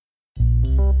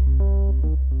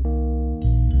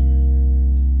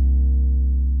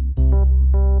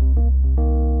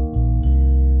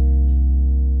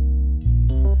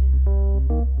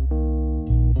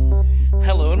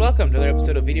Hello and welcome to another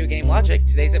episode of Video Game Logic.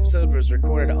 Today's episode was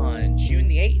recorded on June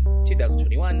the 8th,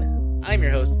 2021. I'm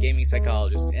your host, Gaming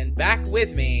Psychologist, and back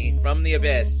with me from the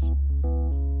Abyss.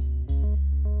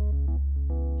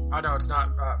 Oh no, it's not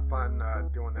fun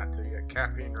doing that to you.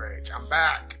 Caffeine rage. I'm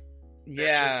back.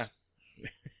 Yeah.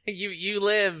 You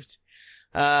lived.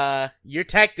 Your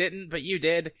tech didn't, but you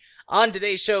did. On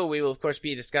today's show, we will of course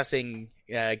be discussing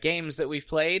games that we've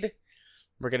played.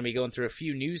 We're going to be going through a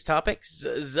few news topics.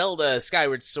 Zelda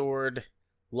Skyward Sword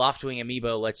Loftwing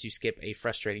Amiibo lets you skip a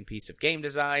frustrating piece of game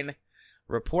design.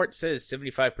 Report says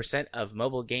 75% of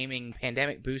mobile gaming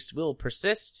pandemic boost will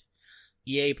persist.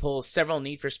 EA pulls several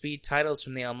Need for Speed titles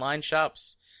from the online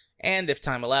shops. And if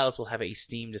time allows, we'll have a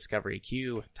Steam Discovery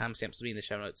queue. Timestamps will be in the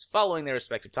show notes following their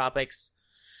respective topics.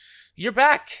 You're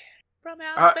back from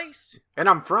outer space. And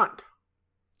I'm front.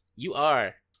 You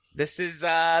are. This is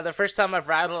the first time I've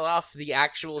rattled off the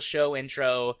actual show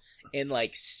intro in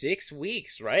like 6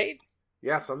 weeks, right?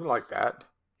 Yeah, something like that.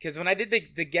 Because when I did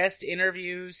the guest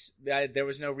interviews, there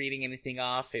was no reading anything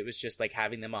off. It was just like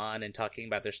having them on and talking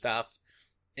about their stuff.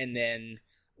 And then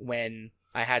when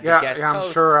I had the guest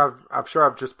hosts... I'm sure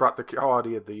I've just brought the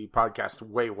quality of the podcast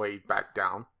way back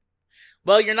down.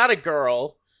 Well, you're not a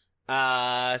girl,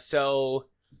 so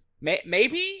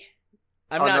maybe?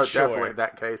 I'm not sure. Definitely in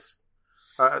that case.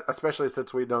 Especially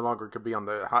since we no longer could be on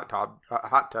the hot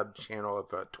tub channel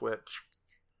of Twitch.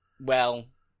 Well,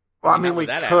 I mean, we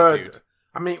could. Attitude.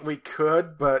 I mean, we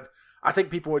could, but I think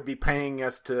people would be paying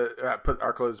us to put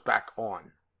our clothes back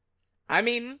on. I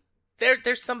mean,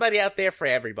 there's somebody out there for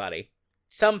everybody.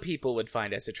 Some people would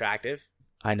find us attractive.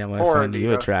 I know I find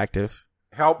you attractive.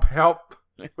 Help.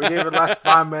 We didn't even last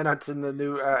 5 minutes in the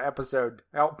new episode.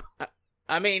 Help.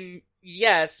 I mean,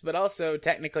 yes, but also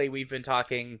technically we've been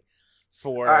talking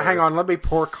for... hang on, let me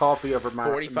pour coffee over my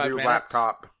 45 new minutes.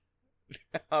 laptop.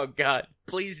 Oh, God.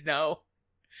 Please, no.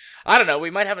 I don't know. We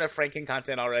might have enough Franken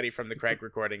content already from the Craig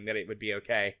recording that it would be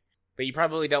okay. But you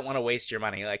probably don't want to waste your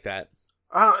money like that.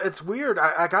 It's weird.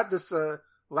 I got this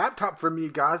laptop from you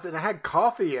guys, and it had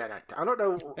coffee in it. I don't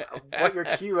know what your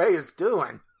QA is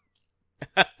doing.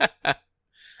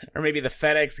 Or maybe the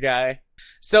FedEx guy.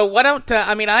 So why don't,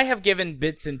 I have given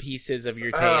bits and pieces of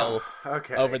your tale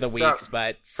over the weeks,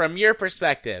 but from your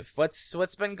perspective,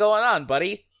 what's been going on,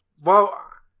 buddy? Well,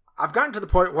 I've gotten to the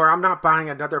point where I'm not buying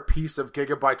another piece of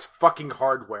Gigabyte's fucking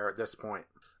hardware at this point.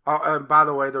 And by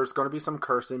the way, there's going to be some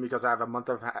cursing because I have a month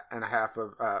and a half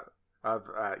of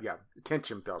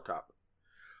tension built up.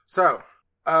 So,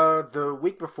 the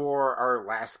week before our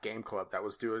last game club that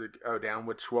was due to go down,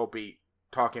 which we'll be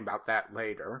talking about that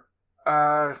later,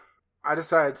 I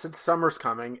decided, since summer's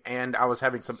coming and I was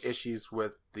having some issues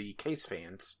with the case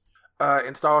fans,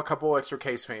 install a couple extra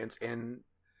case fans. And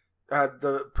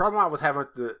the problem I was having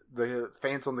with the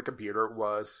fans on the computer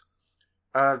was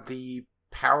the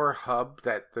power hub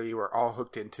that they were all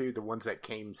hooked into, the ones that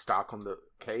came stock on the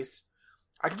case.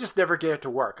 I could just never get it to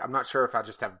work. I'm not sure if I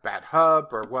just have a bad hub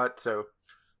or what, so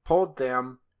pulled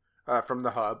them from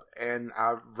the hub, and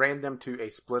I ran them to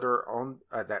a splitter on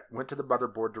that went to the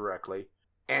motherboard directly,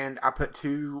 and I put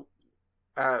two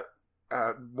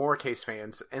more case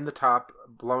fans in the top,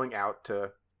 blowing out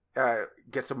to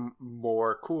get some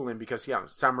more cooling, because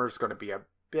summer's going to be a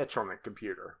bitch on the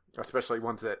computer, especially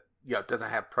ones that doesn't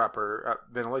have proper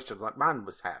ventilation like mine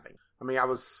was having. I mean, I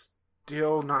was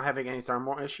still not having any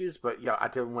thermal issues, but I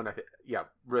didn't want to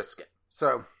risk it.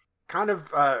 So kind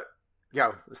of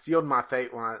sealed my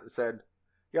fate when I said,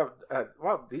 I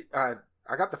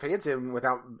got the fans in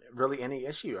without really any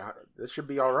issue. This should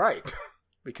be all right.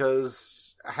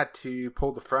 Because I had to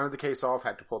pull the front of the case off,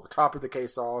 had to pull the top of the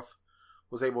case off,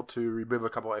 was able to remove a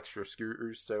couple extra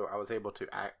screws, so I was able to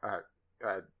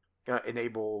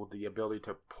enable the ability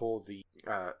to pull the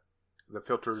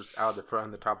filters out of the front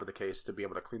and the top of the case to be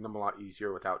able to clean them a lot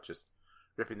easier without just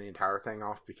ripping the entire thing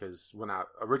off. Because when I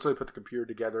originally put the computer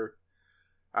together,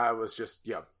 I was just,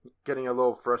 getting a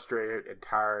little frustrated and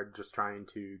tired just trying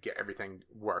to get everything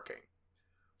working.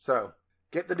 So,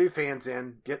 get the new fans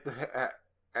in, get the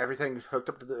everything hooked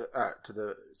up to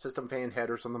the system fan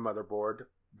headers on the motherboard.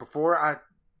 Before I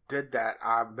did that,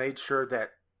 I made sure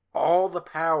that all the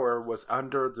power was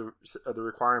under the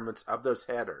requirements of those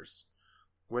headers,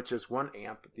 which is 1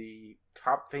 amp. The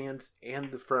top fans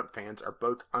and the front fans are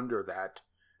both under that,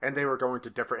 and they were going to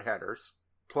different headers.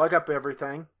 Plug up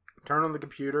everything. Turn on the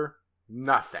computer,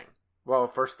 nothing. Well,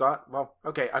 first thought,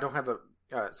 okay, I don't have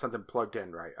something plugged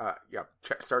in, right?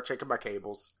 Start checking my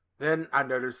cables. Then I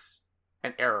noticed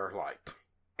an error light.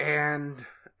 And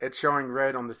it's showing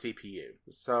red on the CPU.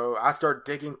 So I start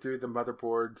digging through the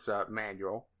motherboard's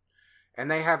manual, and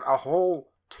they have a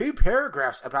whole 2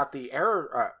 paragraphs about the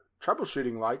error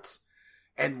troubleshooting lights,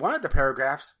 and one of the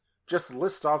paragraphs just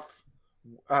lists off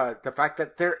the fact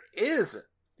that there is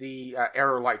the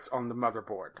error lights on the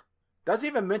motherboard. Doesn't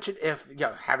even mention if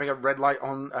having a red light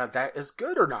on that is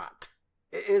good or not.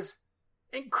 It is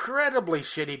incredibly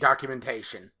shitty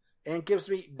documentation, and gives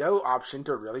me no option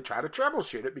to really try to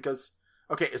troubleshoot it because,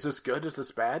 okay, is this good? Is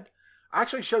this bad? I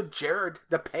actually showed Jared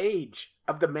the page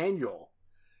of the manual,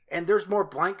 and there's more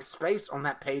blank space on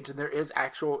that page than there is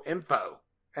actual info.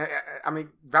 I mean,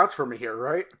 vouch for me here,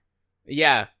 right?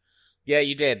 Yeah,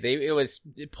 you did. It was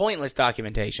pointless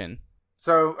documentation.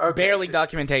 So, okay. Barely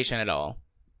documentation at all.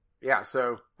 Yeah,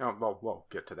 so, we'll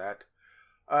get to that.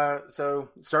 So,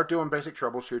 start doing basic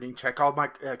troubleshooting, check all my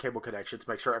cable connections,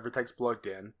 make sure everything's plugged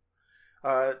in.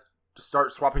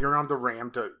 Start swapping around the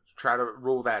RAM to try to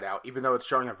rule that out, even though it's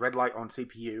showing a red light on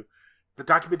CPU. The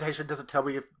documentation doesn't tell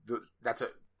me if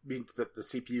means that the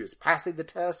CPU is passing the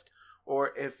test,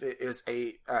 or if it is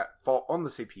a fault on the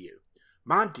CPU.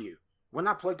 Mind you, when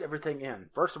I plugged everything in,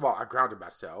 first of all, I grounded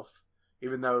myself,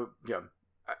 even though,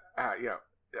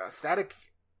 static,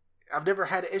 I've never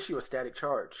had an issue with static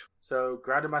charge. So,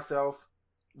 grounded myself,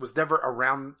 was never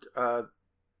around the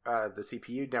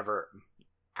CPU, never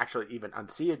actually even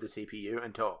unseated the CPU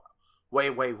until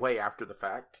way after the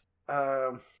fact.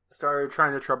 Started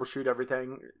trying to troubleshoot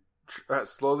everything,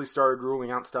 slowly started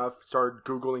ruling out stuff, started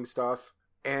Googling stuff,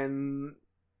 and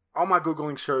all my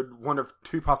Googling showed one of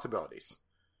 2 possibilities.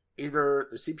 Either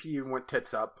the CPU went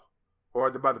tits up, or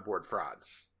the motherboard fried.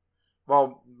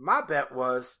 Well, my bet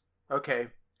was, okay,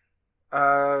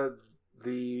 the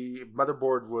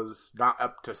motherboard was not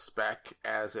up to spec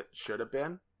as it should have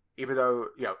been, even though,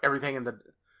 everything in the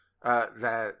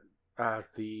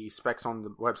the specs on the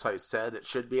website said it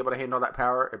should be able to handle that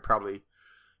power. It probably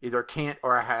either can't,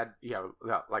 or I had,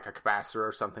 like a capacitor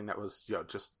or something that was,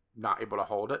 just not able to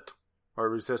hold it, or a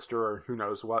resistor, or who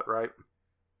knows what, right?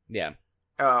 Yeah.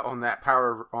 On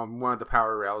one of the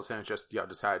power rails, and it just,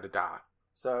 decided to die.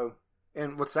 So,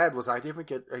 and what's sad was I didn't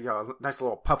get, a nice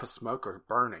little puff of smoke or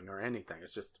burning or anything.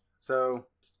 It's just, so,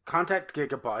 contact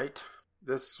Gigabyte.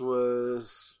 This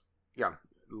was,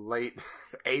 late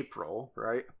April,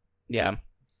 right? Yeah.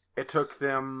 It took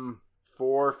them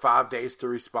 4 or 5 days to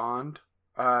respond.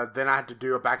 Then I had to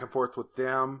do a back and forth with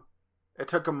them. It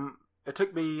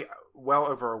took me well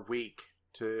over a week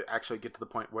to actually get to the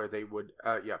point where they would,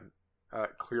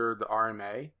 clear the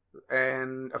RMA.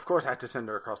 And of course I had to send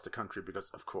her across the country because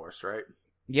of course, right?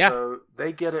 Yeah. So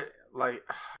they get it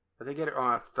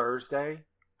on a Thursday.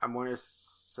 I'm going to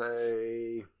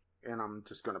say, and I'm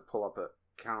just going to pull up a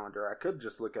calendar. I could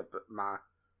just look up my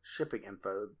shipping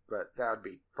info, but that would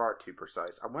be far too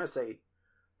precise. I want to say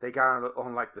they got it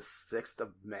on like the 6th of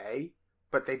May,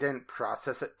 but they didn't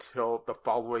process it till the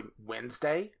following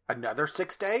Wednesday, another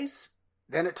 6 days.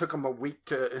 Then it took them a week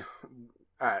to,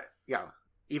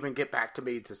 even get back to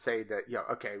me to say that,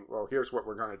 okay, well, here's what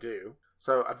we're going to do.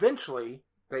 So eventually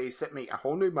they sent me a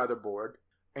whole new motherboard,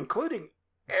 including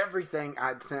everything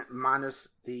I'd sent minus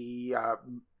the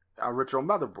original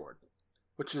motherboard,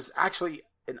 which is actually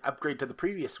an upgrade to the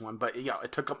previous one, but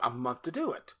it took them a month to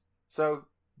do it. So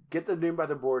get the new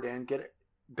motherboard in, get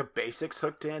the basics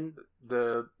hooked in,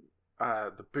 the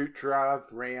boot drive,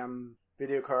 RAM,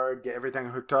 video card, get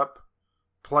everything hooked up,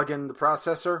 plug in the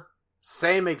processor,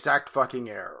 same exact fucking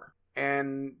error.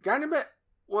 And Ganymed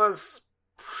was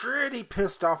pretty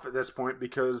pissed off at this point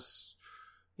because,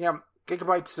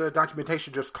 Gigabyte's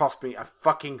documentation just cost me a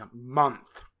fucking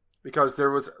month. Because there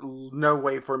was no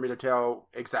way for me to tell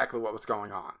exactly what was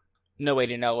going on. No way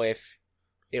to know if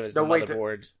it was the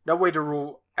motherboard. No way to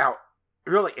rule out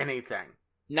really anything.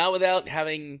 Not without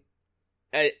having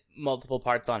multiple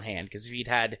parts on hand. Because if you'd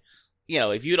had,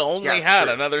 if you'd only had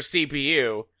another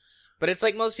CPU. But it's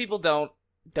like most people don't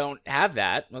have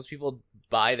that. Most people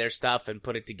buy their stuff and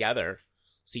put it together.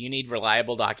 So you need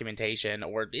reliable documentation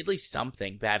or at least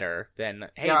something better than,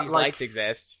 hey, these lights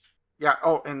exist. Yeah,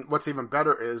 and what's even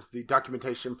better is the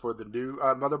documentation for the new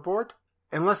motherboard.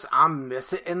 Unless I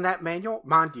miss it in that manual,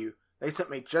 mind you, they sent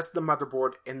me just the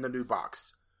motherboard in the new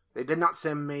box. They did not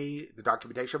send me the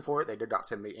documentation for it. They did not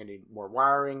send me any more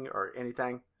wiring or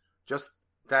anything. Just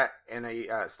that in a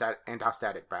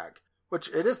anti-static bag. Which,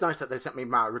 it is nice that they sent me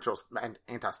my original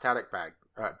anti-static bag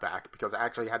back, because I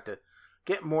actually had to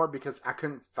get more because I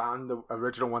couldn't find the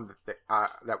original one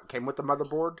that came with the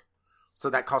motherboard. So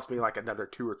that cost me like another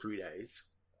 2 or 3 days.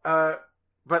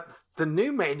 But the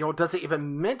new manual doesn't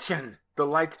even mention the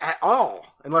lights at all,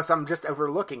 unless I'm just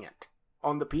overlooking it.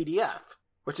 on the PDF,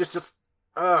 which is just,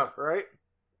 right?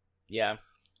 Yeah.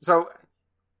 So,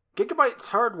 Gigabyte's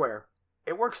hardware,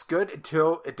 it works good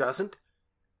until it doesn't,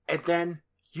 and then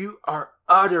you are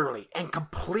utterly and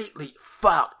completely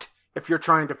fucked if you're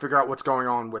trying to figure out what's going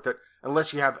on with it,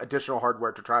 unless you have additional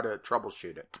hardware to try to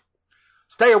troubleshoot it.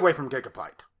 Stay away from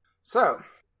Gigabyte. So,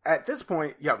 at this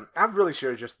point, I really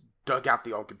should have just dug out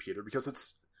the old computer, because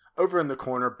it's over in the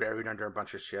corner, buried under a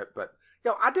bunch of shit, but,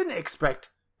 I didn't expect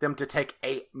them to take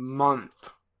a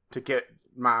month to get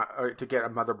a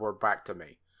motherboard back to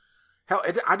me. Hell,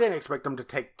 I didn't expect them to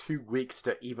take 2 weeks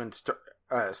to even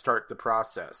start the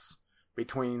process,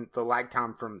 between the lag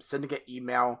time from sending an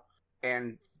email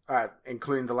and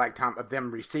including the lag time of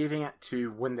them receiving it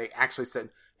to when they actually said,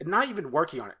 not even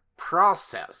working on it,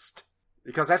 processed.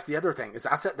 Because that's the other thing, is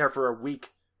I sat there for a week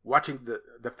watching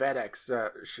the FedEx,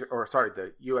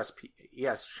 the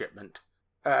USPS shipment,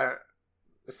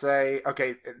 say,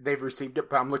 okay, they've received it,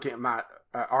 but I'm looking at my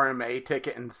RMA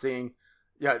ticket and seeing,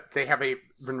 they haven't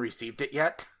even received it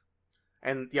yet.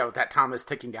 And, that time is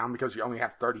ticking down because you only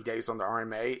have 30 days on the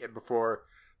RMA before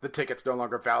the ticket's no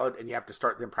longer valid and you have to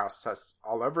start the process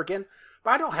all over again.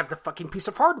 But I don't have the fucking piece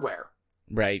of hardware.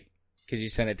 Right. Because you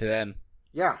sent it to them.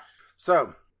 Yeah.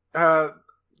 So,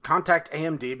 contact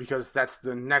AMD, because that's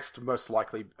the next most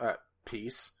likely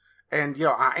piece. And,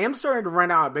 I am starting to run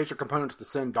out of major components to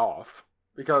send off.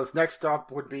 Because next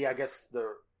up would be, I guess,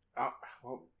 the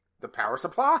power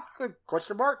supply?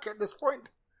 Question mark at this point?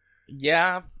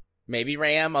 Yeah. Maybe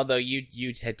RAM, although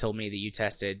you had told me that you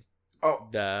tested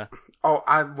I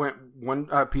went one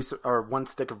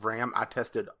stick of RAM. I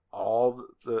tested all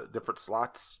the different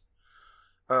slots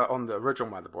on the original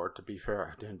motherboard. To be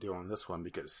fair, I didn't do it on this one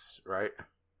because, right?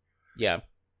 Yeah.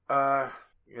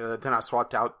 Then I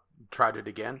swapped out, tried it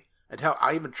again. And hell,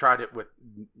 I even tried it with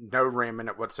no RAM in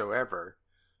it whatsoever,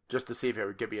 just to see if it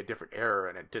would give me a different error,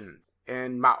 and it didn't.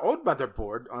 And my old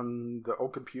motherboard on the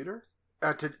old computer,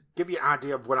 to give you an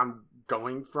idea of what I'm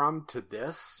going from to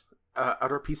this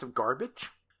utter piece of garbage,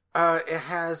 it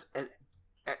has an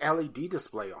LED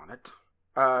display on it,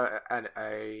 and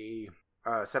a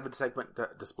 7-segment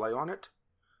display on it,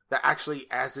 that actually,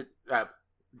 as it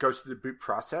goes through the boot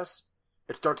process,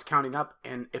 it starts counting up,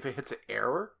 and if it hits an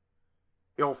error,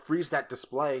 it'll freeze that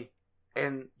display,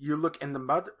 and you look in the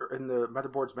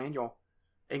motherboard's manual,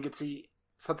 and you can see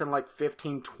something like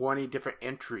 15, 20 different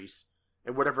entries,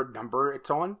 and whatever number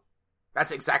it's on,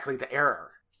 that's exactly the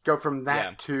error. Go from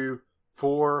that to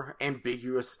 4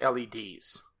 ambiguous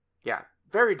LEDs. Yeah,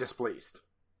 very displeased.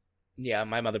 Yeah,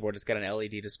 my motherboard has got an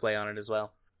LED display on it as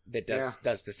well that does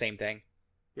the same thing.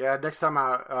 Yeah, next time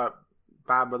I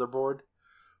buy a motherboard,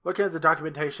 looking at the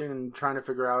documentation and trying to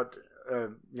figure out,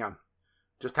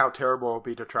 just how terrible it will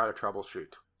be to try to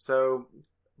troubleshoot. So,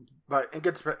 but in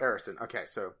good comparison, okay,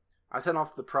 so I sent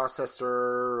off the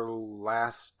processor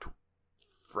last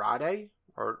Friday,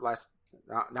 or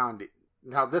now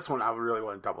this one I really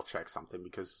want to double check something,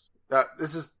 because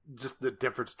this is just the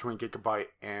difference between Gigabyte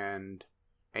and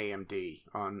AMD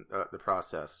on the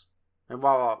process. And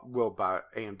while I will buy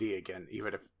AMD again,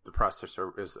 even if the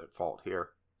processor is at fault here.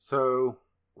 So,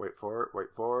 wait for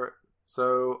it.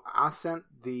 So, I sent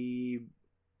the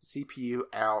CPU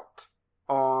out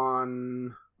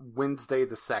on Wednesday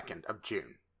the 2nd of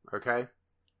June, okay?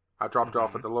 I dropped it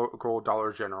off at the local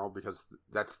Dollar General because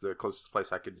that's the closest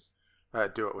place I could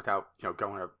do it without,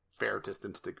 going a fair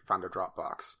distance to find a drop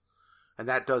box. And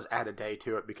that does add a day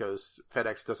to it because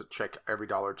FedEx doesn't check every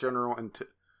Dollar General until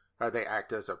they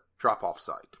act as a drop-off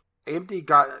site. AMD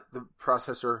got the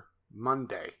processor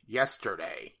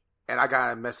yesterday, and I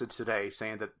got a message today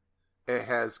saying that it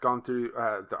has gone through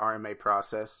the RMA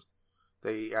process.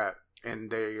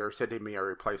 And they are sending me a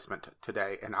replacement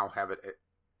today, and I'll have it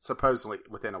supposedly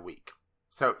within a week.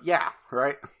 So, yeah,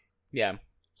 right? Yeah.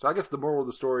 So I guess the moral of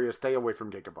the story is stay away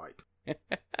from Gigabyte.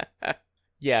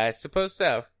 Yeah, I suppose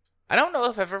so. I don't know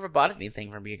if I've ever bought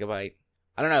anything from Gigabyte.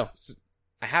 I don't know.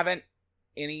 I haven't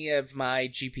any of my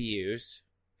GPUs.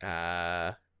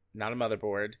 Not a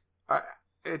motherboard.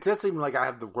 It does seem like I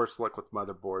have the worst luck with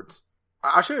motherboards.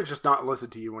 I should have just not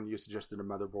listened to you when you suggested a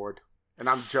motherboard. And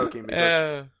I'm joking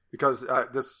because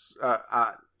this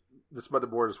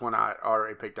motherboard is one I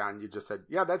already picked out, and you just said,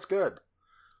 yeah, that's good.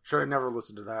 Should have never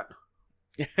listened to that.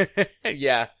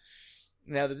 Yeah.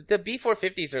 Now, the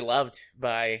B450s are loved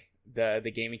by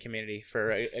the gaming community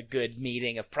for a good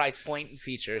meeting of price point and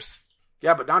features.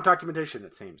 Yeah, but not documentation,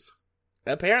 it seems.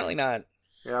 Apparently not.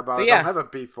 Yeah, but I don't have a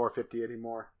B450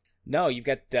 anymore. No, you've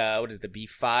got, what is it, the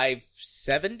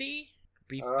B570?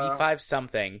 B5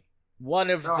 something.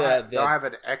 One of I have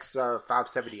an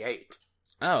X578.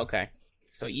 Oh, okay.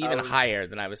 So even higher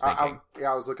than I was thinking.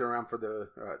 I was looking around for the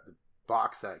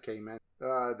box that came in.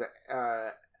 The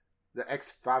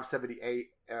X578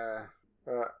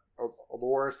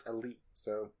 Aloris Elite.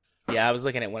 So yeah, I was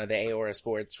looking at one of the Aora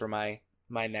Sports for my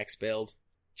next build.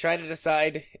 Trying to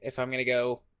decide if I'm gonna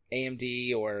go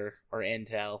AMD or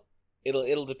Intel.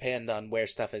 It'll depend on where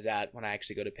stuff is at when I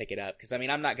actually go to pick it up. Because I mean,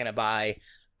 I'm not gonna buy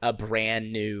a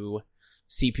brand new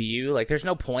CPU. Like, there's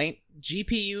no point.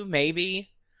 GPU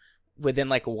maybe within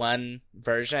like one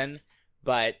version,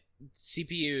 but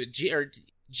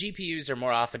GPUs are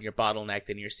more often your bottleneck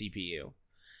than your CPU.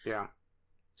 Yeah.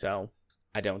 So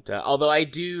I don't. Although I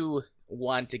do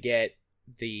want to get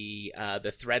the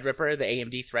Threadripper, the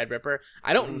AMD Threadripper.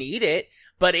 I don't need it,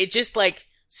 but it just like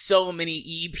so many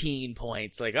EPEAN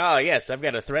points. Like, oh yes, I've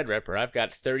got a Threadripper. I've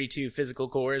got 32 physical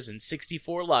cores and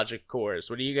 64 logic cores.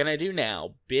 What are you gonna do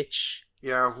now, bitch?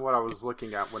 Yeah, what I was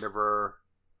looking at whenever,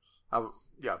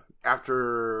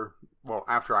 after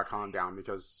I calmed down,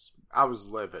 because I was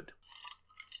livid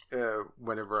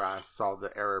whenever I saw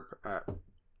the error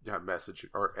message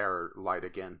or error light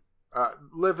again.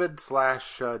 Livid /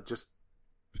 just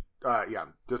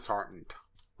disheartened.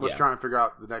 Was trying to figure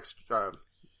out the next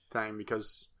thing,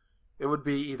 because it would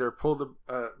be either pull the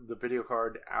video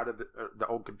card out of the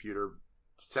old computer,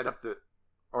 the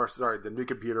new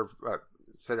computer,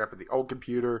 set up at the old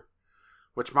computer,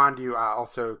 which, mind you, I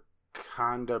also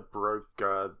kind of broke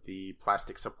the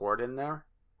plastic support in there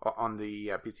on the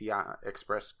PCI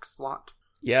Express slot.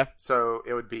 Yeah. So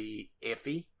it would be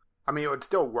iffy. I mean, it would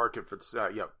still work if it's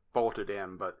bolted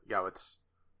in, but it's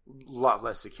a lot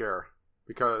less secure,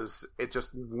 because it just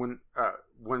wouldn't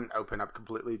open up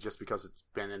completely just because it's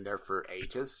been in there for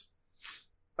ages.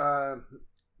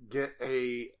 Get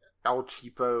a El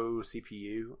Cheapo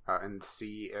CPU and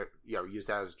see use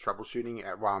that as troubleshooting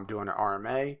while I'm doing an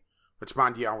RMA, which,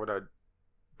 mind you, I would have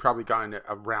probably gotten it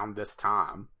around this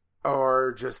time,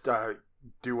 or just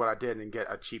do what I did and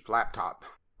get a cheap laptop,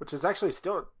 which is actually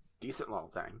still a decent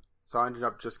little thing. So I ended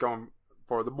up just going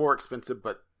for the more expensive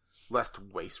but less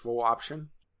wasteful option.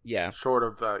 Yeah. Short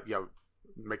of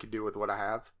make it do with what I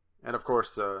have, and of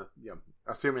course,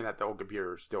 assuming that the old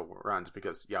computer still runs,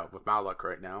 because with my luck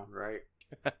right now, right?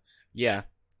 Yeah.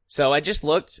 So I just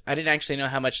looked. I didn't actually know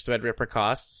how much Threadripper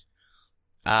costs.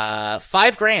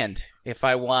 $5,000 if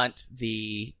I want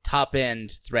the top end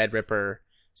Threadripper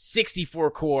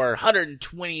 64 core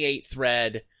 128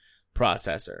 thread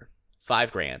processor.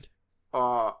 $5,000.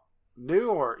 New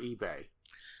or eBay?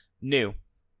 New.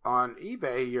 On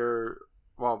eBay, to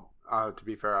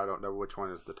be fair, I don't know which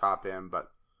one is the top end,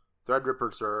 but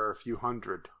Threadrippers are a few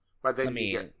hundred. But then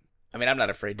I'm not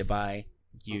afraid to buy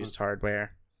used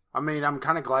hardware. I mean, I'm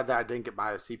kind of glad that I didn't get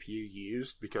my CPU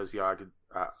used, because I could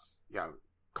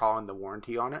call in the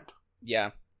warranty on it.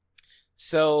 Yeah.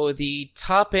 So the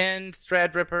top end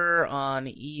Threadripper on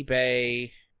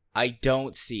eBay, I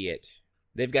don't see it.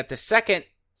 They've got the second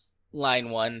line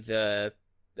one, the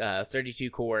 32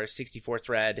 core 64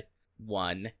 thread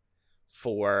one,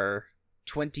 for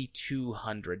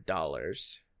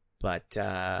 $2,200. But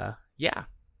yeah.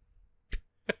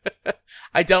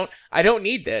 I don't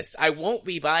need this. I won't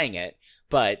be buying it,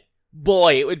 but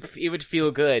boy, it would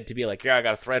feel good to be like, I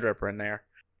got a Threadripper in there.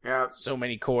 Yeah. So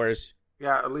many cores.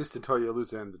 Yeah, at least until you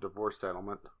lose it in the divorce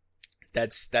settlement.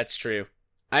 That's true.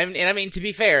 I mean, to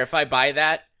be fair, if I buy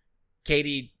that,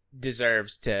 Katie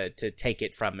deserves to take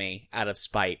it from me out of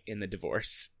spite in the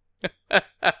divorce.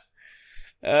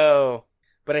 Oh,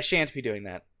 but I shan't be doing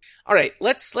that. All right,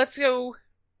 let's go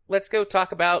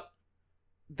talk about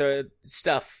the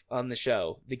stuff on the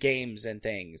show, the games and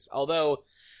things. Although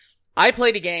I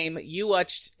played a game, you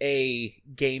watched a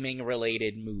gaming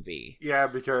related movie. Yeah,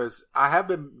 because I have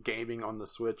been gaming on the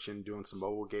Switch and doing some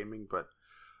mobile gaming, but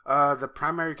the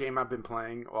primary game I've been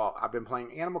playing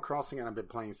Animal Crossing, and I've been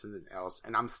playing something else,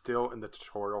 and I'm still in the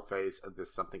tutorial phase of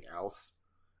this something else,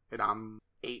 and I'm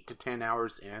 8 to 10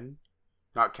 hours in,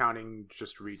 not counting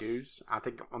just redos. I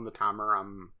think on the timer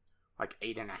I'm like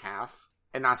 8.5,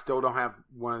 and I still don't have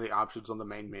one of the options on the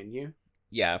main menu.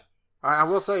 Yeah. I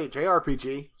will say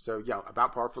JRPG, so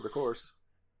about par for the course.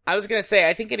 I was gonna say,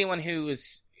 I think anyone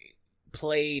who's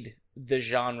played the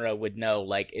genre would know,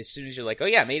 like, as soon as you're like, oh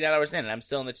yeah, I'm 8 hours in and I'm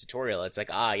still in the tutorial, it's like,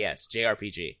 yes,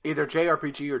 JRPG. Either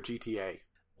JRPG or GTA.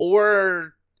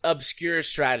 Or obscure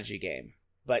strategy game.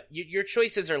 But your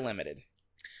choices are limited.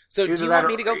 So do you want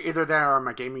me to go? Either that or I'm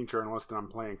a gaming journalist and I'm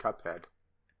playing Cuphead.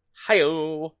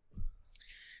 Hi-oh.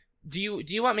 Do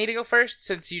you want me to go first,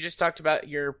 since you just talked about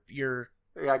your go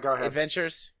ahead.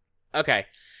 adventures? Okay.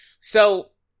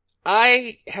 So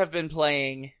I have been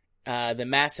playing the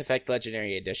Mass Effect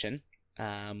Legendary Edition,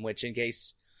 which, in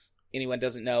case anyone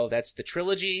doesn't know, that's the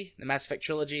trilogy, the Mass Effect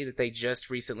trilogy that they just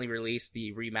recently released,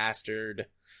 the remastered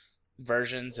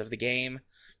versions of the game.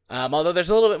 Although there's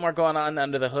a little bit more going on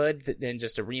under the hood than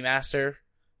just a remaster,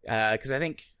 because I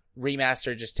think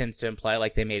remaster just tends to imply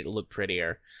like they made it look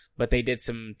prettier, but they did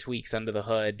some tweaks under the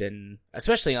hood, and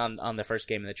especially on the first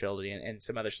game in the trilogy and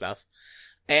some other stuff.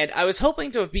 And I was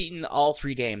hoping to have beaten all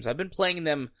 3 games. I've been playing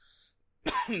them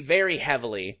very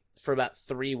heavily for about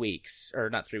 3 weeks, or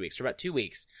not 3 weeks, for about 2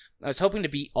 weeks. I was hoping to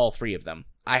beat all 3 of them.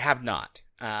 I have not.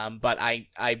 But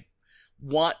I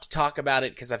want to talk about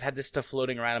it because I've had this stuff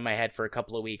floating around in my head for a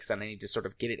couple of weeks, and I need to sort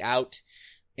of get it out,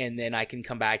 and then I can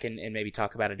come back and maybe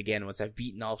talk about it again once I've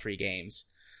beaten all 3 games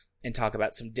and talk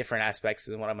about some different aspects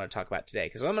than what I'm going to talk about today.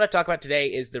 Because what I'm going to talk about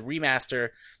today is the remaster,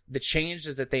 the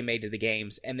changes that they made to the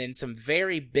games, and then some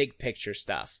very big picture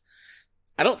stuff.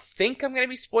 I don't think I'm going to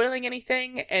be spoiling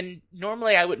anything, and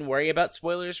normally I wouldn't worry about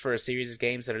spoilers for a series of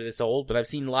games that are this old, but I've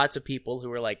seen lots of people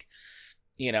who are like,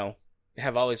 you know,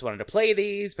 have always wanted to play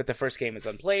these, but the first game is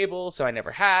unplayable, so I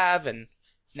never have, and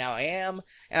now I am.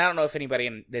 And I don't know if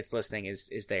anybody that's listening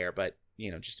is there, but, you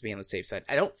know, just to be on the safe side,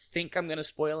 I don't think I'm going to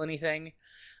spoil anything.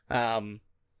 I'm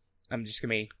just going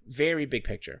to be very big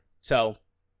picture. So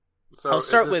I'll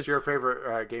start with your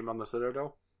favorite game on the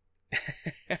Citadel?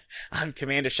 I'm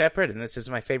Commander Shepard, and this is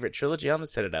my favorite trilogy on the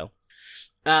Citadel.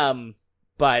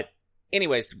 But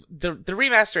anyways, the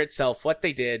remaster itself, what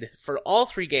they did for all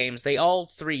 3 games, they all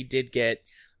 3 did get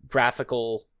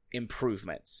graphical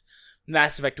improvements.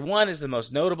 Mass Effect 1 is the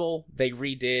most notable. They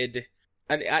redid...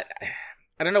 I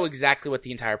don't know exactly what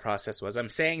the entire process was. I'm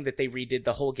saying that they redid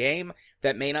the whole game.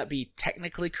 That may not be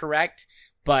technically correct,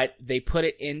 but they put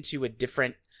it into a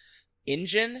different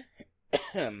engine.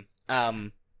 And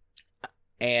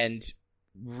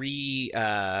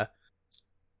remastered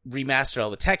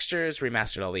all the textures,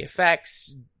 remastered all the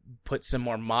effects, put some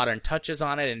more modern touches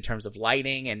on it in terms of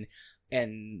lighting and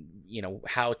you know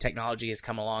how technology has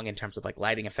come along in terms of like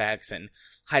lighting effects and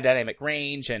high dynamic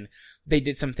range. And they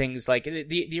did some things like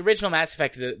the original Mass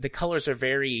Effect, the colors are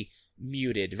very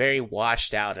muted, very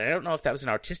washed out. And I don't know if that was an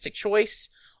artistic choice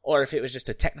or if it was just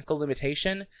a technical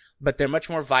limitation, but they're much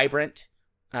more vibrant.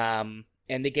 And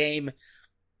the game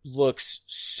looks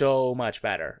so much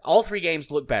better. All 3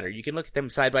 games look better. You can look at them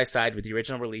side by side with the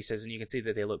original releases and you can see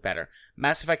that they look better.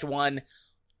 Mass Effect 1,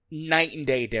 night and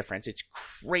day difference. It's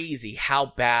crazy how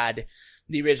bad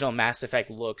the original Mass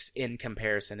Effect looks in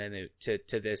comparison to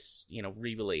this, you know,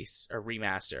 re-release or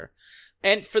remaster.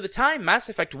 And for the time, Mass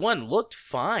Effect 1 looked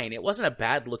fine. It wasn't a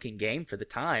bad looking game for the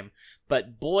time,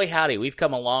 but boy howdy, we've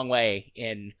come a long way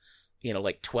in, you know,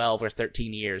 like 12 or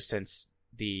 13 years since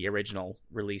the original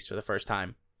release for the first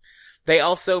time. They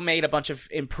also made a bunch of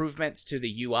improvements to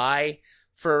the UI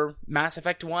for Mass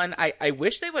Effect 1. I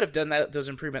wish they would have done those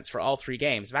improvements for all 3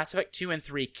 games. Mass Effect 2 and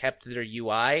 3 kept their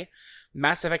UI.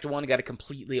 Mass Effect 1 got a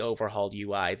completely overhauled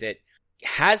UI that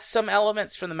has some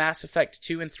elements from the Mass Effect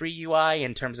 2 and 3 UI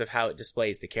in terms of how it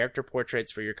displays the character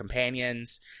portraits for your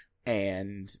companions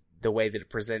and the way that it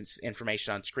presents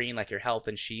information on screen, like your health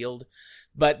and shield.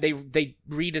 But they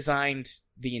redesigned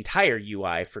the entire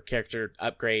UI for character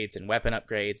upgrades and weapon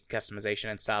upgrades,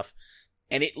 customization and stuff.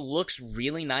 And it looks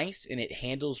really nice, and it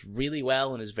handles really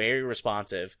well and is very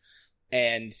responsive.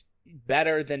 And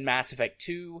better than Mass Effect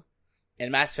 2.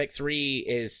 And Mass Effect 3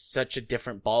 is such a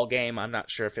different ball game. I'm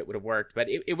not sure if it would have worked, but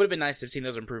it would have been nice to have seen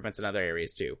those improvements in other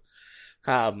areas too.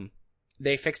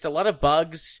 They fixed a lot of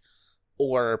bugs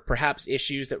or perhaps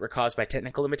issues that were caused by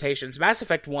technical limitations. Mass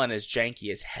Effect 1 is janky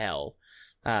as hell.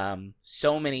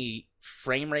 So many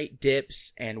frame rate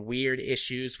dips and weird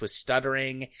issues with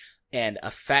stuttering and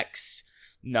effects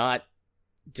not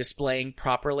displaying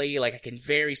properly. Like I can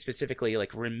very specifically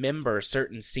like remember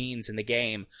certain scenes in the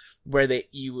game where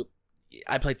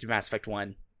I played through Mass Effect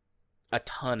 1 a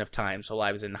ton of times while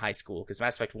I was in high school, because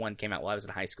Mass Effect 1 came out while I was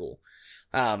in high school.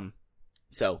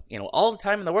 So, you know, all the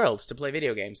time in the world to play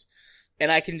video games.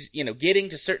 And I can, you know, getting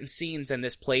to certain scenes in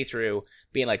this playthrough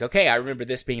being like, okay, I remember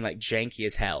this being like janky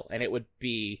as hell, and it would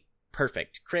be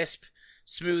perfect, crisp,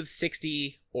 smooth,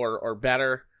 60 or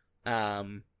better.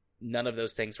 None of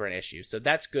those things were an issue. So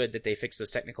that's good that they fixed those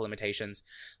technical limitations.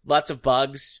 Lots of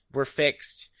bugs were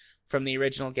fixed from the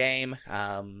original game,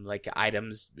 like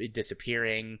items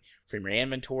disappearing from your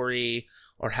inventory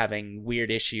or having weird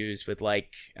issues with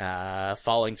like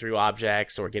falling through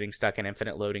objects or getting stuck in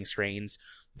infinite loading screens.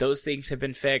 Those things have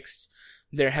been fixed.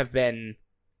 There have been...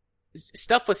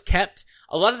 Stuff was kept.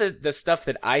 A lot of the stuff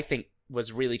that I think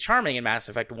was really charming in Mass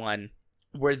Effect 1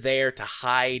 were there to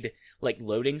hide like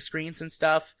loading screens and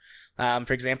stuff.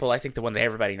 For example, I think the one that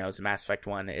everybody knows in Mass Effect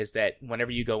 1 is that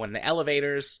whenever you go in the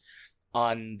elevators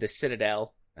on the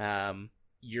Citadel,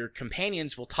 your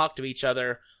companions will talk to each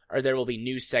other, or there will be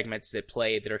news segments that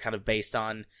play that are kind of based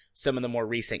on some of the more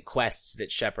recent quests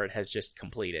that Shepard has just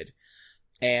completed.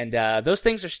 And those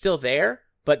things are still there,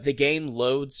 but the game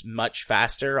loads much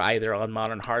faster, either on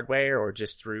modern hardware or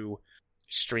just through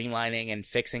streamlining and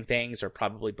fixing things, or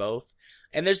probably both.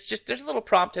 And there's a little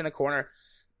prompt in the corner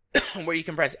where you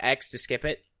can press X to skip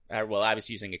it. Well, I was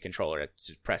using a controller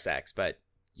to press X, but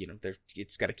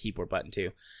it's got a keyboard button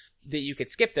too, that you could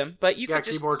skip them, but you could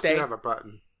just keyboards stay. Do have a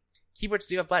button. Keyboards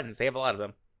do have buttons. They have a lot of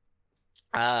them.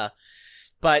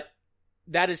 But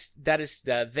that is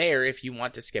there if you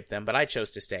want to skip them, but I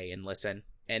chose to stay and listen.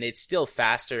 And it's still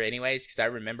faster anyways, because I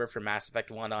remember from Mass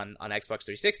Effect 1 on Xbox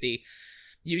 360,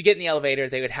 you would get in the elevator,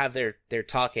 they would have their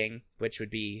talking, which would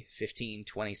be 15,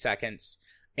 20 seconds,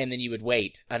 and then you would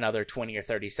wait another 20 or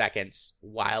 30 seconds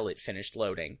while it finished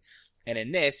loading. And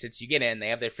in this, it's you get in, they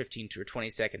have their 15 to 20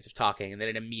 seconds of talking, and then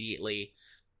it immediately,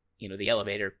 the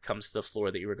elevator comes to the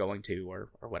floor that you were going to, or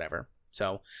whatever.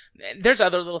 So there's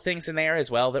other little things in there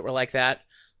as well that were like that,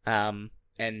 and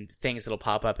things that'll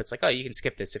pop up. It's like, oh, you can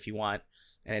skip this if you want.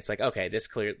 And it's like, okay,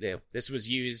 this was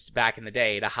used back in the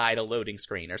day to hide a loading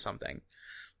screen or something.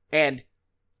 And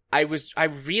I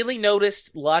really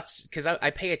noticed lots, because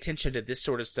I pay attention to this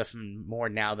sort of stuff more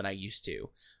now than I used to.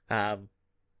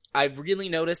 I've really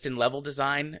noticed in level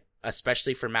design,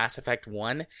 especially for Mass Effect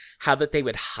 1, how that they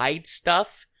would hide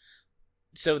stuff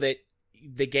so that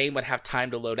the game would have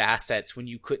time to load assets when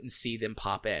you couldn't see them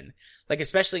pop in. Like,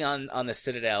 especially on the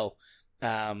Citadel,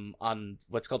 on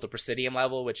what's called the Presidium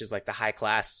level, which is like the high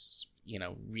class,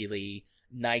 really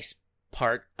nice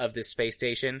part of this space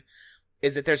station,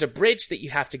 is that there's a bridge that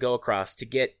you have to go across to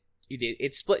get,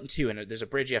 it's split in two, and there's a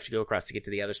bridge you have to go across to get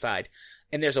to the other side.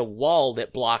 And there's a wall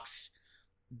that blocks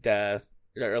or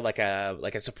like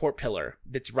a support pillar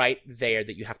that's right there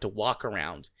that you have to walk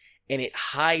around. And it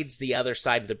hides the other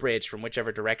side of the bridge from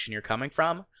whichever direction you're coming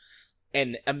from.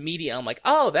 And immediately I'm like,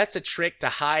 oh, that's a trick to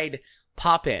hide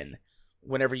pop-in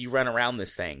whenever you run around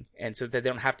this thing. And so that they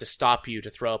don't have to stop you to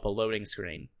throw up a loading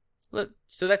screen.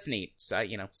 So that's neat. So,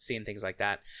 seeing things like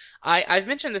that. I've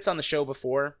mentioned this on the show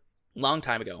before, long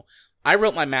time ago. I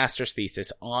wrote my master's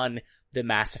thesis on the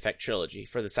Mass Effect trilogy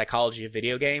for the psychology of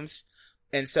video games.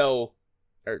 And so,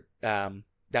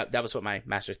 that was what my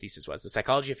master's thesis was, the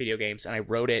psychology of video games. And I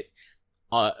wrote it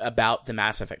about the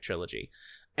Mass Effect trilogy.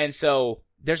 And so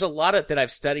there's a lot that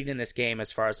I've studied in this game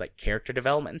as far as like character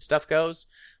development and stuff goes.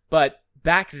 But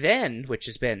back then, which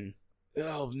has been,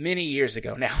 many years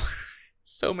ago now,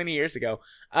 so many years ago,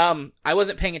 I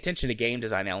wasn't paying attention to game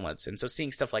design elements. And so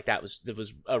seeing stuff like that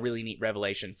was a really neat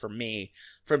revelation for me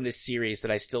from this series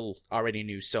that I still already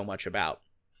knew so much about.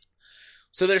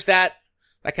 So there's that.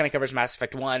 That kind of covers Mass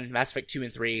Effect 1, Mass Effect 2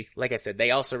 and 3. Like I said, they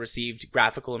also received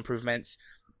graphical improvements.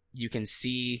 You can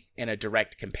see in a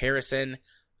direct comparison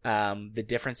the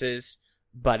differences,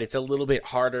 but it's a little bit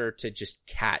harder to just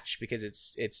catch because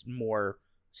it's more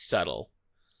subtle.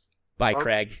 Bye,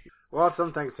 Craig. Well,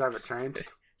 some things haven't changed.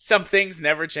 Some things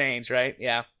never change, right?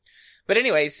 Yeah. But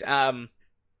anyways,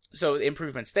 so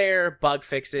improvements there, bug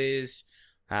fixes,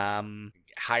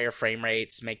 higher frame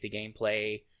rates, make the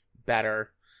gameplay better.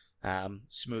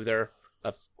 Smoother,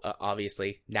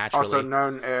 obviously, naturally. Also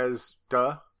known as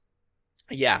duh.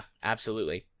 Yeah,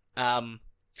 absolutely.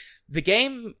 The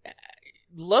game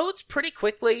loads pretty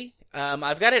quickly.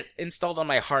 I've got it installed on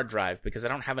my hard drive because I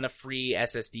don't have enough free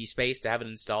SSD space to have it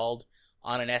installed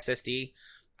on an SSD.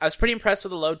 I was pretty impressed with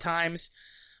the load times.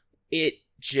 It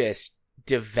just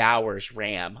devours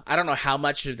RAM. I don't know how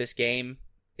much of this game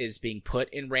is being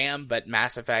put in RAM, but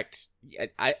Mass Effect,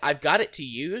 I've got it to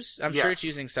use. I'm sure it's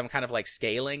using some kind of like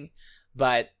scaling,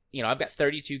 but I've got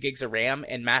 32 gigs of RAM,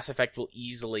 and Mass Effect will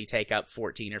easily take up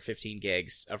 14 or 15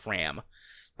 gigs of RAM.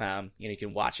 You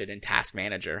can watch it in Task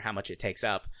Manager, how much it takes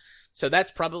up. So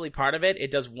that's probably part of it.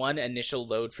 It does one initial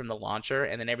load from the launcher,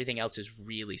 and then everything else is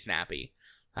really snappy.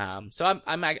 So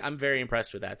I'm very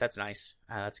impressed with that. That's nice.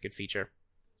 That's a good feature.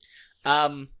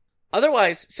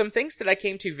 Otherwise, some things that I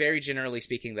came to, very generally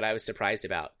speaking, that I was surprised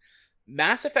about.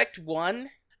 Mass Effect 1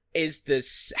 has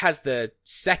the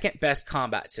second best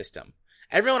combat system.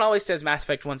 Everyone always says Mass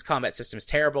Effect 1's combat system is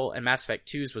terrible, and Mass Effect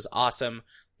 2's was awesome,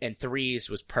 and 3's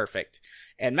was perfect.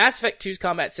 And Mass Effect 2's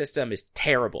combat system is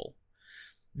terrible,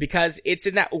 because it's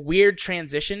in that weird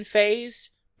transition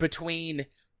phase between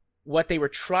what they were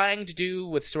trying to do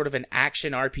with sort of an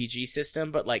action RPG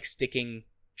system, but like sticking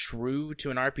true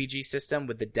to an RPG system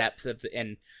with the depth of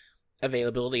and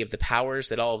availability of the powers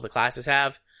that all of the classes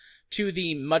have, to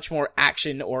the much more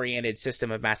action-oriented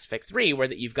system of Mass Effect 3, where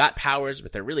that you've got powers,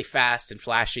 but they're really fast and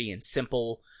flashy and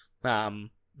simple,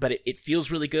 but it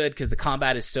feels really good because the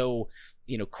combat is so,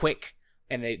 quick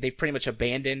and they've pretty much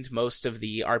abandoned most of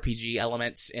the RPG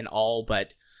elements in all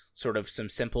but sort of some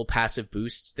simple passive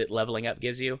boosts that leveling up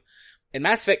gives you. And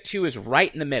Mass Effect 2 is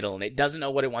right in the middle, and it doesn't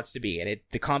know what it wants to be, and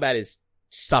the combat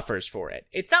suffers for it.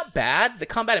 It's not bad. The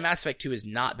combat in Mass Effect 2 is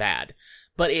not bad,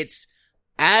 but it's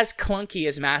as clunky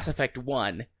as Mass Effect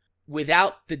 1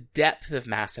 without the depth of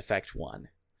Mass Effect 1.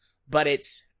 But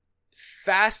it's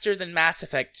faster than Mass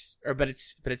Effect, but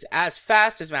it's as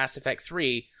fast as Mass Effect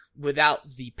 3 without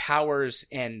the powers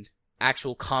and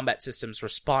actual combat systems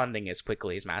responding as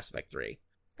quickly as Mass Effect 3.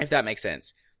 If that makes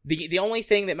sense. The only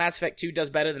thing that Mass Effect 2 does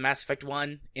better than Mass Effect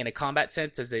 1 in a combat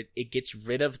sense is that it gets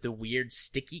rid of the weird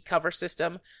sticky cover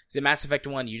system. Because in Mass Effect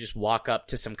 1, you just walk up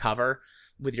to some cover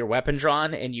with your weapon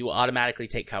drawn and you automatically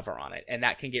take cover on it. And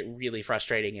that can get really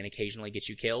frustrating and occasionally get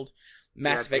you killed.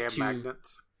 Mass Effect 2...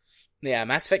 Magnets. Yeah,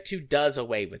 Mass Effect 2 does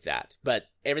away with that. But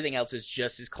everything else is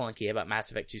just as clunky about Mass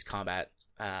Effect 2's combat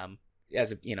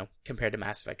compared to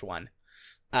Mass Effect 1.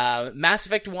 Mass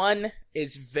Effect 1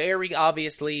 is very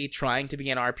obviously trying to be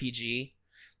an RPG.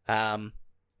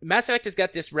 Mass Effect has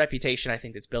got this reputation, I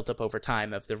think, that's built up over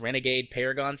time of the Renegade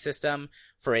Paragon system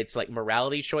for its, like,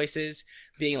 morality choices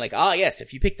being like, yes,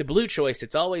 if you pick the blue choice,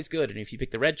 it's always good, and if you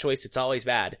pick the red choice, it's always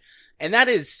bad. And that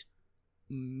is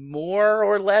more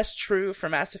or less true for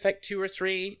Mass Effect 2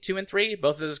 and 3.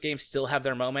 Both of those games still have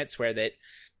their moments where that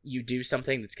you do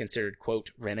something that's considered,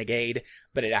 quote, renegade,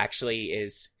 but it actually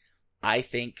is, I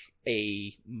think,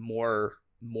 a more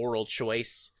moral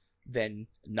choice than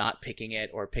not picking it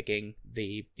or picking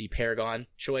the Paragon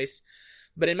choice.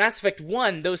 But in Mass Effect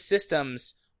 1, those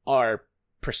systems are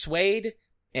persuade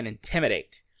and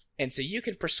intimidate. And so you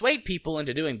can persuade people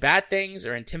into doing bad things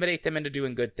or intimidate them into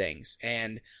doing good things.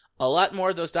 And a lot more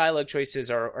of those dialogue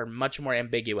choices are much more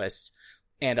ambiguous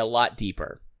and a lot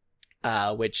deeper,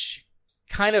 which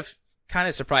kind of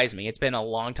surprised me. It's been a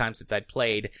long time since I'd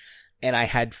played, and I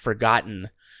had forgotten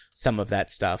some of that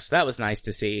stuff. So that was nice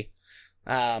to see.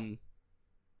 The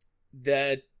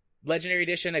Legendary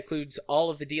Edition includes all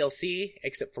of the DLC,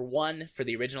 except for one for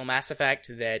the original Mass Effect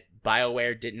that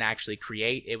BioWare didn't actually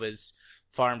create. It was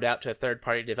farmed out to a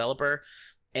third-party developer,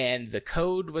 and the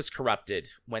code was corrupted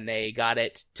when they got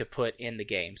it to put in the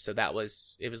game. So it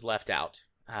was left out.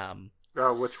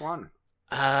 Which one?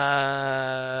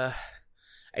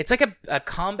 It's like a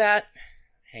combat...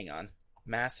 Hang on.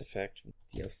 Mass Effect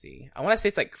DLC. I want to say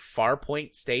it's like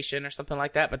Farpoint Station or something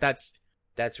like that, but that's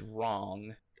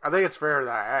wrong. I think it's fair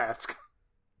that I ask.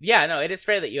 Yeah, no, it is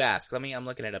fair that you ask. I'm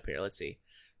looking it up here. Let's see.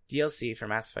 DLC for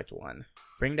Mass Effect 1.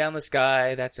 Bring Down the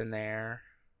Sky, that's in there.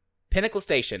 Pinnacle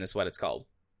Station is what it's called.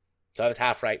 So I was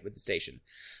half right with the station.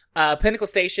 Pinnacle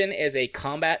Station is a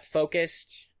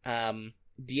combat-focused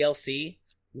DLC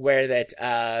where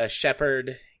that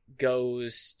Shepard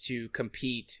goes to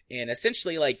compete in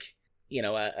essentially like,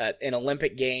 an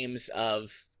Olympic Games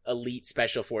of elite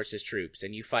special forces troops,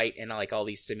 and you fight in like all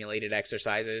these simulated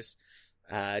exercises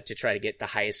to try to get the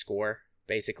highest score,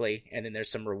 basically. And then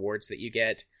there's some rewards that you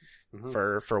get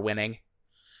for winning.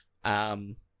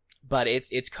 But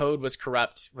its code was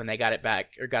corrupt when they got it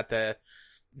back, or got the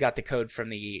code from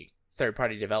the third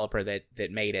party developer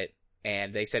that made it,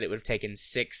 and they said it would have taken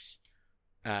 6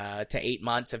 to 8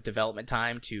 months of development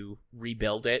time to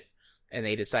rebuild it, and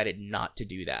they decided not to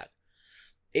do that.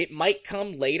 It might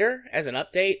come later as an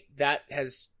update. That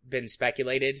has been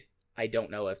speculated. I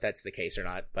don't know if that's the case or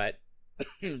not, but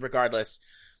regardless,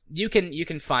 you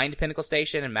can find Pinnacle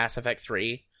Station in Mass Effect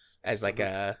 3 as like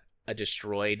a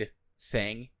destroyed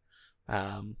thing.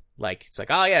 Like it's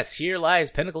like, oh yes, here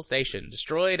lies Pinnacle Station,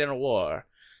 destroyed in a war.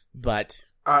 But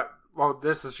well,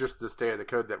 this is just the state of the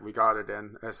code that we got it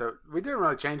in, so we didn't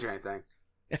really change anything.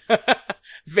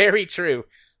 Very true.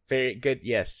 Very good.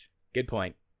 Yes, good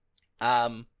point.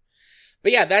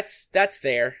 But yeah, that's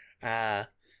there.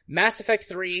 Mass Effect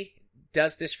 3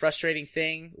 does this frustrating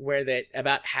thing where that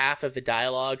about half of the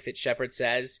dialogue that Shepard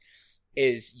says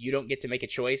is you don't get to make a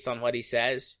choice on what he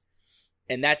says.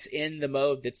 And that's in the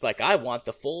mode that's like, I want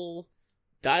the full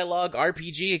dialogue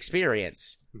RPG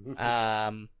experience.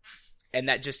 And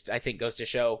that just, I think, goes to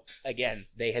show, again,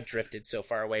 they had drifted so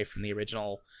far away from the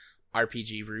original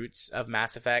RPG roots of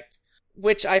Mass Effect,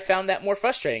 which I found that more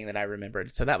frustrating than I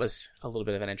remembered. So that was a little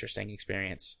bit of an interesting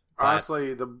experience.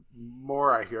 Honestly, the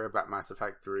more I hear about Mass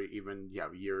Effect 3, even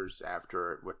years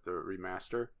after it with the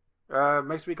remaster,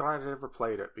 makes me glad I never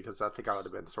played it, because I think I would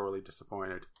have been sorely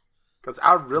disappointed. Because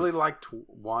I really liked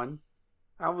 1.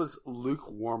 I was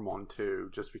lukewarm on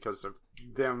 2, just because of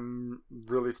them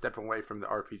really stepping away from the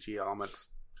RPG elements.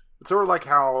 It's sort of like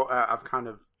how I've kind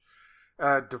of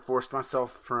divorced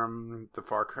myself from the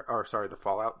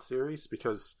Fallout series,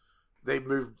 because they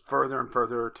moved further and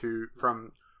further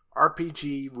from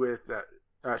RPG with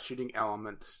shooting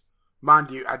elements.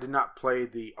 Mind you, I did not play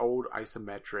the old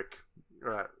isometric,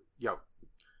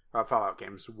 Fallout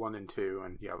games 1 and 2,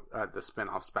 and the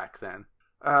spin-offs back then.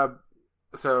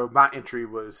 So my entry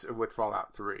was with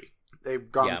Fallout 3.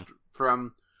 They've gone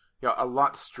from a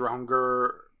lot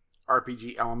stronger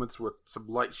RPG elements with some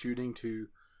light shooting to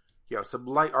some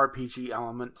light RPG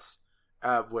elements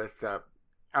with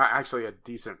actually a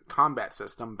decent combat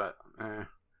system, but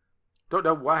don't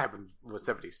know what happened with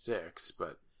 76,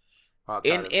 but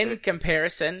in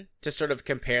comparison, to sort of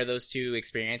compare those two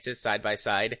experiences side by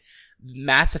side,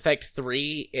 Mass Effect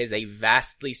 3 is a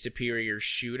vastly superior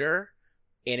shooter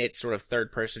in its sort of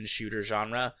third-person shooter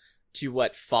genre to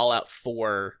what Fallout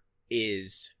 4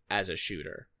 is as a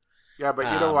shooter. Yeah,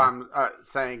 but you know what I'm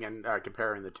saying and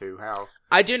comparing the two. How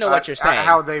I do know what you're saying.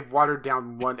 How they've watered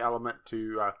down one element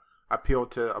to appeal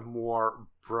to a more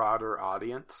broader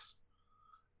audience,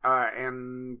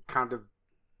 and kind of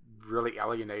really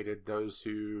alienated those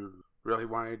who really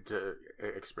wanted to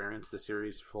experience the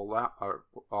series full out or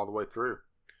all the way through.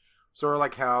 Sort of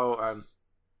like how,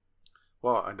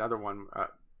 another one.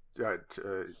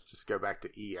 To just go back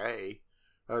to EA,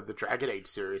 the Dragon Age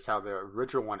series, how the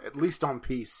original one, at least on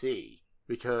PC,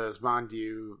 because mind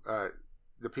you,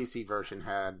 the PC version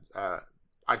had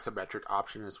isometric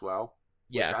option as well.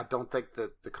 Yeah, which I don't think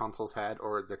that the consoles had,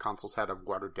 or the consoles had a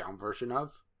watered down version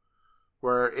of,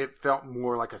 where it felt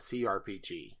more like a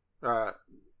CRPG,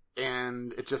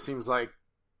 and it just seems like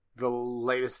the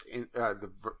latest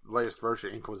latest version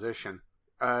of Inquisition.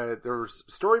 There's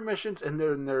story missions, and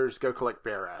then there's go collect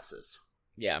bear asses.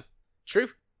 Yeah, true.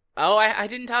 Oh, I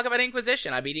didn't talk about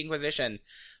Inquisition. I beat Inquisition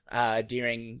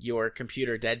during your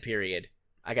computer dead period.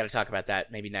 I got to talk about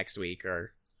that maybe next week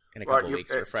or in a couple of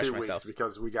weeks to refresh 2 myself. Weeks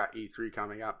because we got E3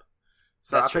 coming up.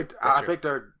 So I picked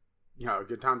a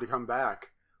good time to come back.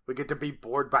 We get to be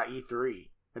bored by E3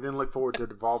 and then look forward to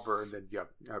Devolver, and then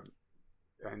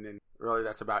and then really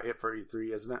that's about it for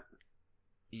E3, isn't it?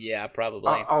 Yeah,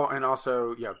 probably. And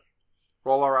also,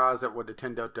 roll our eyes at what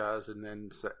Nintendo does, and then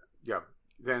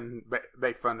then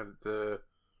make fun of the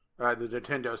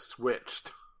Nintendo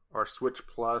Switched or Switch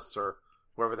Plus or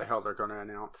whatever the hell they're going to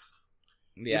announce.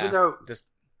 Yeah,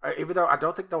 even though I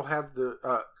don't think they'll have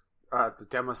the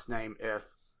Demon's name if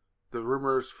the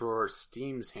rumors for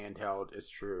Steam's handheld is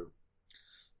true.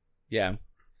 Yeah.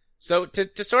 So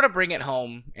to sort of bring it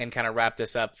home and kind of wrap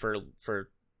this up for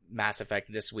Mass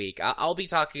Effect this week, I'll be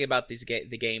talking about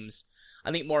the games,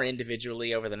 I think, more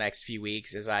individually over the next few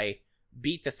weeks as I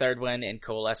beat the third one and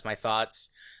coalesce my thoughts.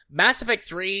 Mass Effect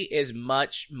 3 is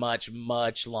much, much,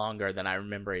 much longer than I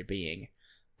remember it being.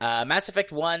 Mass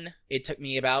Effect 1, it took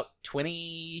me about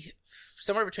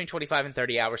somewhere between 25 and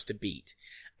 30 hours to beat.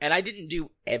 And I didn't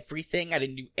do everything. I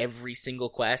didn't do every single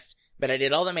quest, but I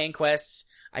did all the main quests.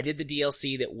 I did the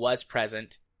DLC that was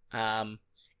present. And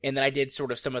then I did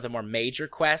sort of some of the more major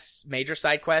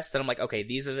side quests that I'm like, okay,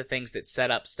 these are the things that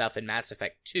set up stuff in Mass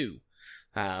Effect 2.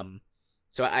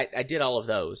 So I did all of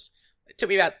those. It took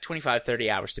me about 25,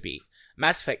 30 hours to beat.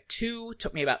 Mass Effect 2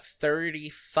 took me about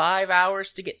 35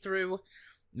 hours to get through.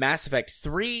 Mass Effect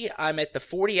 3, I'm at the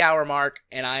 40-hour mark,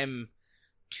 and I'm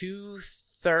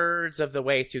 2/3 of the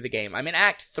way through the game. I'm in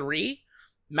Act 3.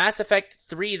 Mass Effect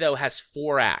 3, though, has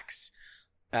 4 acts.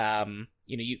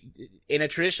 You in a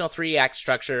traditional 3-act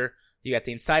structure, you got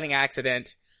the inciting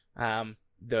accident,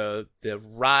 the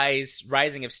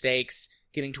rising of stakes,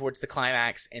 getting towards the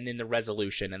climax, and then the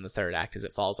resolution in the third act as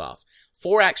it falls off.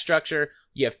 4-act structure,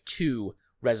 you have 2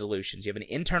 resolutions. You have an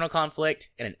internal conflict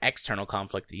and an external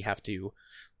conflict that you have to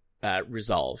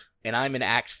resolve. And I'm in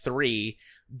Act 3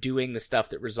 doing the stuff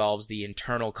that resolves the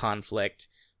internal conflict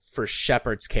for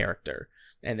Shepard's character.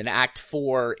 And then Act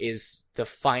 4 is the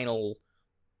final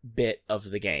bit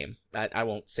of the game. I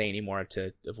won't say any more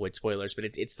to avoid spoilers, but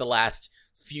it's the last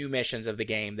few missions of the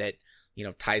game that,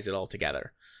 ties it all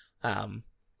together.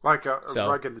 Like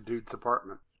in the dude's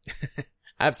apartment.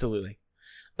 Absolutely.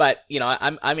 But,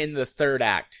 I'm in the third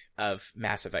act of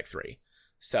Mass Effect 3.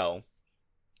 So,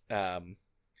 you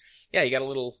got a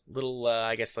little,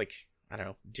 I guess,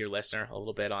 dear listener, a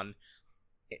little bit on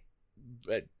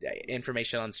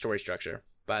information on story structure.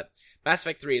 But Mass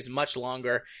Effect 3 is much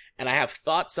longer, and I have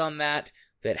thoughts on that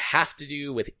have to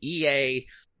do with EA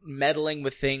meddling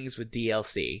with things with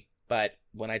DLC. But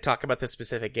when I talk about the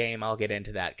specific game, I'll get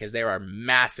into that, because there are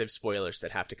massive spoilers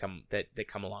that have to come that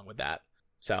come along with that.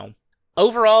 So,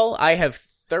 overall, I have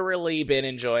thoroughly been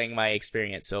enjoying my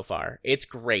experience so far. It's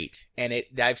great, and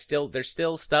there's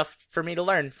still stuff for me to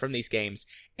learn from these games,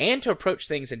 and to approach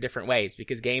things in different ways,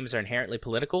 because games are inherently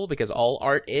political, because all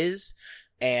art is.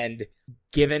 And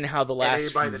given how the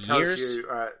last few years, that tells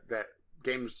you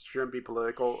games shouldn't be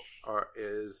political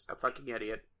is a fucking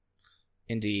idiot.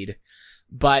 Indeed.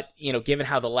 But, given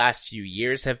how the last few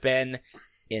years have been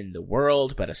in the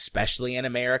world, but especially in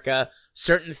America,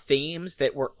 certain themes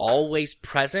that were always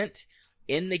present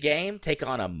in the game take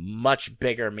on a much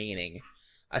bigger meaning.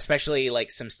 Especially,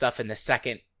 some stuff in the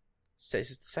second...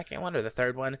 Is it the second one or the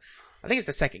third one? I think it's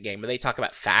the second game where they talk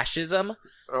about fascism.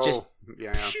 Just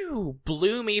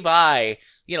blew me by.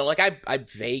 I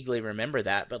vaguely remember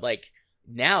that, but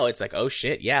now it's oh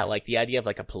shit, yeah, the idea of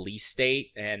a police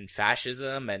state and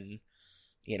fascism and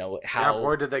how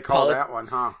boy did they call that one,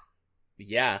 huh?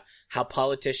 Yeah, how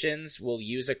politicians will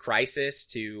use a crisis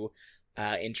to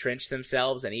entrench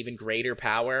themselves in even greater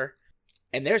power.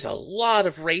 And there's a lot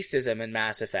of racism in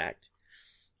Mass Effect.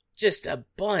 Just a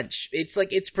bunch. It's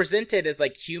it's presented as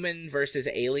human versus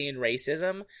alien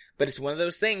racism, but it's one of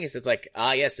those things. It's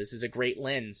yes, this is a great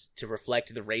lens to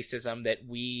reflect the racism that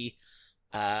we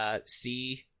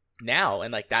see now,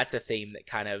 and that's a theme that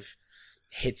kind of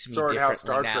hits me sort differently of how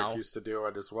Star now. Trek used to do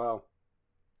it as well.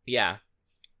 Yeah.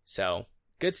 So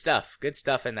good stuff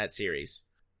in that series.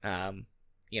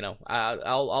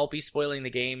 I'll be spoiling the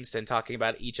games and talking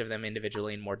about each of them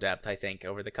individually in more depth, I think,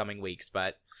 over the coming weeks.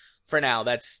 But for now,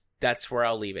 that's where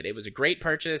I'll leave it. It was a great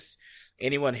purchase.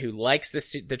 Anyone who likes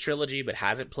the trilogy but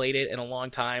hasn't played it in a long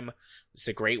time, it's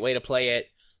a great way to play it.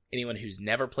 Anyone who's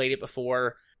never played it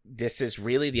before, this is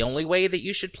really the only way that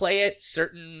you should play it.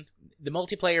 The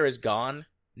multiplayer is gone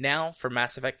now for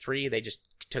Mass Effect 3. They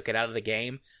just took it out of the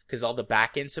game because all the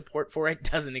back-end support for it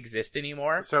doesn't exist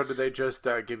anymore. So did they just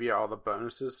give you all the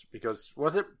bonuses? Because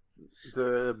was it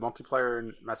the multiplayer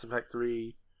in Mass Effect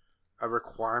 3 a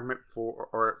requirement for,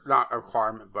 or not a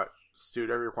requirement, but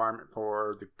pseudo requirement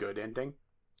for the good ending?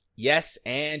 Yes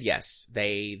and yes.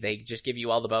 They just give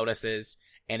you all the bonuses,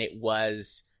 and it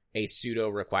was a pseudo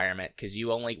requirement because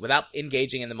you only, without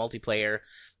engaging in the multiplayer,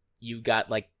 you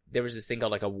got there was this thing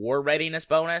called a war readiness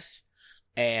bonus,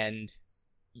 and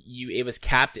it was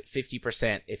capped at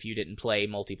 50% if you didn't play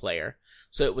multiplayer.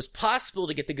 So it was possible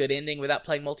to get the good ending without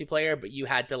playing multiplayer, but you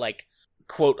had to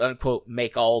quote unquote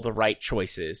make all the right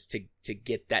choices to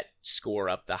get that score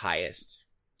up the highest.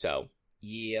 So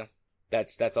yeah,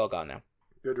 that's all gone now.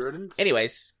 Good riddance.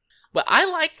 Anyways, but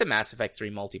I like the Mass Effect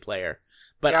 3 multiplayer,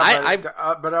 but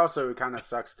but also it kind of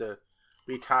sucks to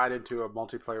be tied into a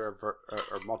multiplayer or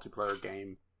multiplayer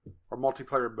game or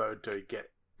multiplayer mode to get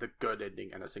the good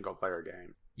ending in a single player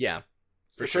game. Yeah,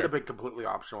 it should have been completely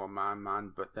optional in my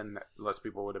mind, but then less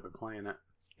people would have been playing it.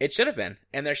 It should have been,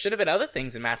 and there should have been other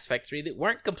things in Mass Effect 3 that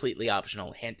weren't completely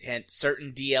optional. Hint, hint,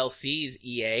 certain DLCs,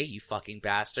 EA, you fucking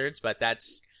bastards. But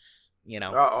that's,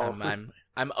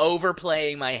 I'm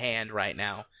overplaying my hand right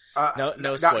now.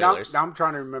 No spoilers. Now I'm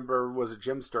trying to remember, was it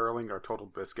Jim Sterling or Total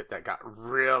Biscuit that got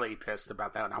really pissed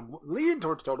about that? And I'm leaning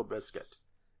towards Total Biscuit.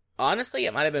 Honestly,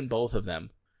 it might have been both of them.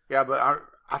 Yeah, but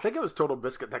I think it was Total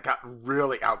Biscuit that got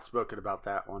really outspoken about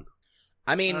that one.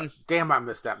 I mean, damn, I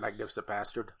missed that magnificent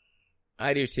bastard.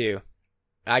 I do too.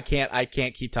 I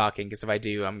can't keep talking because if I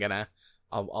do,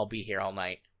 I'll be here all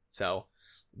night. So,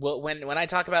 when I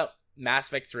talk about Mass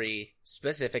Effect 3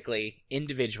 specifically,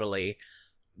 individually,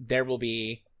 there will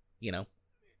be,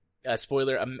 a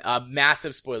spoiler, a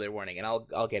massive spoiler warning, and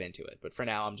I'll get into it. But for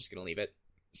now, I'm just gonna leave it.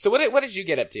 So, what did you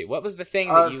get up to? What was the thing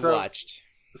that you watched?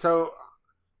 So,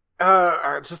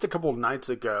 just a couple of nights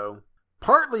ago,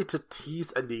 partly to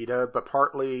tease Anita, but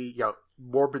partly,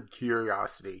 morbid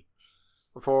curiosity.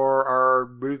 For our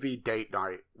movie date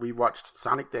night, we watched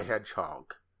Sonic the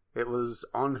Hedgehog. It was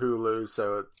on Hulu,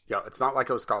 so it's not like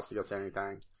it was costing us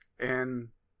anything. And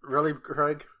really,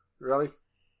 Craig? Really?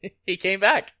 He came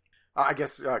back. I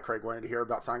guess Craig wanted to hear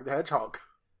about Sonic the Hedgehog.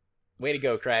 Way to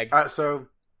go, Craig.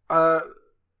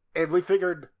 And we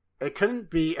figured it couldn't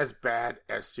be as bad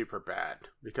as Superbad,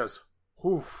 because,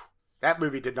 that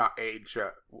movie did not age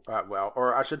well,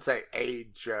 or I should say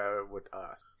age with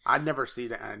us. I'd never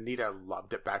seen it, and Anita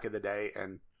loved it back in the day,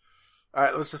 and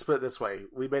let's just put it this way.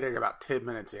 We made it about 10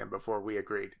 minutes in before we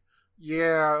agreed,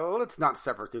 yeah, let's not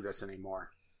suffer through this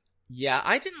anymore. Yeah,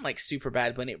 I didn't like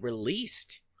Superbad when it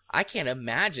released. I can't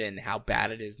imagine how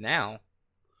bad it is now.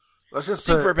 Let's just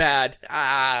Superbad.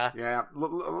 Yeah,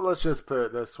 let's just put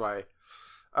it this way.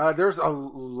 There's a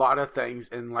lot of things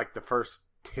in the first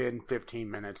 10, 15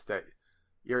 minutes that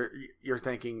you're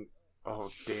thinking,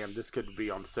 oh damn, this could be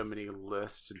on so many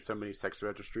lists and so many sex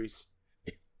registries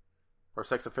or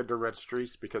sex offender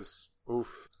registries, because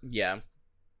oof. Yeah.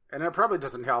 And it probably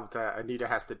doesn't help that Anita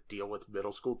has to deal with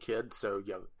middle school kids, so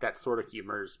that sort of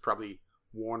humor is probably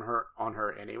worn on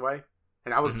her anyway.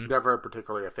 And I was never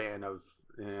particularly a fan of.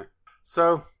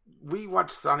 So we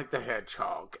watched Sonic the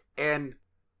Hedgehog, and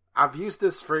I've used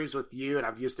this phrase with you, and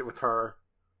I've used it with her.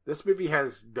 This movie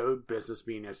has no business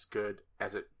being as good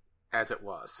as it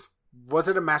was. Was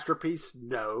it a masterpiece?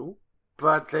 No.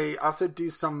 But they also do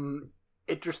some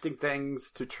interesting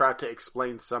things to try to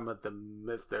explain some of the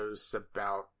mythos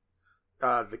about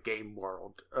the game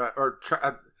world. Or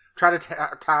try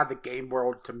to tie the game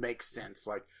world to make sense.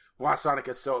 Like, why Sonic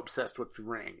is so obsessed with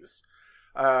rings.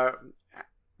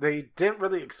 They didn't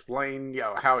really explain,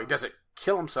 how he doesn't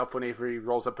kill himself whenever he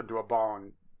rolls up into a ball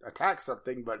and attacks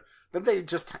something, but then they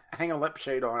just hang a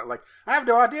lampshade on it like, I have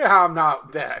no idea how I'm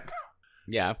not dead.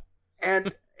 Yeah.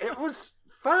 And it was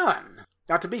fun.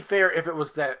 Now, to be fair, if it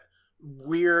was that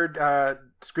weird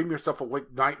Scream Yourself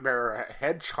Awake Nightmare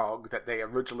hedgehog that they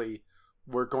originally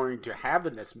were going to have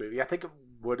in this movie, I think it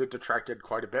would have detracted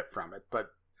quite a bit from it. But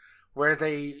where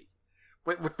they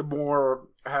went with the more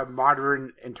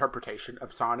modern interpretation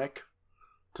of Sonic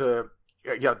to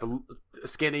the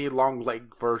skinny,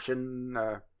 long-leg version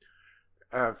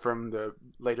from the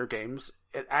later games,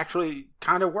 it actually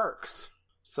kind of works.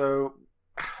 So,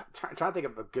 trying to think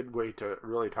of a good way to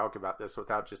really talk about this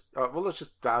without just... let's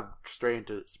just dive straight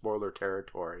into spoiler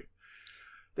territory.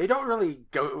 They don't really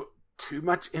go too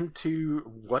much into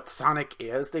what Sonic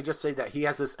is. They just say that he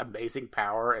has this amazing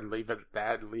power and leave it at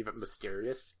that and leave it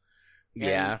mysterious.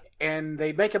 Yeah. And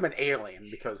they make him an alien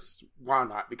because, why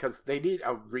not? Because they need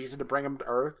a reason to bring him to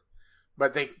Earth,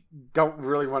 but they don't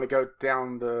really want to go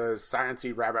down the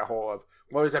sciencey rabbit hole of,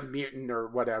 well, he's a mutant or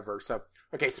whatever. So,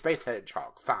 okay, Space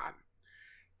Hedgehog, fine.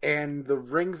 And the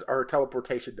rings are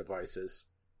teleportation devices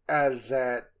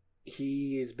that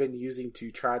he's been using to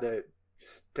try to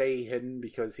stay hidden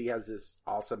because he has this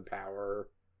awesome power,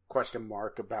 question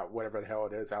mark, about whatever the hell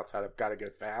it is outside of Gotta Go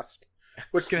Fast. I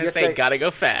was going to say, gotta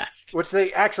go fast. Which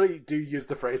they actually do use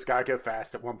the phrase gotta go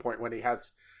fast at one point when he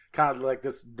has kind of like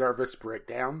this nervous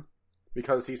breakdown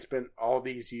because he spent all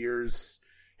these years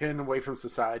hidden away from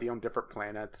society on different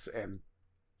planets and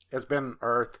has been on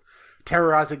Earth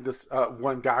terrorizing this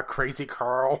one guy, Crazy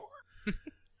Carl.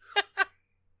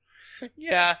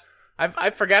 Yeah, I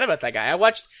forgot about that guy. I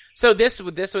watched... So this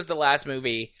was the last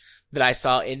movie that I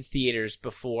saw in theaters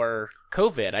before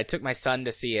COVID. I took my son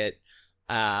to see it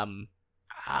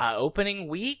opening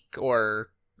week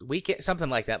or weekend, something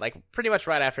like that, like pretty much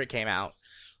right after it came out.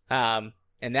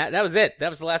 And that was it. That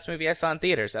was the last movie I saw in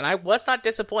theaters, and I was not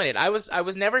disappointed. I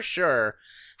was never sure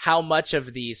how much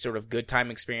of the sort of good time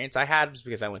experience I had was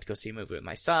because I went to go see a movie with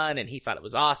my son, and he thought it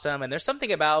was awesome. And there's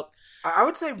something about... I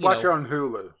would say watch it on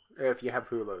Hulu, if you have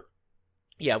Hulu.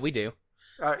 Yeah, we do.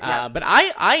 Yeah. But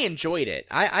I enjoyed it.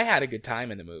 I had a good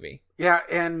time in the movie. Yeah,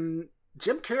 and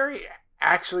Jim Carrey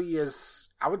actually is,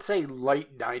 I would say,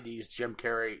 late 90s Jim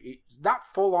Carrey. He's not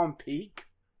full on peak,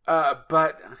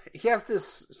 but he has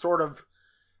this sort of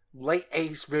late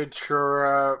Ace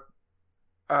Ventura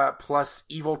plus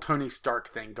evil Tony Stark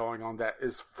thing going on that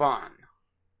is fun.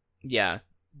 Yeah.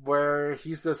 Where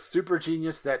he's this super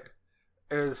genius that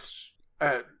is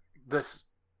this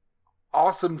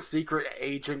awesome secret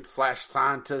agent /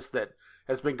 scientist that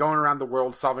has been going around the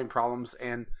world solving problems,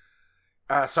 and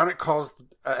Sonic caused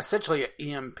essentially an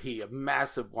EMP, a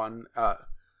massive one,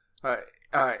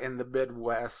 in the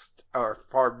Midwest, or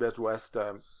far Midwest,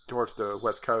 towards the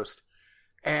West Coast.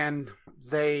 And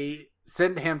they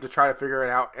send him to try to figure it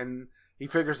out, and he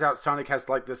figures out Sonic has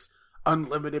like this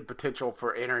unlimited potential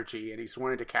for energy, and he's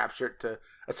wanting to capture it to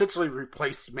essentially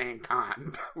replace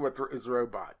mankind with his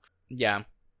robots. Yeah.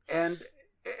 And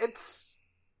it's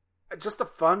just a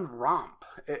fun romp.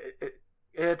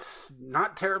 It's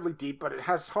not terribly deep, but it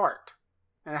has heart.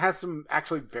 And it has some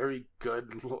actually very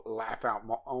good laugh-out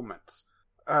moments.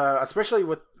 Especially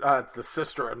with the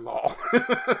sister-in-law.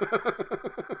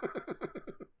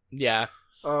 Yeah.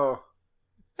 Oh.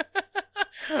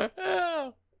 How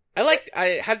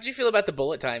did you feel about the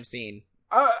bullet time scene?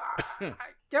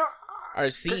 Or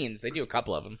scenes. They do a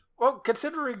couple of them. Well,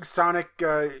 considering Sonic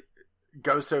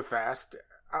goes so fast,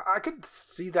 I could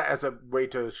see that as a way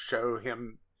to show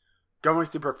him going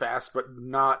super fast, but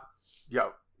not,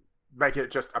 making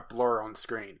it just a blur on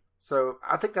screen. So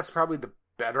I think that's probably the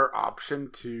better option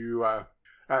to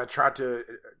try to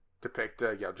depict,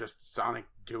 just Sonic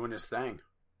doing his thing.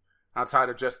 Outside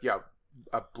of just,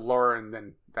 a blur and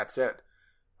then that's it.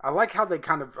 I like how they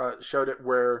kind of showed it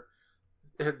where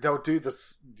they'll do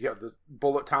this, the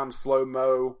bullet time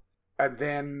slow-mo, and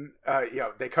then,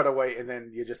 they cut away and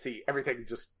then you just see everything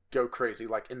just go crazy,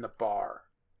 like in the bar.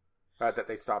 That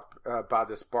they stop by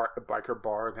this biker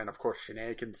bar, and then, of course,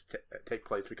 shenanigans take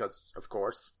place because, of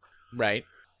course. Right.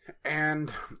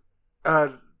 And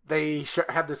they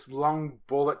have this long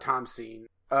bullet time scene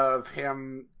of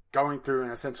him going through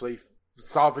and essentially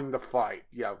solving the fight,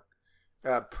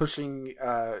 pushing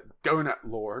Donut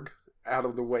Lord out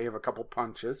of the way of a couple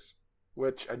punches,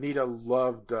 which Anita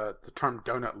loved the term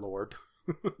Donut Lord.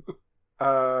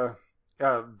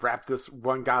 Wrapped this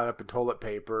one guy up in toilet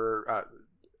paper,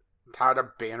 tied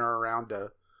a banner around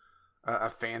a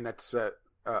fan that's a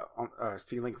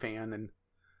ceiling fan, and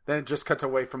then it just cuts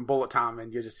away from bullet time,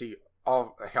 and you just see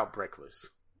all hell break loose.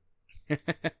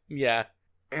 Yeah.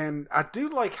 And I do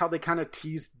like how they kind of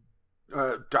teased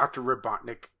Dr.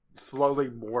 Robotnik slowly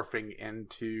morphing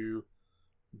into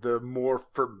the more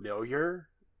familiar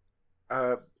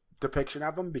depiction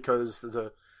of him, because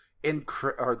the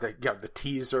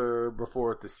teaser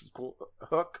before the sequel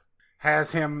hook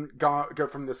has him go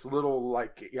from this little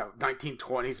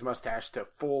 1920s mustache to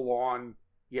full on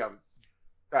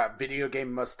video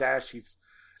game mustache. He's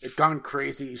gone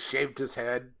crazy. He shaved his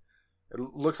head. It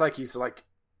looks like he's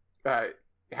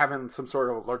having some sort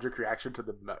of allergic reaction to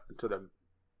the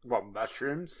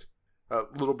mushrooms. A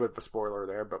little bit of a spoiler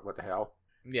there, but what the hell?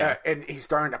 Yeah. And he's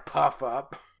starting to puff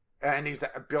up, and he's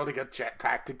building a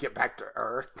jetpack to get back to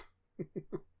Earth.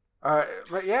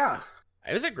 But yeah.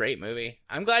 It was a great movie.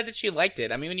 I'm glad that you liked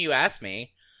it. I mean, when you asked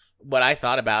me what I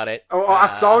thought about it. I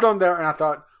saw it on there, and I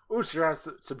thought, oh, should I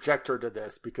subject her to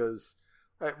this? Because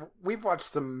we've watched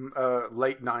some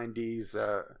late 90s,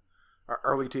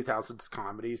 early 2000s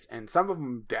comedies, and some of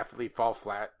them definitely fall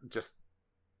flat, just,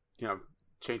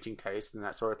 changing taste and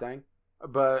that sort of thing.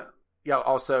 But,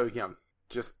 also,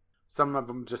 just some of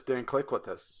them just didn't click with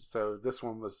us. So this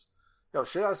one was,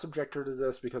 should I subject her to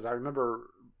this? Because I remember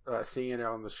seeing it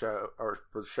on the show, or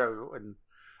for the show, and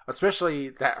especially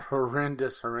that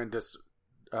horrendous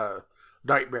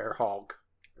Nightmare Hog,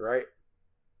 right?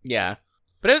 Yeah.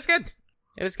 But it was good.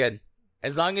 It was good.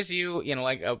 As long as you,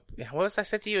 what was I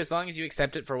said to you? As long as you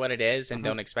accept it for what it is and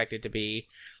don't expect it to be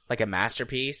like a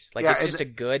masterpiece. It's just a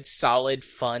good, solid,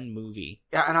 fun movie.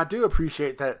 Yeah, and I do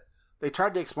appreciate that they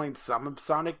tried to explain some of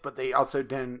Sonic, but they also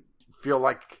didn't feel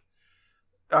like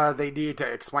they needed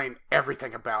to explain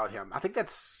everything about him. I think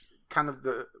that's kind of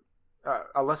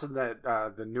a lesson that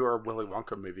the newer Willy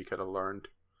Wonka movie could have learned,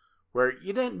 where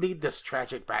you didn't need this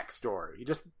tragic backstory. You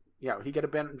just, he could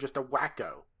have been just a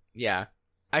wacko. Yeah.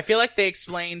 I feel like they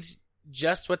explained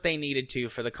just what they needed to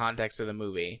for the context of the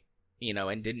movie,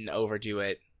 and didn't overdo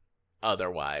it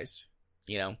otherwise.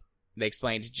 They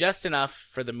explained just enough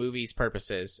for the movie's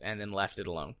purposes and then left it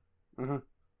alone. Mm-hmm.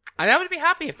 And I would be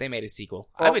happy if they made a sequel.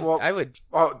 I would.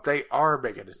 Oh, they are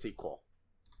making a sequel.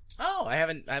 Oh, I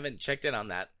haven't checked in on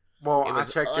that. Well, I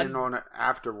checked in on it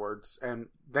afterwards, and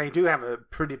they do have a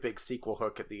pretty big sequel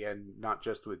hook at the end, not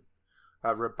just with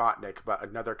Robotnik, but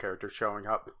another character showing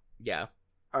up. Yeah.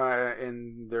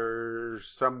 And there's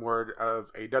some word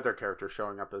of another character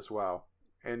showing up as well.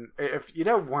 And if you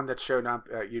know one that showed up,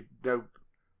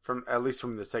 from at least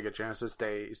from the Sega Genesis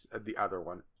days, the other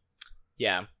one.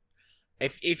 Yeah.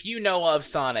 If you know of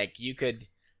Sonic, you could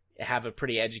have a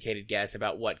pretty educated guess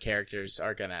about what characters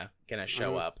are gonna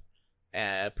show up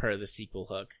per the sequel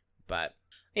hook. But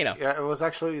Yeah, it was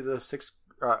actually the sixth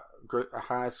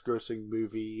highest grossing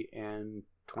movie in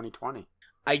 2020.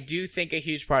 I do think a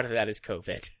huge part of that is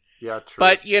COVID. Yeah, true.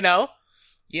 But you know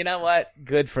what?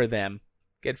 Good for them.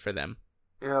 Good for them.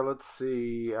 Yeah, let's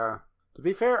see. To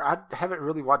be fair, I haven't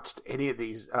really watched any of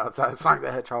these outside of Sonic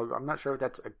the Hedgehog. I'm not sure if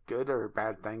that's a good or a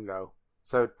bad thing, though.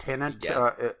 So, Tenet,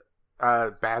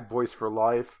 Bad Boys for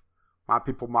Life, My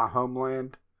People, My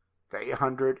Homeland, The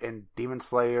 800, and Demon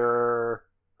Slayer,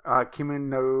 Kimi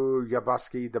no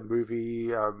Yabaski, the movie,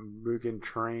 Mugen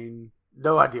Train.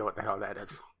 No idea what the hell that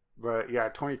is. But yeah,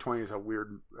 2020 is a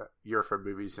weird year for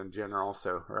movies in general,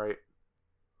 so, right?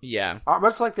 Yeah.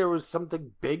 Almost like there was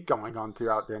something big going on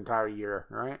throughout the entire year,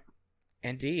 right?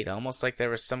 Indeed. Almost like there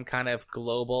was some kind of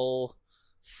global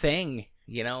thing,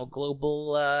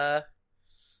 global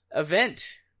event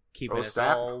keeping us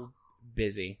all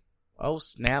busy. Oh,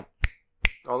 snap.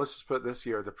 Oh, let's just put this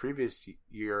year. The previous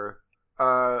year,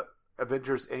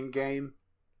 Avengers Endgame,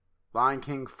 Lion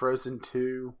King, Frozen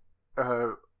 2,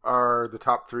 are the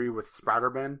top three with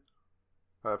Spider-Man,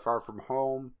 Far From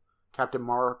Home, Captain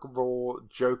Marvel,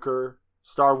 Joker,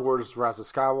 Star Wars Rise of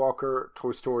Skywalker,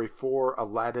 Toy Story 4,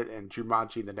 Aladdin, and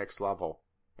Jumanji The Next Level.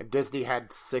 And Disney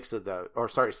had 7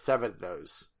 of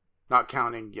those. Not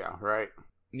counting, right?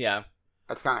 Yeah.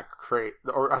 That's kind of crazy.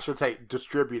 Or I should say,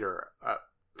 distributor.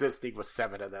 Disney was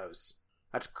 7 of those.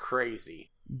 That's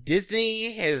crazy.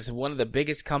 Disney is one of the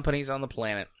biggest companies on the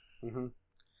planet. Mm-hmm.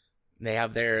 They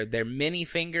have their many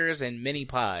fingers and many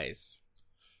pies.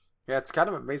 Yeah, it's kind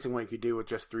of amazing what you could do with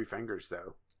just 3 fingers,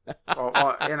 though.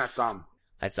 And a thumb.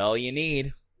 That's all you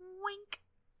need. Wink.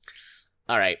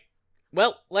 All right.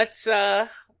 Well, let's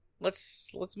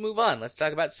let's move on. Let's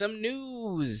talk about some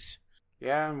news.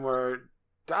 Yeah, and we're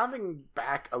diving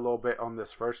back a little bit on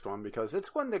this first one because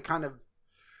it's one that kind of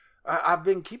I've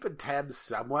been keeping tabs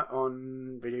somewhat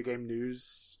on video game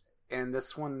news, and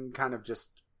this one kind of just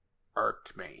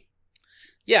irked me.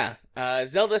 Yeah,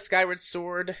 Zelda Skyward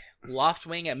Sword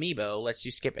Loftwing Amiibo lets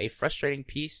you skip a frustrating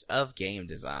piece of game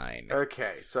design.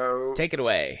 Okay, so take it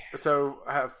away. So,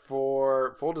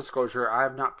 for full disclosure, I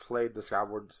have not played the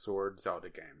Skyward Sword Zelda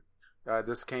game.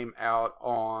 This came out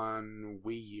on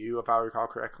Wii U, if I recall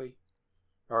correctly,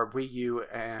 or Wii U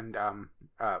and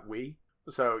Wii.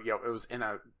 So, it was in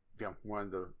a one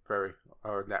of the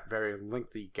that very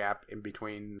lengthy gap in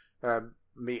between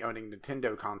me owning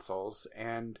Nintendo consoles.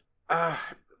 And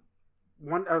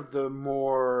one of the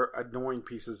more annoying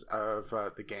pieces of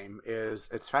the game is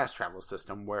its fast travel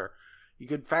system, where you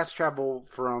could fast travel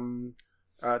from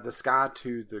the sky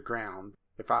to the ground,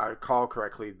 if I recall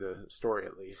correctly, the story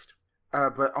at least,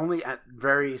 but only at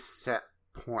very set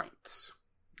points.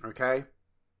 Okay.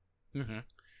 Mm-hmm.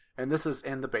 And this is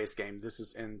in the base game. This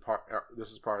is part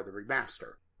of the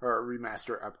remaster or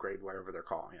remaster upgrade, whatever they're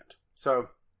calling it. So,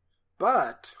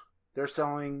 but they're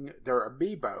selling their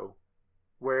Amiibo,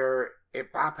 where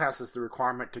it bypasses the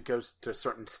requirement to go to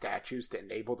certain statues to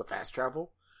enable the fast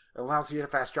travel. It allows you to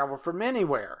fast travel from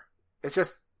anywhere. It's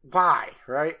just, why,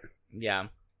 right? Yeah.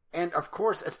 And of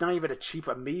course, it's not even a cheap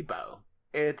Amiibo.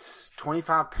 It's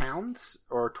 £25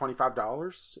 or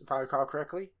 $25, if I recall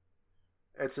correctly.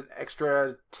 It's an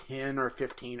extra 10 or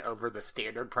 15 over the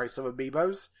standard price of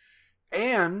Amiibos.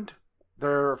 And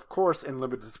they're, of course, in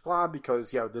limited supply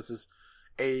because, this is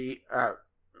a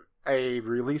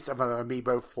release of an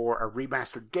Amiibo for a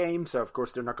remastered game. So, of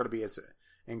course, they're not going to be as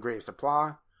in great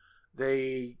supply.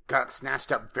 They got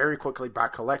snatched up very quickly by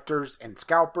collectors and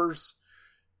scalpers,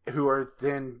 who are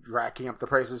then racking up the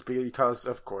prices because,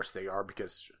 of course, they are.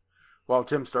 Because,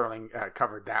 Tim Sterling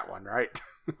covered that one, right?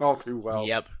 All too well.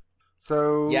 Yep.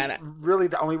 So, really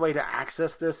the only way to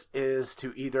access this is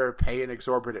to either pay an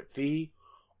exorbitant fee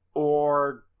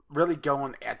or really go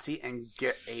on Etsy and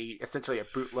get essentially a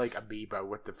bootleg Amiibo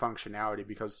with the functionality,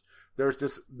 because there's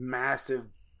this massive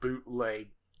bootleg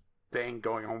thing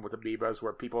going on with Amiibos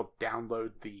where people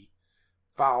download the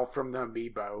file from the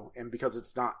Amiibo, and because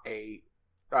it's not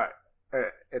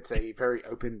it's a very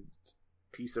open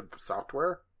piece of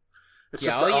software. It's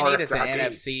just all you RFID. need is an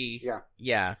NFC.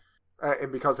 Yeah.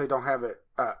 And because they don't have it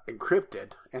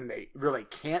encrypted, and they really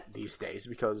can't these days,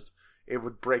 because it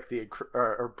would break the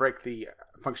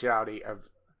functionality of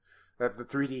the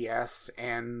 3DS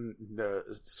and the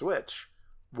Switch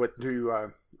with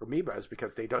new Amiibos,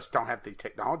 because they just don't have the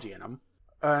technology in them.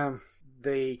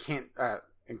 They can't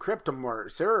encrypt them or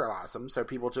serialize them, so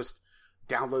people just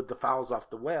download the files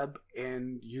off the web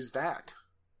and use that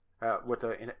with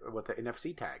the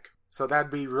NFC tag. So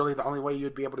that'd be really the only way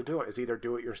you'd be able to do it, is either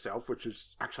do it yourself, which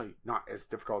is actually not as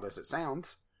difficult as it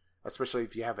sounds, especially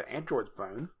if you have an Android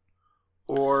phone,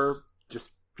 or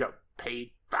just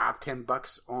pay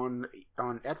 $5-10 on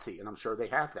Etsy, and I'm sure they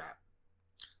have that.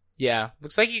 Yeah,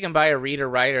 looks like you can buy a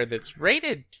reader-writer that's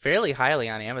rated fairly highly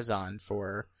on Amazon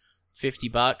for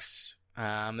 $50.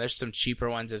 There's some cheaper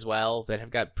ones as well that have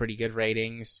got pretty good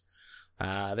ratings.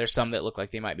 There's some that look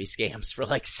like they might be scams for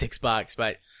like $6,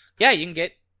 but yeah, you can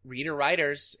get reader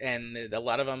writers, and a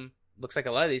lot of them, looks like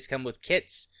a lot of these come with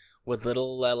kits with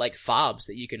little like fobs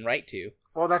that you can write to.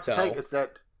 Well, that's the thing, is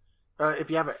that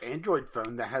if you have an Android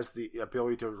phone that has the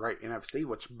ability to write NFC,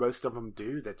 which most of them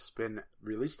do, that's been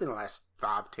released in the last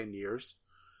 5-10 years,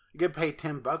 you can pay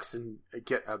 $10 and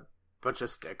get a bunch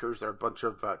of stickers or a bunch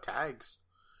of tags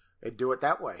and do it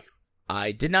that way.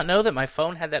 I did not know that my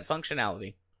phone had that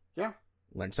functionality. Yeah.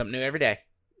 Learn something new every day.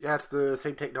 Yeah, it's the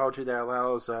same technology that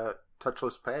allows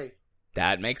touchless pay.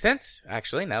 That makes sense,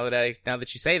 actually. Now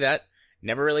that you say that,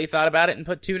 never really thought about it and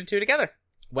put two and two together.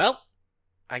 Well,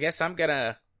 I guess I'm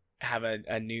gonna have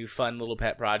a new fun little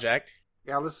pet project.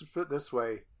 Yeah, let's just put it this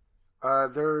way.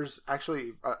 There's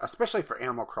actually, especially for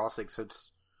Animal Crossing,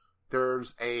 since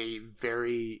there's a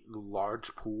very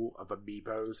large pool of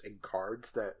Amiibos and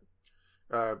cards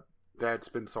that's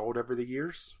been sold over the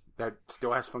years that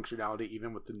still has functionality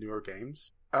even with the newer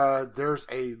games. There's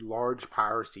a large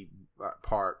piracy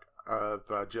part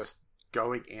of just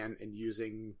going in and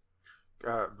using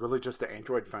really just the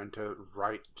Android phone to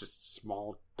write just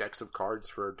small decks of cards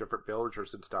for different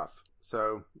villagers and stuff.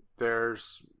 So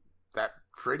there's that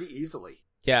pretty easily.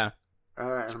 Yeah.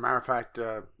 As a matter of fact,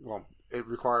 it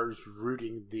requires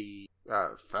rooting the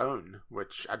phone,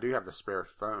 which I do have a spare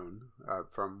phone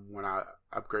from when I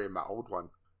upgraded my old one,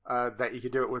 that you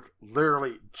could do it with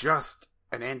literally just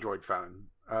an Android phone,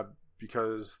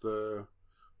 because the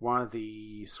one of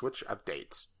the Switch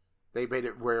updates. They made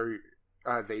it where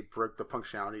they broke the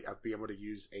functionality of being able to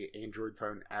use a Android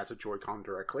phone as a Joy-Con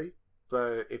directly.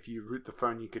 But if you root the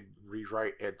phone, you could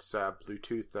rewrite its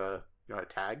Bluetooth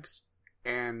tags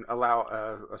and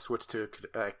allow a Switch to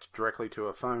connect directly to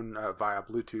a phone via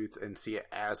Bluetooth and see it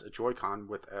as a Joy-Con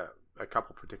with a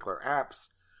couple particular apps.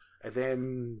 And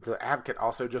then the app could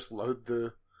also just load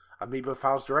the Amiibo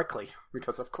files directly,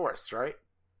 because of course, right?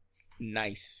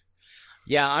 Nice.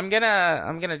 Yeah, I'm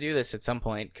gonna do this at some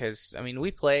point, because, I mean,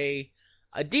 we play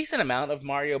a decent amount of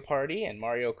Mario Party and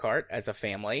Mario Kart as a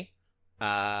family.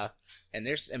 And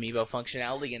there's Amiibo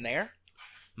functionality in there.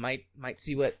 Might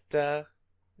see what,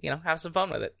 have some fun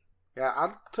with it. Yeah,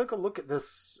 I took a look at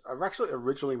this. Actually,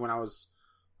 originally when I was,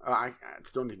 I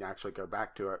still need to actually go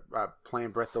back to it,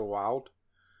 playing Breath of the Wild.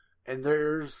 And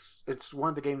it's one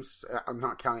of the games, I'm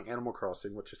not counting Animal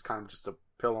Crossing, which is kind of just a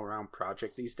pill around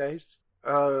project these days.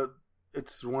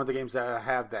 It's one of the games that I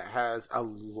have that has a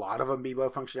lot of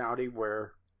Amiibo functionality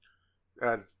where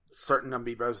certain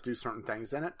Amiibos do certain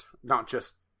things in it. Not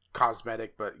just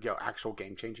cosmetic, but, actual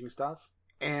game-changing stuff.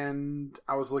 And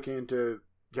I was looking into,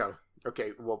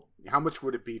 okay, well, how much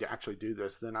would it be to actually do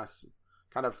this? Then I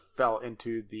kind of fell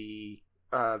into the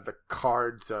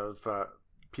cards of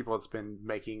people that's been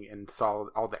making and saw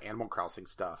all the Animal Crossing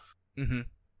stuff. Mm-hmm.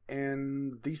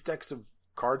 And these decks of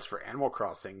cards for Animal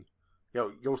Crossing,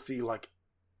 you'll see like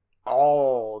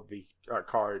all the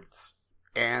cards,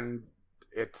 and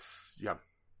it's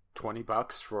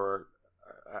 $20 for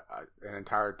an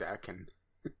entire deck, and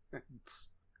it's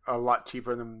a lot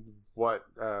cheaper than what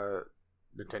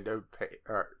Nintendo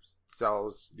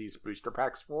sells these booster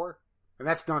packs for. And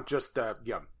that's not just the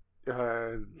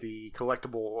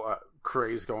collectible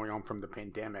craze going on from the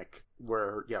pandemic,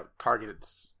 where Target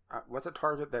was it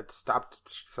Target that stopped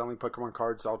selling Pokemon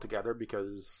cards altogether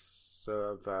because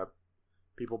of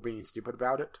people being stupid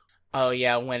about it? Oh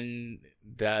yeah, when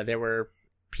there were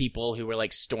people who were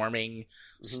like storming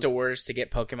stores to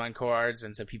get Pokemon cards,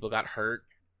 and so people got hurt.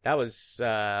 That was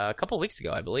a couple weeks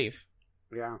ago, I believe.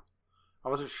 Yeah, I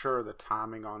wasn't sure of the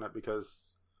timing on it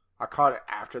because I caught it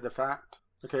after the fact.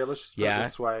 Okay, let's just put it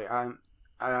this way.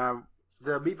 The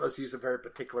Amiibos use a very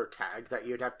particular tag that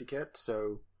you'd have to get,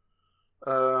 so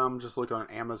I'm just looking on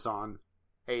Amazon.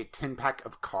 A 10-pack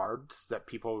of cards that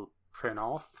people print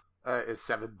off is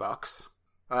 $7.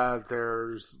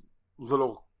 There's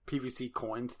little PVC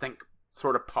coins, think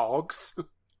sort of Pogs.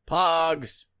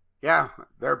 Pogs! Yeah,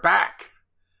 they're back.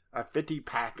 A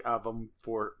 50-pack of them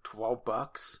for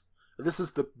 $12. This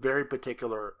is the very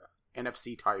particular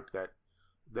NFC type that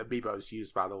the Amiibos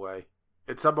use, by the way.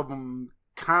 And some of them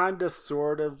kind of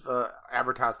sort of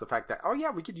advertise the fact that,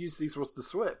 we could use these with the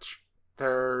Switch.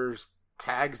 There's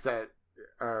tags that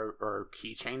or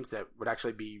keychains that would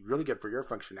actually be really good for your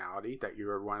functionality that you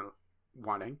were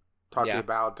wanting. Talking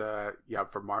about,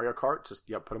 for Mario Kart, just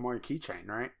put them on your keychain,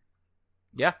 right?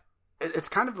 Yeah. It's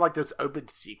kind of like this open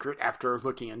secret after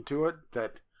looking into it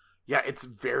that, it's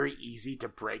very easy to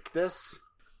break this,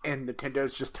 and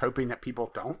Nintendo's just hoping that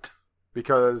people don't,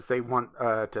 because they want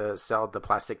to sell the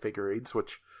plastic figurines,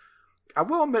 which I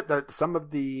will admit that some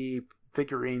of the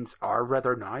figurines are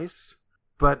rather nice,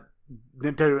 but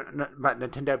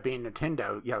Nintendo being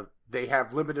Nintendo, they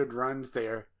have limited runs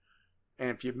there, and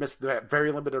if you miss that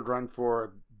very limited run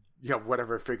for,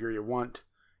 whatever figure you want,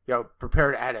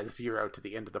 prepare to add a 0 to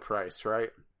the end of the price, right?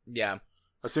 Yeah.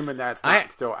 Assuming that's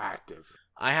not still active.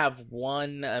 I have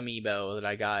one Amiibo that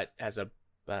I got as a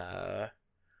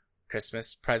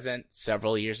Christmas present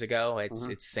several years ago. It's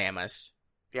Samus.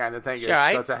 Yeah, and the thing is,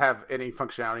 does it have any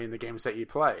functionality in the games that you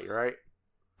play, right?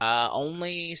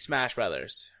 Only Smash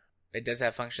Brothers. It does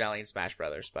have functionality in Smash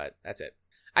Brothers, but that's it.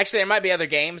 Actually, there might be other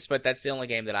games, but that's the only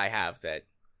game that I have that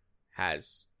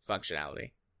has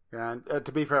functionality. Yeah, and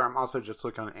to be fair, I'm also just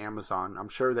looking on Amazon. I'm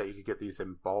sure that you could get these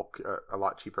in bulk a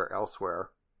lot cheaper elsewhere.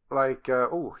 Like,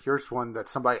 here's one that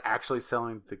somebody actually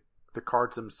selling the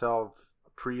cards themselves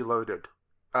preloaded.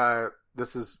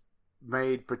 This is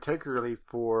made particularly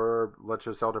for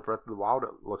Legend of Zelda Breath of the Wild, it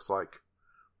looks like,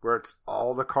 where it's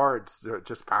all the cards that are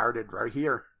just pirated right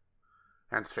here.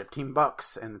 And it's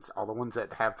 $15, and it's all the ones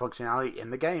that have functionality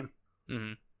in the game.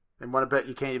 Mm-hmm. And want to bet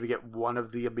you can't even get one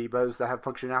of the Amiibos that have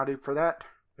functionality for that?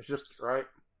 It's just, right?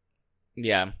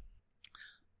 Yeah.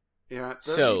 Yeah,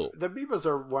 so the Amiibos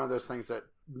are one of those things that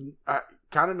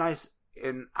kind of nice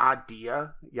in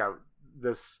idea.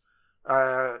 This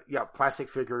plastic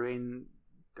figurine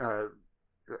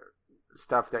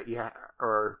stuff that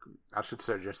or I should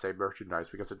just say merchandise,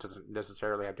 because it doesn't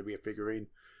necessarily have to be a figurine.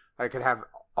 It could have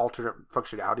alternate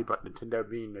functionality, but Nintendo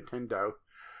being Nintendo,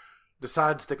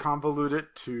 decides to convolute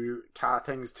it to tie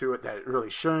things to it that it really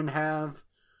shouldn't have,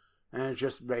 and it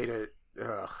just made it,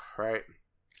 right?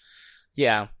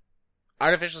 Yeah.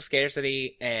 Artificial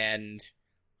scarcity and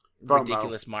FOMO.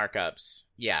 ridiculous markups.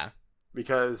 Yeah.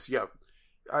 Because,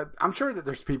 I'm sure that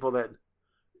there's people that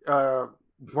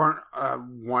weren't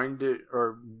wanted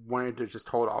to just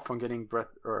hold off on getting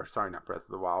not Breath of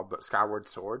the Wild, but Skyward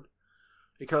Sword.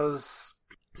 Because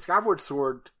Skyward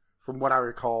Sword, from what I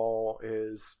recall,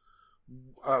 is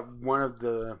one of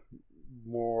the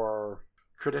more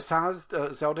criticized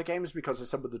Zelda games because of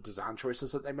some of the design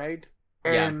choices that they made.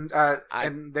 And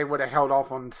and they would have held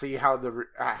off on see how the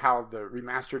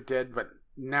remaster did, but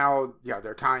now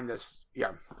they're tying this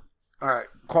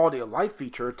quality of life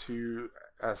feature to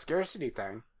a scarcity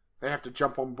thing. They have to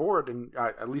jump on board and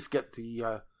at least get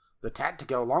the tat to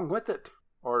go along with it,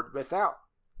 or miss out.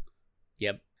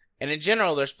 Yep. And in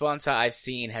general, the response I've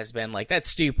seen has been like, "That's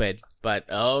stupid," but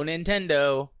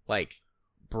Nintendo, like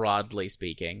broadly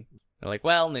speaking, they're like,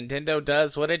 "Well, Nintendo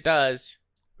does what it does."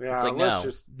 Yeah, it's like,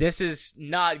 no, this is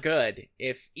not good.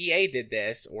 If EA did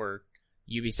this, or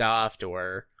Ubisoft,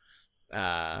 or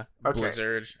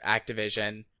Blizzard,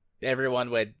 Activision, everyone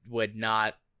would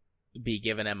not be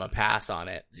giving him a pass on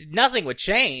it. Nothing would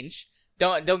change.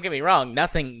 Don't get me wrong.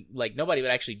 Nothing, like, nobody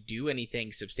would actually do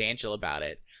anything substantial about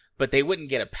it, but they wouldn't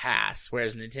get a pass,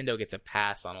 whereas Nintendo gets a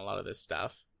pass on a lot of this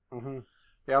stuff. Mm-hmm.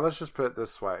 Yeah, let's just put it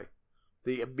this way.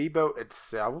 The Amiibo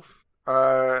itself,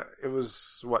 it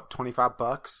was,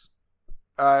 $25?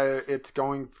 It's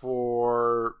going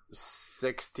for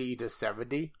 60 to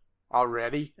 70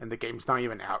 already, and the game's not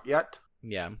even out yet.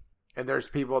 Yeah. And there's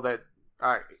people that,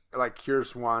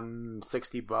 here's one,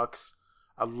 $60,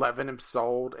 11 have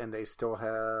sold, and they still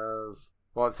have,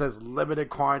 it says limited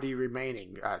quantity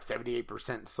remaining,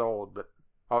 78% sold, but,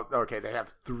 they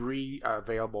have 3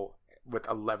 available with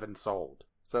 11 sold.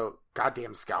 So,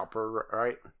 goddamn scalper,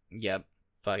 right? Yep.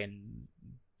 Fucking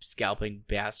scalping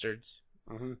bastards.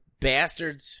 Mm-hmm.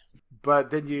 Bastards. But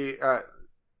then you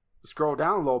scroll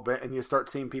down a little bit and you start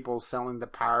seeing people selling the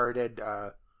pirated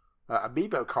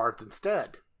Amiibo cards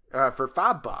instead for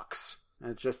 $5.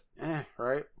 And it's just,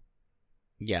 right?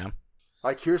 Yeah.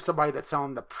 Like, here's somebody that's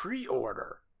selling the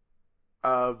pre-order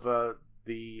of the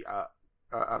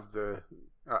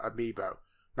Amiibo.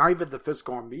 Not even the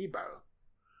physical Amiibo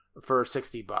for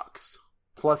 $60.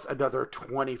 Plus another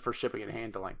 $20 for shipping and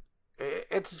handling.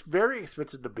 It's very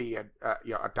expensive to be a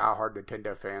diehard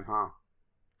Nintendo fan, huh?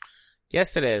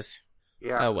 Yes, it is.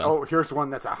 Yeah. Oh, well. Oh, here's one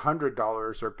that's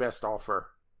 $100 or best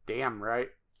offer. Damn, right?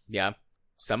 Yeah.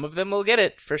 Some of them will get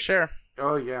it, for sure.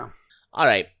 Oh, yeah. All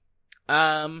right.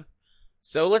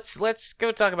 So let's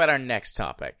go talk about our next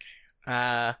topic.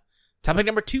 Topic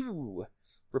number 2.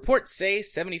 Reports say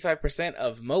 75%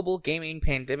 of mobile gaming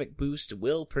pandemic boost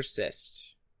will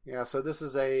persist. Yeah, so this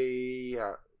is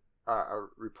a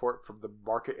report from the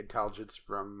market intelligence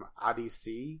from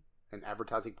IDC, an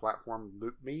advertising platform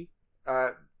LoopMe,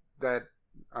 that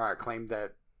claimed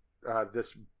that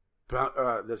this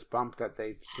bump that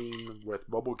they've seen with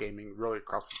mobile gaming really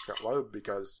across the globe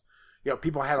because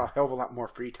people had a hell of a lot more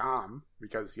free time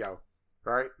because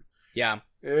right? Yeah,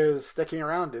 is sticking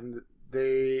around, and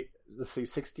let's see,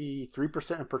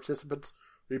 63% of participants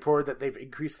reported that they've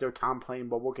increased their time playing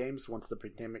mobile games once the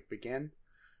pandemic began.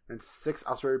 And 6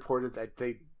 also reported that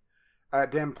they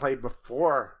didn't play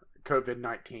before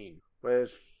COVID-19,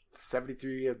 with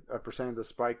 73% of the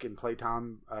spike in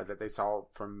playtime that they saw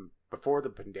from before the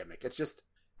pandemic.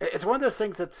 It's one of those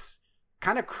things that's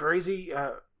kind of crazy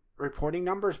reporting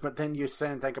numbers, but then you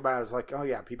sit and think about it as like, oh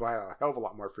yeah, people had a hell of a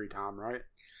lot more free time, right?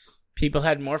 People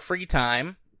had more free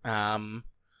time,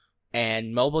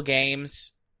 and mobile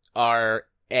games have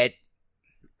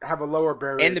a lower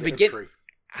barrier to entry.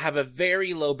 Have a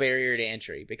very low barrier to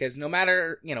entry because no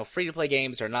matter, free-to-play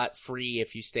games are not free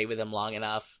if you stay with them long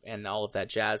enough and all of that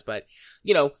jazz, but,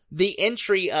 the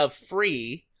entry of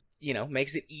free,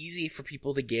 makes it easy for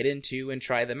people to get into and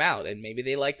try them out. And maybe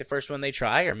they like the first one they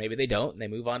try, or maybe they don't and they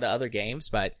move on to other games,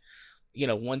 but,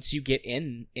 once you get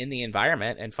in the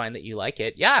environment and find that you like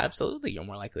it, yeah, absolutely, you're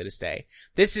more likely to stay.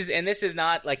 This is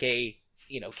not like a,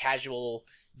 casual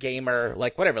gamer,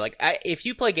 like whatever, if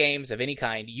you play games of any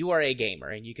kind, you are a gamer,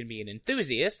 and you can be an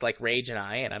enthusiast like Rage and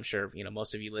I, and I'm sure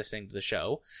most of you listening to the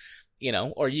show,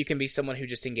 or you can be someone who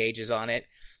just engages on it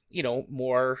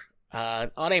more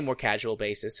on a more casual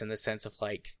basis, in the sense of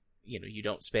you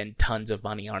don't spend tons of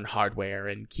money on hardware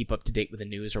and keep up to date with the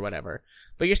news or whatever,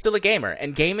 but you're still a gamer,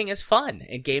 and gaming is fun,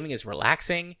 and gaming is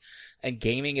relaxing, and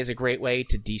gaming is a great way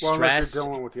to de-stress. Well, unless you're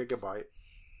dealing with Gigabyte.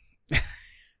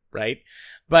 Right?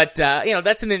 But,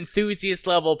 that's an enthusiast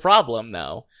level problem,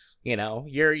 though. You know,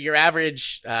 your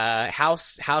average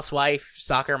housewife,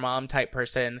 soccer mom type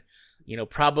person, you know,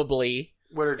 probably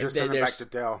would have just sent it back to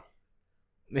Dell.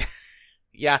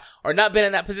 Yeah, or not been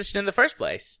in that position in the first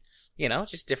place. You know,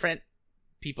 just different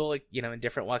people, you know, in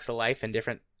different walks of life and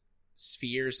different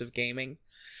spheres of gaming.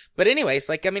 But anyways,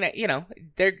 like, I mean, you know,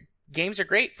 their games are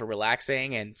great for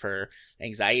relaxing and for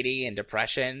anxiety and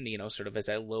depression, you know, sort of as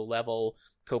a low level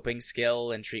coping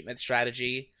skill and treatment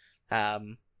strategy.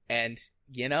 And,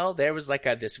 you know, there was like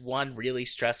this one really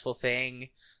stressful thing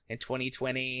in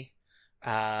 2020.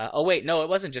 Oh wait, no, it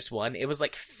wasn't just one. It was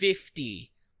like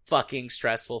 50 fucking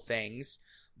stressful things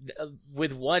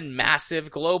with one massive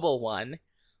global one,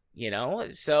 you know?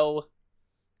 So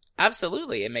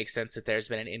absolutely, it makes sense that there's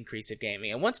been an increase of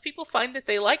gaming. And once people find that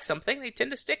they like something, they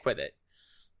tend to stick with it.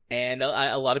 And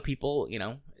a lot of people, you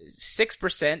know,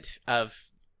 6% of,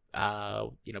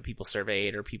 you know, people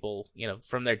surveyed or people, you know,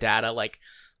 from their data, like,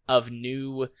 of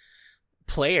new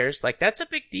players, like, that's a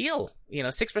big deal. You know,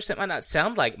 6% might not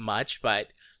sound like much, but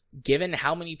given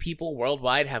how many people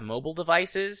worldwide have mobile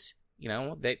devices, you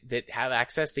know, that have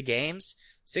access to games,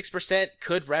 6%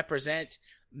 could represent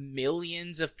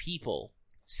millions of people.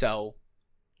 So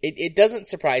it doesn't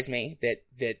surprise me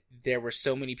that there were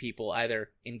so many people either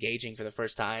engaging for the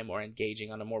first time or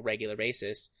engaging on a more regular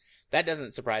basis. That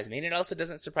doesn't surprise me. And it also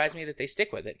doesn't surprise me that they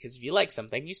stick with it, because if you like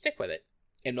something, you stick with it.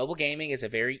 And mobile gaming is a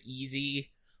very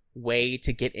easy way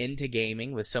to get into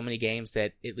gaming, with so many games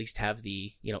that at least have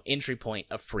the, you know, entry point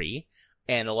of free.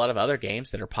 And a lot of other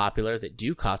games that are popular that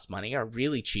do cost money are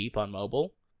really cheap on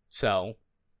mobile. So,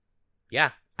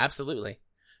 yeah, absolutely.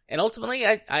 And ultimately,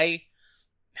 I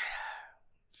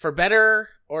for better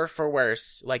or for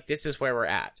worse, like, this is where we're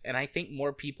at. And I think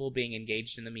more people being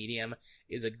engaged in the medium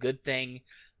is a good thing,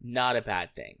 not a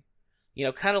bad thing. You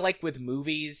know, kind of like with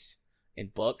movies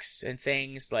and books and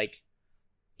things, like,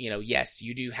 you know, yes,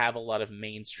 you do have a lot of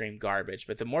mainstream garbage,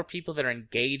 but the more people that are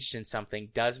engaged in something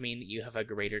does mean that you have a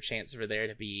greater chance for there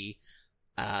to be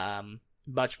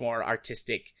much more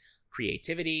artistic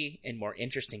creativity and more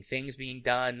interesting things being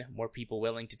done, more people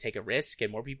willing to take a risk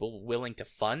and more people willing to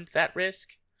fund that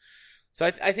risk. So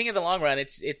I think in the long run,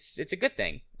 it's a good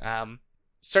thing.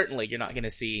 Certainly, you're not going to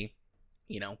see,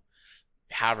 you know,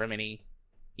 however many.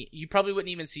 You probably wouldn't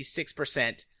even see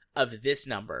 6% of this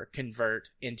number convert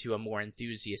into a more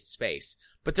enthusiast space,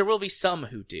 but there will be some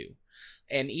who do.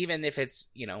 And even if it's,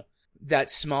 you know,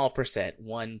 that small percent,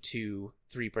 1, 2,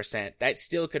 3%, that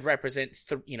still could represent,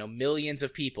 you know, millions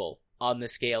of people on the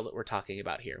scale that we're talking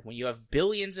about here. When you have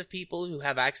billions of people who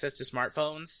have access to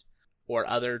smartphones or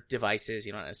other devices,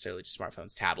 you know, not necessarily just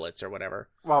smartphones, tablets or whatever.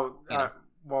 Well, I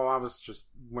was just,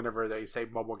 whenever they say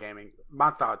mobile gaming, my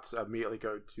thoughts immediately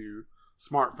go to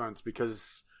smartphones,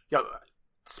 because, you know,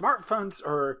 smartphones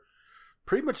are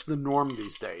pretty much the norm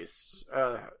these days.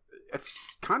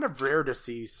 It's kind of rare to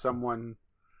see someone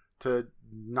to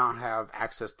not have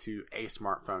access to a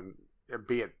smartphone,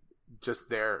 be it just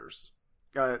theirs.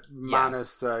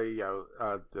 Minus,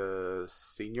 the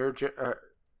senior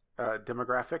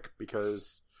demographic,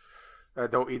 because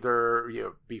they'll either, you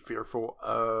know, be fearful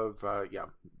of a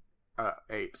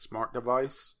smart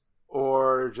device,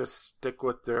 or just stick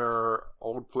with their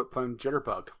old flip phone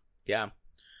jitterbug. Yeah.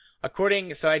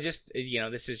 So I just, you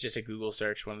know, this is just a Google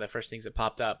search, one of the first things that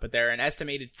popped up, but there are an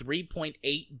estimated 3.8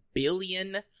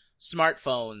 billion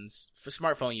smartphones for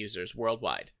smartphone users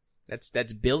worldwide.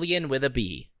 That's billion with a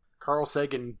B. Carl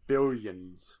Sagan,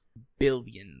 billions.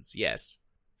 Billions, yes.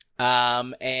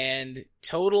 And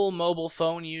total mobile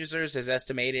phone users is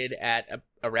estimated at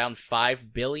around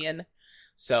 5 billion.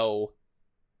 So,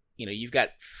 you know, you've got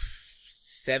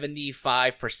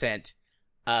 75%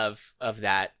 of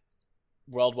that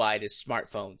worldwide is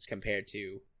smartphones compared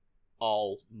to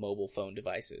all mobile phone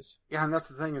devices. Yeah, and that's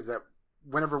the thing, is that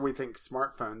whenever we think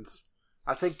smartphones,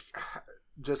 I think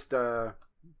just it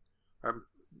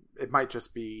might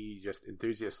just be just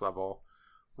enthusiast level.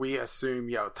 We assume,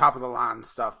 you know, top of the line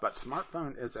stuff, but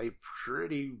smartphone is a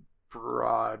pretty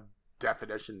broad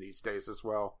definition these days as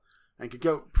well, and could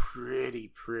go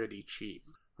pretty cheap.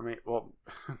 I mean, well,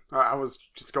 I was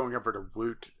just going over to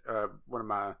Woot, one of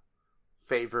my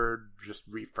favored just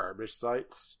refurbished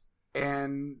sites,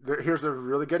 and here's a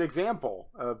really good example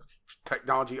of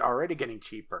technology already getting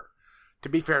cheaper. To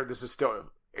be fair, this is still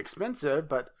expensive,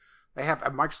 but they have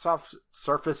a Microsoft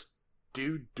Surface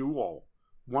Duo,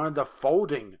 one of the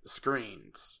folding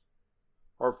screens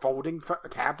or folding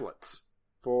tablets,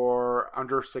 for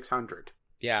under $600.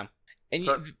 Yeah, and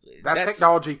so that's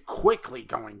technology quickly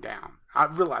going down. I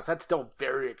realize that's still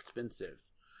very expensive,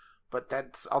 but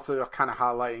that's also kind of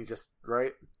highlighting just,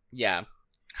 right? Yeah.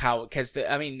 Because,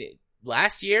 I mean,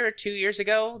 last year, 2 years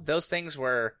ago, those things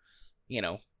were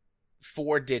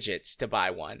 4 digits to buy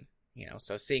one.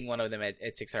 So seeing one of them at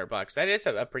 $600, that is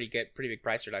a pretty big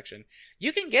price reduction.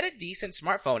 You can get a decent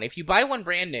smartphone. If you buy one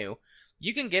brand new,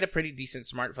 you can get a pretty decent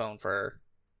smartphone for,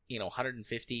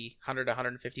 $100 to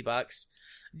 $150.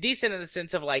 Decent in the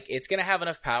sense of it's going to have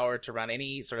enough power to run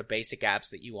any sort of basic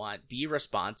apps that you want, be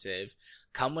responsive,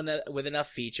 come with enough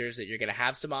features that you're going to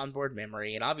have some onboard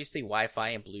memory, and obviously Wi-Fi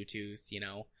and Bluetooth,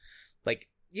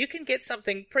 you can get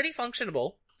something pretty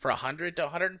functionable for $100 to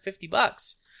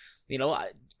 $150.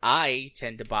 I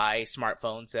tend to buy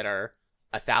smartphones that are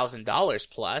 $1,000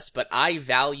 plus, but I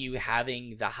value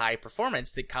having the high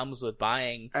performance that comes with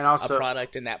buying a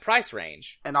product in that price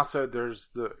range. And also, there's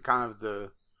the kind of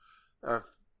the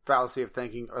fallacy of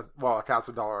thinking,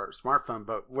 $1,000 smartphone,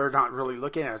 but we're not really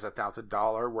looking at it as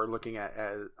 $1,000. We're looking at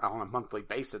it on a monthly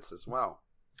basis as well.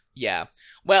 Yeah.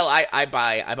 Well, I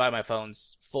buy my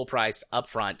phones full price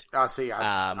upfront. See,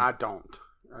 I don't.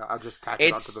 I just tack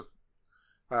it onto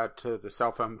to the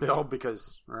cell phone bill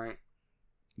because, right?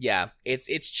 Yeah,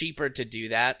 it's cheaper to do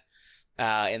that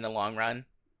in the long run.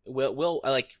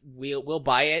 We'll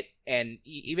buy it, and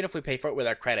even if we pay for it with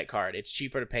our credit card, it's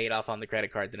cheaper to pay it off on the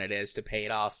credit card than it is to pay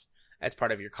it off as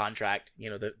part of your contract.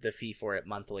 The fee for it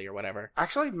monthly or whatever.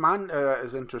 Actually, mine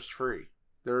is interest free.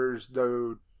 There's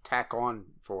no tack on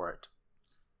for it.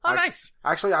 Oh, nice.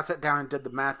 Actually, I sat down and did the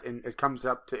math, and it comes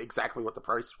up to exactly what the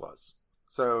price was.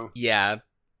 So yeah,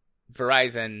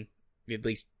 Verizon, at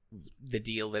least the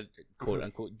deal that quote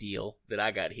unquote deal that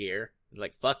I got here is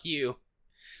fuck you.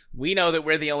 We know that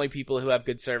we're the only people who have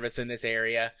good service in this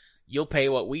area. You'll pay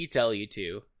what we tell you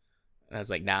to. And I was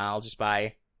like, nah, I'll just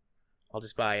buy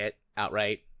it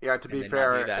outright. Yeah, to be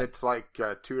fair, it's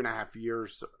 2.5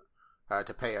 years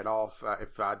to pay it off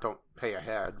if I don't pay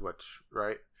ahead, which,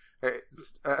 right?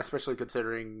 Especially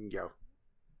considering,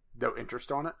 no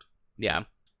interest on it. Yeah.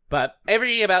 But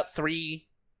every about 3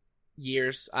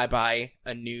 years, I buy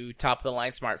a new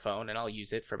top-of-the-line smartphone, and I'll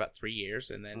use it for about 3 years,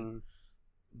 and then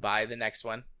buy the next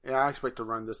one. Yeah, I expect to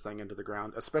run this thing into the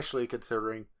ground, especially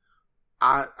considering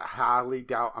I highly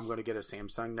doubt I'm going to get a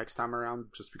Samsung next time around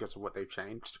just because of what they've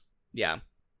changed. Yeah.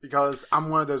 Because I'm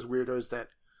one of those weirdos that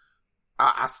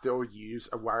I still use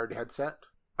a wired headset.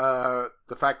 The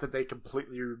fact that they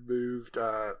completely removed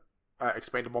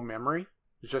expandable memory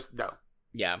is just no.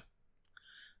 Yeah.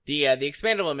 The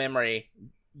expandable memory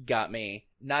got me.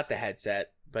 Not the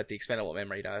headset, but the expandable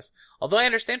memory does. Although I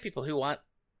understand people who want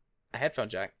a headphone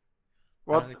jack.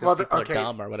 I don't think those people are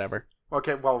dumb or whatever.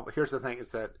 Okay, well, here's the thing: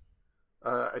 is that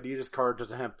Anita's card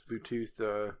doesn't have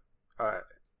Bluetooth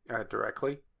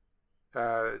directly.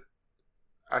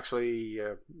 Actually,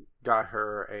 got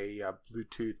her a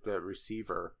Bluetooth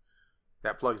receiver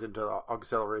that plugs into the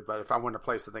auxiliary. But if I want to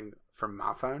play something from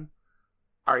my phone,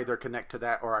 I either connect to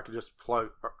that or I can just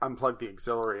unplug the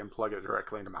auxiliary and plug it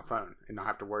directly into my phone and not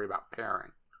have to worry about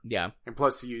pairing. Yeah. And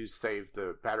plus you save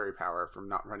the battery power from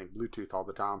not running Bluetooth all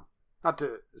the time. Not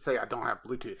to say I don't have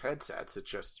Bluetooth headsets, it's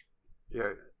just,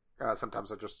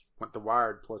 sometimes I just want the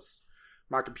wired. Plus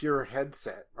my computer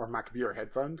headset, or my computer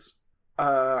headphones,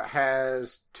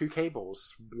 has 2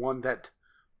 cables. One that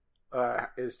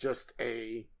is just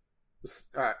a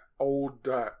old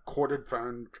corded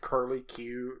phone curly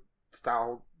Q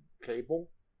style cable,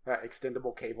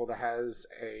 extendable cable that has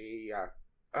a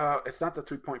it's not the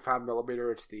 3.5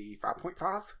 millimeter, it's the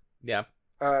 5.5. Yeah.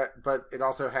 But it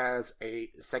also has a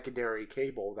secondary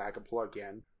cable that I can plug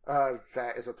in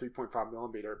that is a 3.5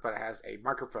 millimeter, but it has a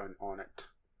microphone on it,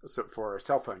 so for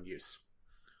cell phone use,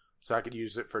 so I could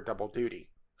use it for double duty,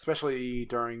 especially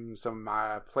during some of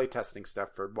my playtesting stuff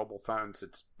for mobile phones.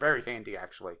 It's very handy,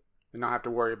 actually. And not have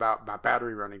to worry about my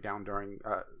battery running down during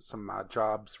some of my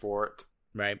jobs for it.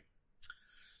 Right.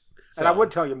 So, and I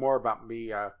would tell you more about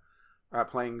me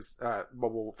playing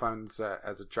mobile phones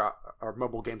as a job, or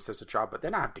mobile games as a job, but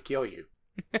then I have to kill you.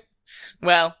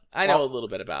 Well, I know a little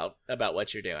bit about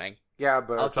what you're doing. Yeah,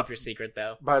 but I'll keep your secret,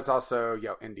 though. But it's also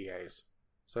NDAs.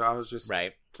 So I was just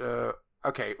right.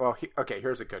 Okay, well,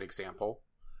 here's a good example.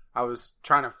 I was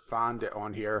trying to find it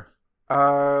on here.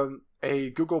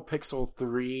 A Google Pixel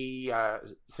 3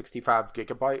 65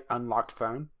 gigabyte unlocked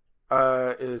phone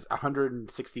is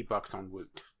 $160 on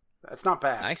Woot. That's not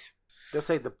bad. Nice. They'll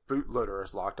say the bootloader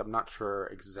is locked. I'm not sure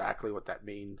exactly what that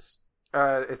means.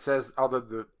 It says, although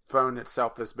the phone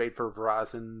itself is made for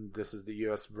Verizon, this is the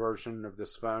US version of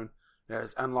this phone. It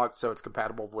is unlocked, so it's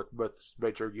compatible with both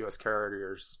major US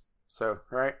carriers. So,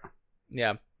 right?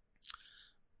 Yeah.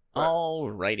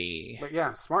 Alrighty. But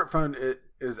yeah, smartphone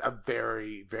is a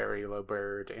very, very low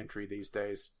barrier to entry these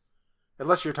days.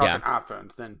 Unless you're talking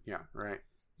iPhones, then right.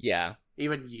 Yeah.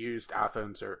 Even used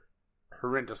iPhones are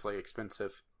horrendously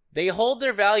expensive. They hold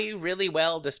their value really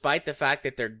well, despite the fact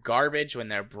that they're garbage when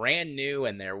they're brand new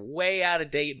and they're way out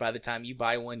of date by the time you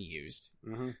buy one used.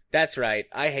 Mm-hmm. That's right.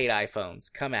 I hate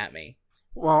iPhones. Come at me.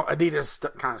 Well, Adidas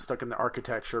kind of stuck in the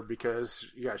architecture because,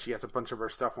 yeah, she has a bunch of her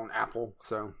stuff on Apple,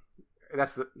 so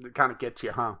that's the kind of gets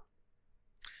you, huh?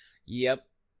 Yep.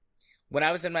 When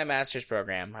I was in my master's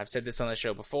program, I've said this on the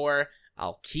show before,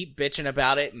 I'll keep bitching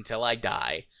about it until I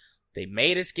die. They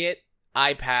made us get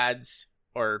iPads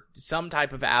or some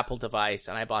type of Apple device,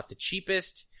 and I bought the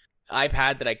cheapest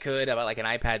iPad that I could. I bought like an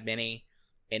iPad mini,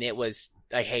 and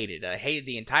I hated it. I hated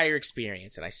the entire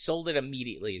experience, and I sold it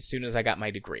immediately as soon as I got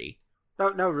my degree.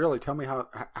 No, really. Tell me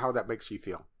how that makes you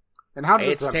feel. And how does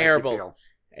it's that terrible. Make you feel?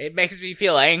 It makes me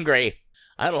feel angry.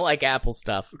 I don't like Apple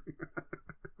stuff.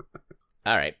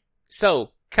 All right. So,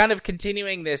 kind of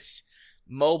continuing this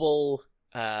mobile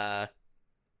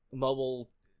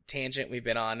tangent we've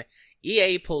been on,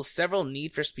 EA pulls several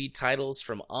Need for Speed titles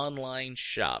from online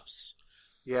shops.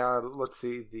 Yeah, let's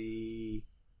see.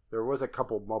 There was a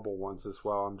couple mobile ones as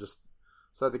well.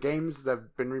 So the games that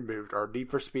have been removed are Need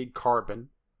for Speed Carbon,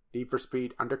 Need for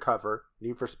Speed Undercover,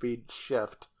 Need for Speed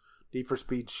Shift, Need for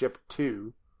Speed Shift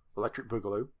 2, Electric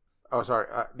Boogaloo. Oh, sorry.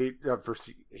 Need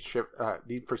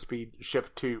for Speed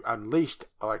Shift 2 Unleashed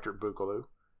Electric Boogaloo,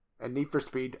 and Need for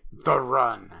Speed The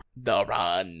Run. The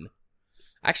Run.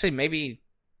 Actually, maybe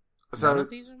none of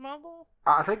these are mobile?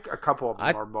 I think a couple of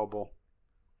them are mobile.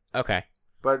 Okay.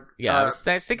 But yeah, I was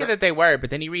thinking that they were, but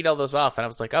then you read all those off, and I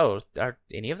was like, oh, are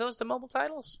any of those the mobile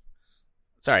titles?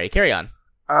 Sorry, carry on.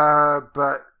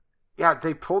 But yeah,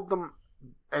 they pulled them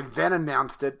and then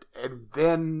announced it, and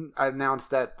then announced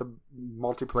that the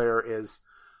multiplayer is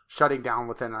shutting down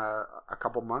within a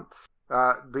couple months,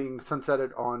 being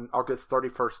sunsetted on August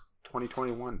 31st,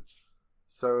 2021.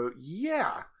 So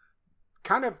yeah,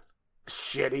 kind of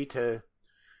shitty to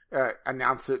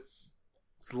announce it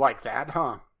like that,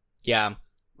 huh? Yeah.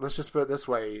 Let's just put it this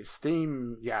way.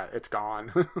 Steam, yeah, it's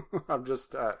gone. I've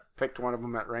just picked one of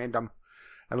them at random.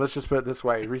 And let's just put it this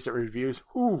way. Recent reviews,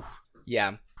 oof.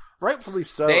 Yeah. Rightfully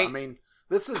so. I mean,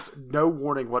 this is no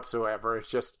warning whatsoever.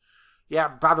 It's just, yeah,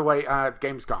 by the way, the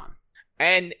game's gone.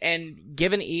 And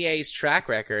given EA's track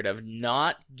record of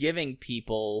not giving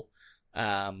people,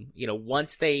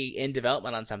 once they in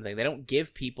development on something, they don't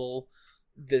give people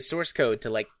the source code to,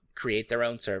 like, create their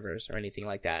own servers or anything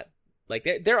like that. Like,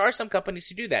 there are some companies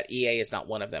who do that. EA is not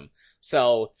one of them.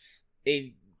 So,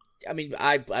 I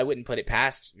wouldn't put it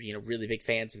past, really big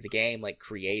fans of the game, like,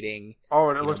 creating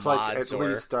and it looks like at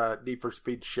least Need for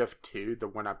Speed Shift 2, the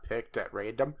one I picked at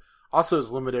random, also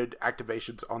has limited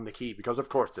activations on the key, because of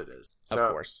course it is. So, of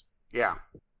course. Yeah.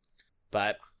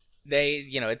 But they,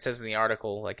 it says in the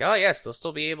article, like, oh yes, they'll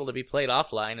still be able to be played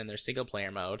offline in their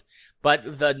single-player mode.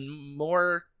 But the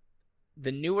newer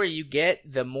you get,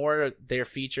 the more their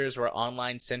features were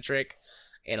online-centric,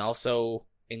 and also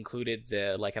included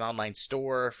an online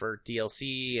store for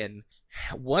DLC, and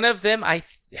one of them,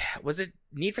 was it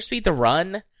Need for Speed The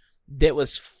Run, that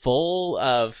was full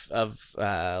of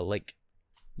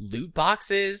loot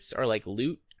boxes, or like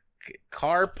loot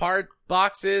car part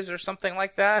boxes or something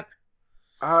like that.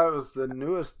 It was the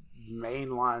newest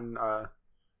mainline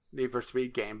Need for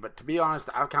Speed game, but to be honest,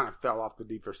 I kind of fell off the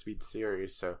Need for Speed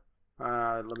series, so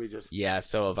let me just... Yeah,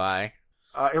 so have I.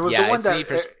 It was the one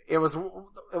that it was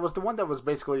the one that was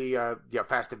basically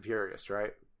Fast and Furious,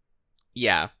 right?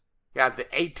 Yeah. Yeah, the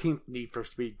 18th Need for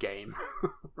Speed game,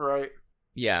 right?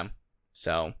 Yeah.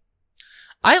 So,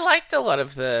 I liked a lot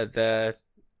of the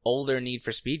older Need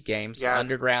for Speed games. Yeah,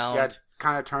 Underground. Yeah,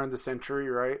 kind of turned the century,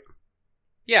 right?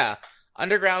 Yeah.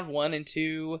 Underground 1 and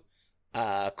 2.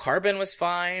 Carbon was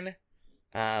fine.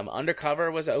 Undercover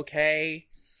was okay.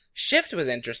 Shift was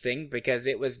interesting because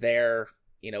it was their,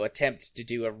 attempt to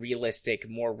do a realistic,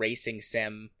 more racing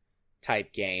sim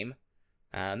type game.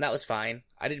 That was fine.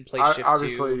 I didn't play Shift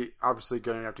 2. Obviously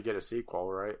going to have to get a sequel,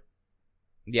 right?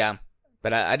 Yeah.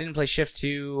 But I didn't play Shift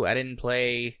 2. I didn't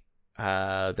play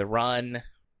The Run.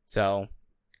 So,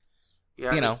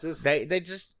 yeah, they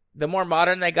just, the more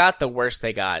modern they got, the worse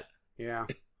they got. Yeah.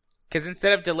 Because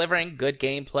instead of delivering good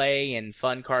gameplay and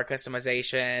fun car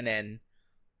customization and,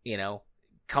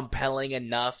 compelling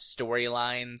enough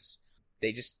storylines,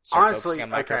 they just start focusing on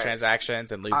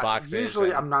microtransactions and loot boxes.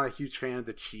 Usually I'm not a huge fan of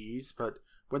the cheese, but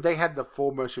when they had the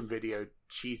full motion video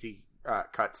cheesy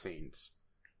cutscenes,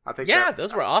 I think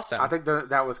those were awesome. I think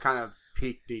that was kind of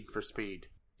peak Need for Speed.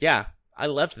 Yeah, I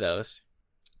loved those.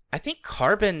 I think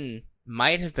Carbon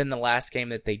might have been the last game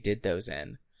that they did those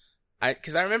in.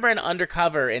 Because I remember in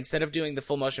Undercover, instead of doing the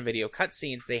full motion video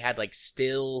cutscenes, they had like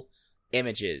still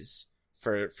images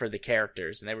for the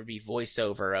characters, and there would be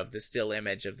voiceover of the still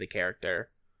image of the character.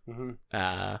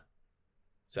 Mm-hmm.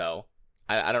 So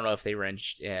I don't know if they were in.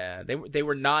 They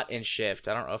were not in Shift.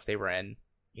 I don't know if they were in,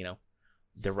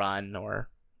 The Run or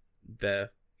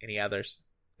any others.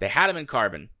 They had them in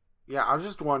Carbon. Yeah, I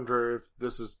just wonder if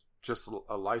this is just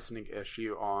a licensing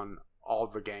issue on all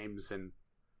the games, and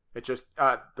it just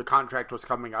the contract was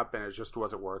coming up, and it just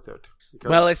wasn't worth it.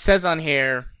 Well, it says on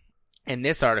here in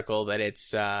this article that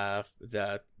it's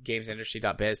the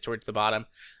gamesindustry.biz towards the bottom. It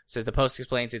says the post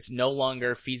explains it's no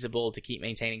longer feasible to keep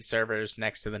maintaining servers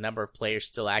next to the number of players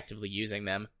still actively using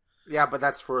them. Yeah, but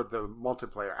that's for the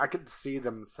multiplayer. I could see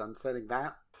them sunsetting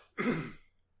that.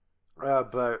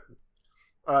 But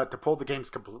to pull the games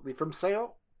completely from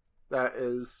sale, that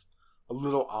is a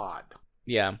little odd.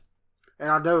 Yeah. And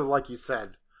I know, like you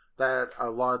said, that a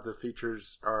lot of the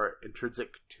features are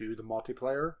intrinsic to the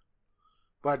multiplayer,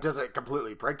 but it doesn't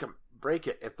completely break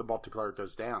it if the multiplayer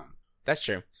goes down. That's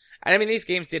true. And I mean, these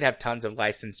games did have tons of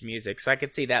licensed music, so I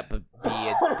could see that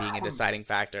being a deciding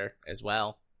factor as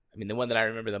well. I mean, the one that I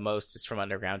remember the most is from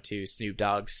Underground 2, Snoop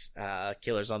Dogg's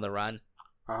Killers on the Run.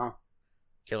 Uh-huh.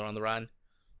 Killer on the Run.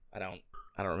 I don't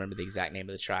remember the exact name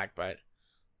of the track, but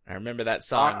I remember that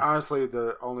song. Honestly,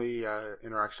 the only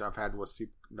interaction I've had with Snoop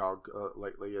Dogg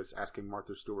lately is asking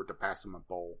Martha Stewart to pass him a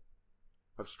bowl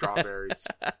of strawberries.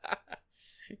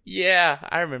 Yeah,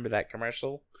 I remember that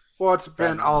commercial. Well, it's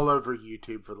been all over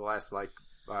YouTube for the last,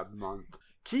 month.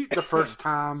 Cute the first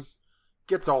time,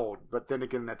 gets old, but then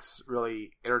again, that's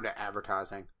really internet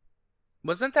advertising.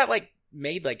 Wasn't that,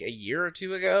 made, a year or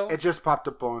two ago? It just popped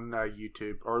up on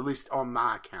YouTube, or at least on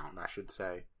my account, I should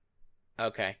say.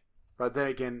 Okay. But then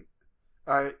again,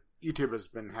 YouTube has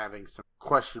been having some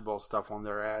questionable stuff on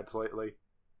their ads lately.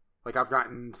 I've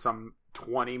gotten some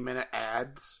 20-minute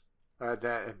ads that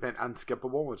have been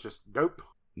unskippable. It's just, nope.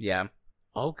 Yeah.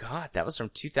 Oh, God, that was from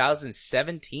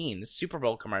 2017, the Super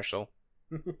Bowl commercial.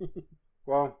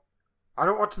 Well, I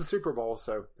don't watch the Super Bowl,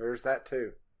 so there's that,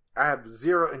 too. I have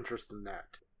zero interest in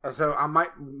that. So I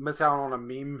might miss out on a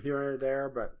meme here or there,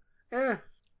 but,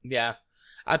 Yeah.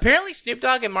 Apparently, Snoop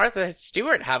Dogg and Martha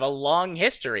Stewart have a long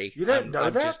history. You didn't know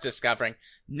that? I'm just discovering.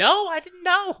 No, I didn't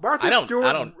know. Martha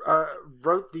Stewart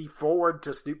wrote the foreword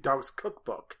to Snoop Dogg's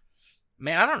cookbook.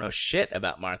 Man, I don't know shit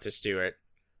about Martha Stewart.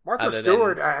 Martha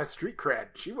Stewart has street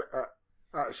cred. She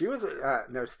was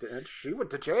no snitch. She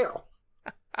went to jail.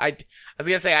 I was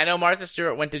gonna say I know Martha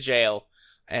Stewart went to jail,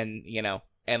 and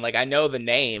I know the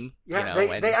name. Yeah,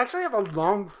 they actually have a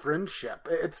long friendship.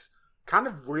 It's kind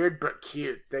of weird but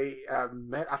cute. They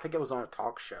met. I think it was on a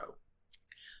talk show.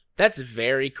 That's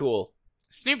very cool.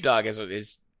 Snoop Dogg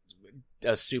is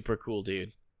a super cool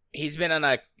dude. He's been on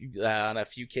a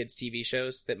few kids TV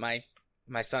shows that my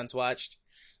sons watched,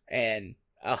 and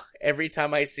every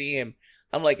time I see him,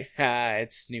 I'm like,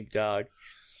 it's Snoop Dogg.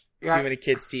 Yeah. Doing a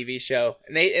kids TV show,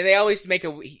 and they always make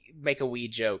a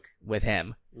weed joke with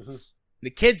him. Mm-hmm.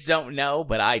 The kids don't know,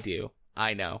 but I do.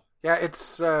 I know. Yeah, it's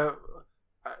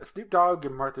Snoop Dogg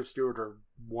and Martha Stewart are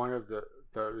one of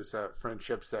those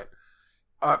friendships that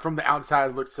from the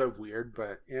outside looks so weird,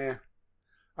 but yeah.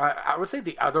 I would say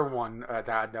the other one that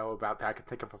I know about that I can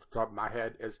think of off the top of my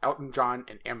head is Elton John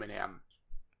and Eminem.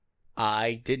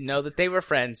 I didn't know that they were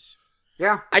friends.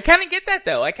 Yeah. I kind of get that,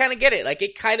 though. I kind of get it.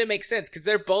 It kind of makes sense, because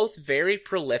they're both very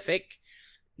prolific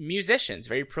musicians,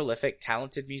 very prolific,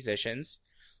 talented musicians.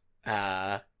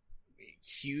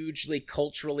 Hugely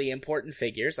culturally important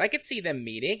figures. I could see them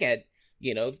meeting at,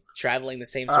 traveling the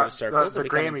same sort of circles and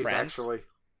becoming Grammys, friends. Actually.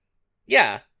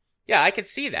 Yeah, I could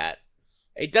see that.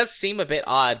 It does seem a bit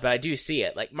odd, but I do see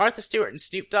it. Martha Stewart and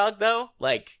Snoop Dogg, though,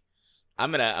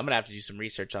 I'm gonna have to do some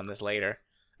research on this later.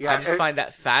 Yeah, I just find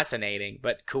that fascinating,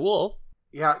 but cool.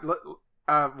 Yeah,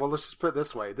 well, let's just put it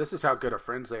this way. This is how good of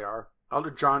friends they are.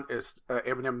 Elton John is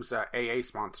Eminem's AA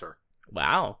sponsor.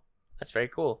 Wow, that's very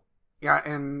cool. Yeah,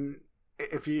 and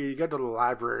if you go to the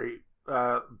library,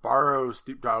 borrow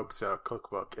Snoop Dogg's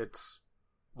cookbook. It's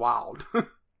wild.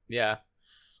 Yeah.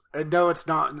 And no, it's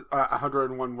not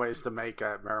 101 ways to make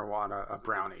marijuana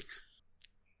brownies.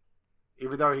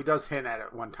 Even though he does hint at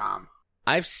it one time.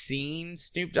 I've seen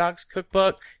Snoop Dogg's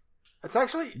cookbook. It's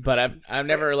actually, but I've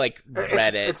never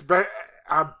read it. It's better.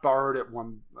 I borrowed it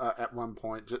at one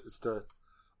point just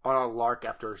on a lark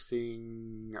after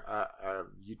seeing a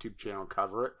YouTube channel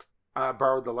cover it. I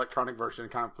borrowed the electronic version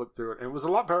and kind of flipped through it. And it was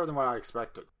a lot better than what I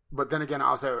expected. But then again, I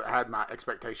also had my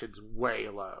expectations way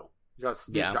low. Just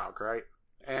Snoop Dogg, right?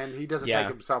 And he doesn't take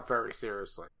himself very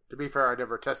seriously. To be fair, I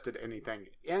never tested anything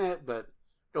in it, but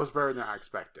it was better than I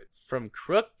expected. From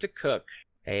Crook to Cook,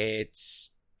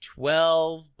 it's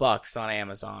 $12 on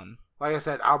Amazon. Like I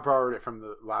said, I borrowed it from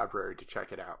the library to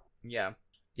check it out. Yeah.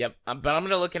 Yep. But I'm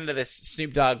gonna look into this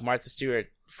Snoop Dogg Martha Stewart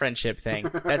friendship thing.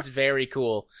 That's very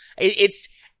cool. It's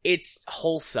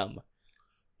wholesome.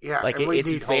 Yeah, Like and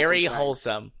it's very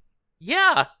wholesome.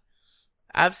 Yeah,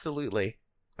 absolutely.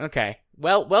 Okay.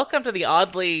 Well, welcome to the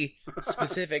oddly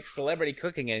specific celebrity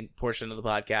cooking portion of the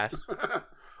podcast.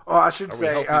 Well, I should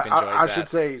say I should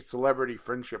say celebrity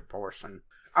friendship portion.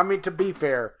 I mean, to be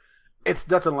fair, it's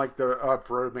nothing like the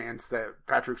bromance that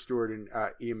Patrick Stewart and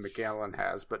Ian McKellen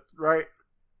has, but right?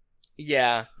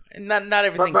 Yeah, not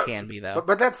everything can be though.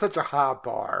 But that's such a high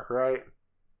bar, right?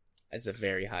 It's a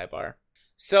very high bar.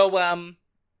 So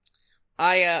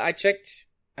I checked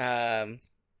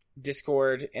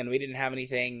Discord and we didn't have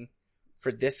anything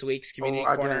for this week's community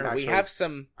corner. We have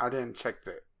some. I didn't check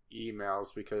the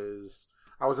emails because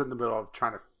I was in the middle of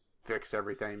trying to fix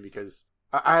everything because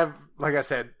I have, like I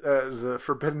said, the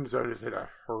Forbidden Zone is in a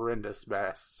horrendous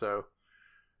mess. So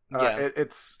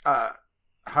it's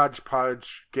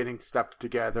hodgepodge getting stuff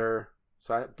together.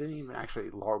 So I didn't even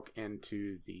actually log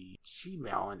into the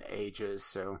Gmail in ages.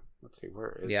 So let's see,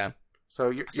 where is? Yeah.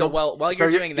 So while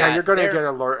you're doing that, you're going to get an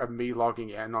alert of me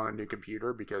logging in on a new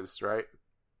computer because, right?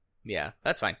 Yeah,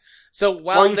 that's fine. So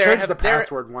while you changed the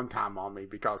password one time on me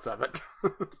because of it.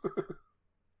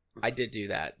 I did do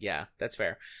that. Yeah, that's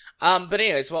fair. But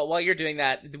anyways, while you're doing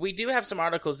that, we do have some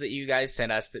articles that you guys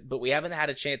sent us, but we haven't had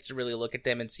a chance to really look at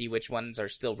them and see which ones are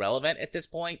still relevant at this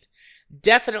point.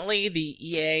 Definitely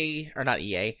the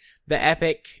the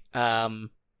Epic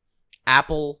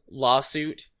Apple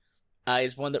lawsuit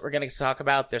is one that we're going to talk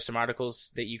about. There's some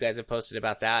articles that you guys have posted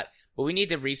about that, but we need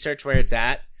to research where it's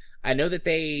at. I know that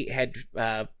they had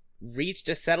reached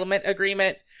a settlement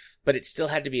agreement, but it still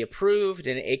had to be approved,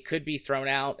 and it could be thrown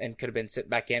out and could have been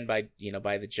sent back in by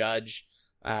the judge,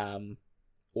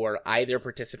 or either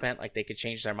participant. Like they could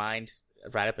change their mind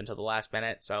right up until the last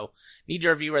minute. So need to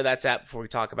review where that's at before we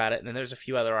talk about it. And then there's a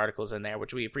few other articles in there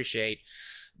which we appreciate.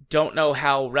 Don't know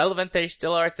how relevant they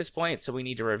still are at this point, so we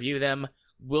need to review them.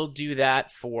 We'll do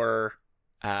that for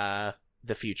the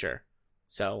future.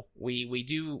 So we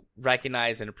do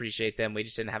recognize and appreciate them. We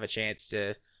just didn't have a chance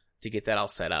to get that all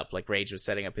set up. Like Rage was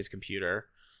setting up his computer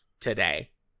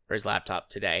today, or his laptop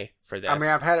today for this. I mean,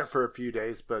 I've had it for a few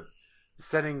days, but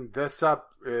setting this up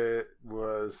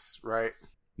was right.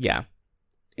 Yeah,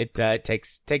 it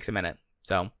takes a minute.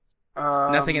 So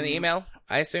nothing in the email,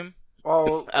 I assume.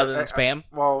 Well, other than spam.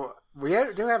 Well, we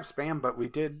do have spam, but we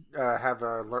did have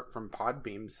an alert from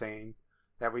Podbeam saying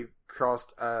that we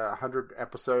crossed 100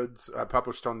 episodes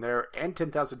published on there and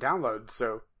 10,000 downloads.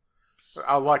 So,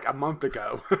 like a month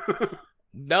ago.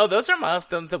 No, those are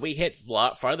milestones that we hit a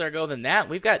lot farther ago than that.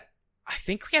 I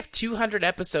think we have 200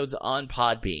 episodes on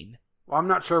Podbean. Well, I'm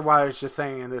not sure why it's just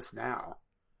saying this now.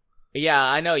 Yeah,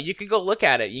 I know. You can go look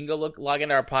at it. You can go log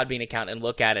into our Podbean account and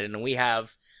look at it. And we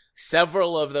have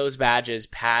several of those badges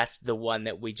past the one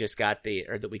that we just got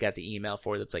that we got the email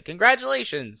for that's like,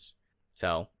 congratulations.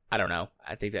 So, I don't know.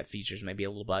 I think that feature's maybe a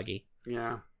little buggy.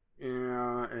 Yeah.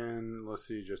 Yeah, and let's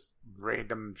see, just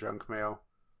random junk mail.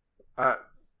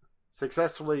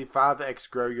 Successfully 5x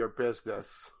grow your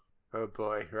business. Oh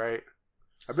boy, right?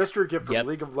 A mystery gift from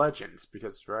League of Legends,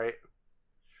 because, right?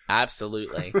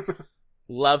 Absolutely.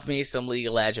 Love me some League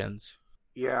of Legends.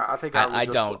 Yeah, I think I'm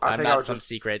not some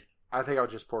secret. I think I'll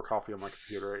just pour coffee on my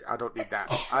computer. I don't need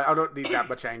that. I don't need that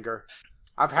much anger.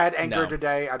 I've had anger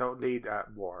today. I don't need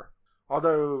more.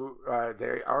 Although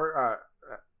they are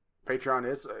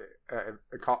Patreon is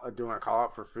doing a call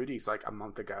out for foodies like a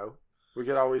month ago. We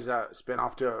could always spin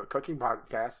off to a cooking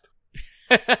podcast.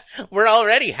 We're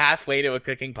already halfway to a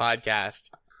cooking podcast.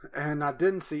 And I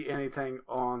didn't see anything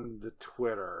on the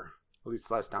Twitter. At least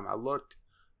last time I looked.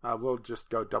 We'll just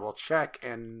go double check,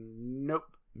 and nope.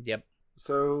 Yep.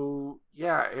 So,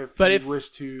 yeah, if you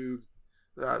wish to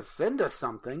send us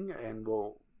something, and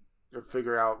we'll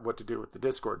figure out what to do with the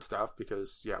Discord stuff,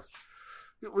 because, yeah,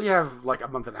 we have like a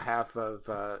month and a half of,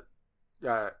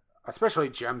 especially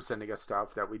Jem sending us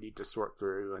stuff that we need to sort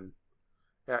through, and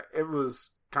it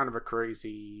was kind of a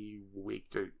crazy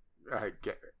week to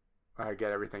get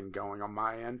everything going on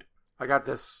my end. I got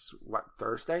this,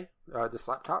 Thursday? This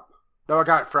laptop? No, I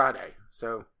got it Friday.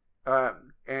 So,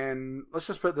 and let's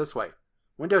just put it this way.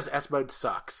 Windows S Mode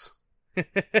sucks.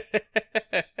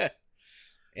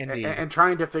 Indeed. And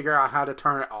trying to figure out how to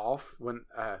turn it off when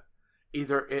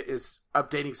either it is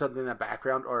updating something in the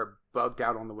background or bugged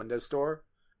out on the Windows Store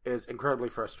is incredibly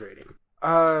frustrating.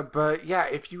 But yeah,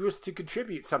 if you wish to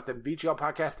contribute something,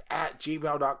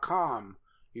 bglpodcast@gmail.com.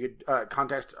 You could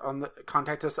contact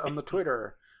us on the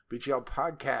Twitter, BGL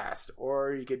Podcast,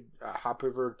 or you could hop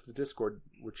over to the Discord,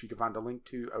 which you can find a link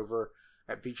to over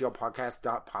at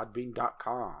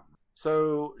bglpodcast.podbean.com.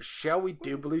 So, shall we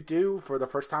doobly do for the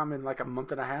first time in like a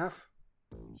month and a half?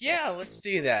 Yeah, let's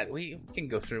do that. We can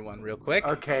go through one real quick.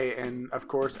 Okay, and of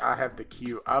course I have the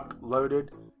queue uploaded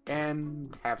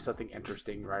and have something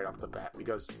interesting right off the bat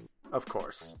because, of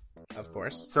course. Of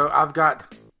course. So I've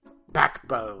got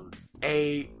Backbone,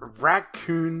 a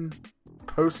raccoon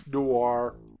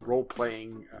post-noir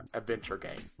role-playing adventure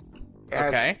game.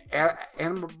 Okay.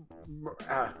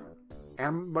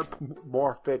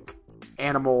 Anamorphic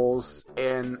animals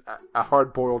in a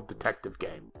hard-boiled detective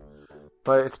game.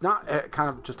 But it's not kind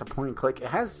of just a point and click.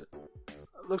 It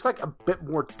looks like a bit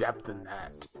more depth than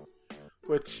that,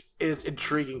 which is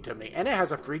intriguing to me. And it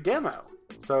has a free demo.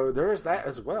 So there is that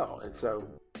as well. And so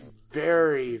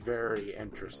very, very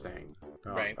interesting.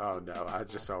 Right. Oh no, I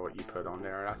just saw what you put on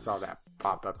there. I saw that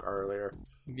pop up earlier.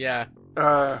 Yeah.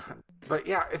 But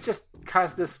yeah, it just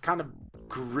has this kind of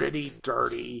gritty,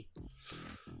 dirty,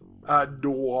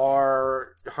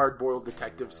 noir, hard-boiled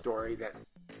detective story that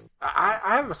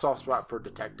I have a soft spot for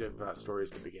detective stories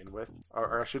to begin with,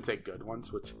 or I should say good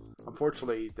ones, which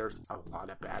unfortunately there's a lot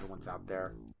of bad ones out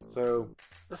there. So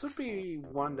this would be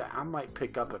one that I might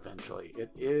pick up eventually.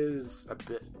 It is a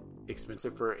bit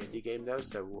expensive for an indie game though,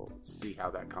 so we'll see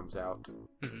how that comes out.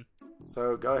 Mm-hmm.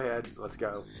 So go ahead, let's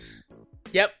go.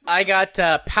 Yep, I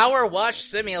got Power Wash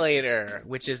Simulator,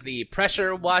 which is the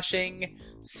pressure washing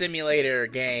simulator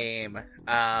game.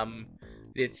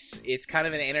 It's kind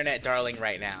of an internet darling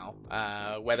right now.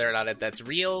 Whether or not that's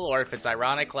real or if it's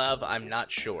ironic love, I'm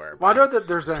not sure. Well, I know that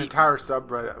there's an entire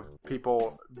subreddit of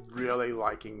people really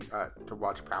liking to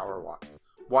watch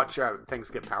watch things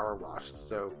get power washed.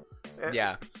 So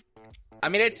yeah. I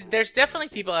mean, there's definitely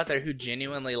people out there who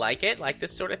genuinely like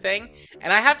this sort of thing.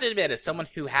 And I have to admit, as someone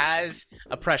who has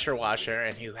a pressure washer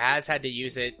and who has had to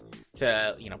use it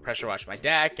to, pressure wash my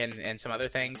deck and some other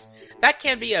things, that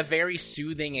can be a very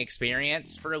soothing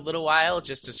experience for a little while,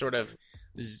 just to sort of,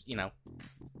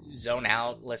 zone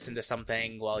out, listen to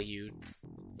something while you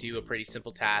do a pretty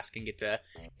simple task and get to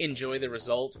enjoy the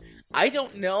result. I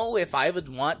don't know if I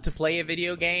would want to play a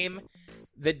video game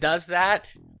that does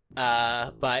that.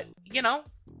 But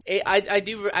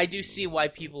I do see why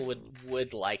people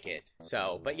would like it.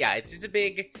 So, but yeah, it's a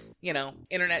big,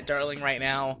 internet darling right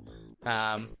now.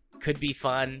 Could be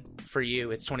fun for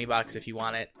you. It's $20 if you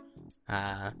want it.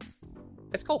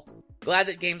 It's cool. Glad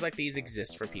that games like these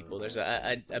exist for people. There's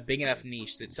a big enough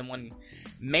niche that someone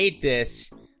made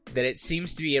this, that it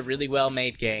seems to be a really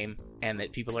well-made game and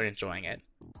that people are enjoying it.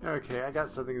 Okay, I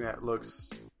got something that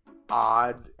looks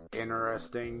odd,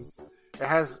 interesting. It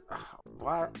has...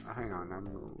 What? Hang on,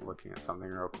 I'm looking at something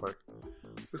real quick.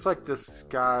 Looks like this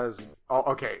guy's... Oh,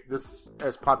 okay, this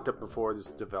has popped up before,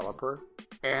 this developer.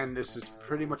 And this is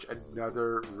pretty much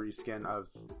another reskin of...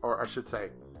 Or I should say,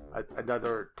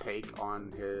 another take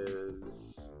on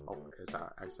his... Oh, is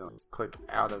that accidentally click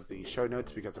out of the show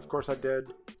notes? Because of course I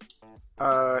did.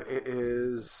 It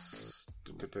is...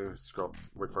 Scroll,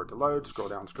 wait for it to load. Scroll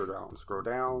down.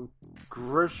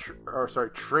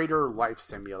 Trader Life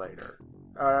Simulator.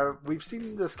 We've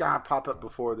seen this guy pop up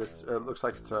before. This looks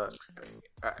like it's a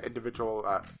individual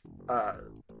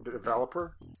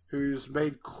developer who's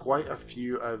made quite a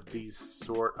few of these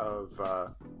sort of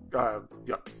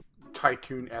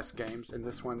tycoon-esque games, and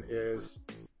this one is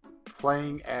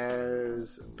playing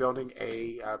as building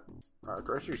a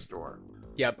grocery store.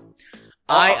 Yep.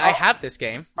 I have this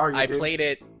game. I played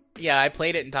it. Yeah, I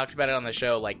played it and talked about it on the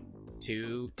show like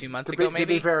two months ago,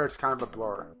 maybe. To be fair, it's kind of a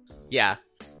blur. Yeah,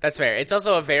 that's fair. It's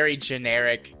also a very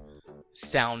generic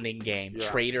sounding game. Yeah.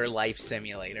 Trader Life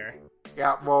Simulator.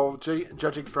 Yeah, well,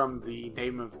 judging from the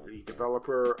name of the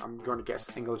developer, I'm going to guess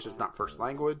English is not first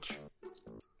language.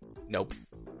 Nope.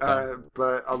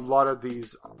 But a lot of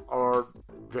these are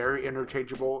very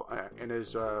interchangeable in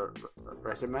his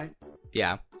resume.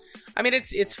 Yeah. I mean,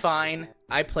 it's fine.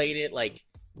 I played it, like,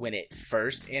 when it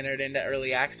first entered into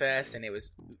early access, and it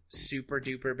was super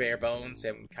duper bare bones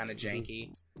and kind of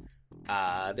janky.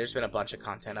 There's been a bunch of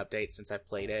content updates since I've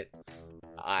played it.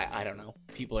 I don't know.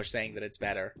 People are saying that it's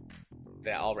better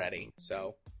already,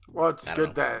 so... Well, it's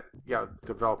good that,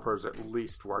 developers at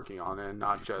least working on it and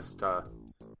not just, throwing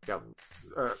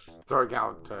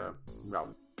out,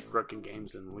 broken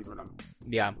games and leaving them.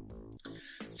 Yeah.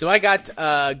 So I got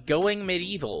Going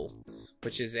Medieval,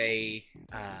 which is a...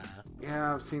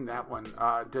 yeah, I've seen that one.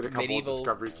 Did a couple of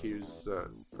discovery queues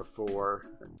before.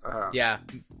 Yeah.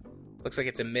 Looks like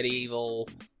it's a medieval,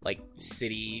 like,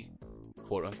 city,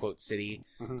 quote-unquote city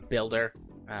builder.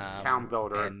 Town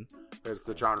builder is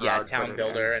the genre. Yeah, town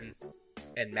builder and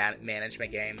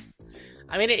management game.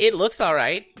 I mean, it looks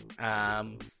alright.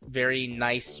 Very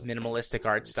nice, minimalistic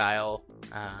art style.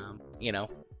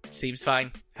 seems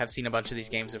fine. Have seen a bunch of these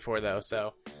games before though,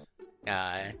 so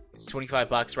it's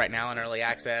 $25 right now in early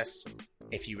access.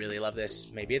 If you really love this,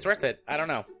 maybe it's worth it. I don't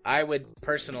know. I would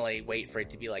personally wait for it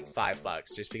to be like $5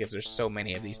 just because there's so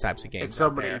many of these types of games. And so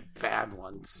many bad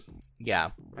ones.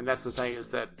 Yeah. And that's the thing is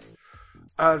that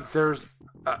there's,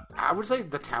 I would say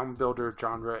the town builder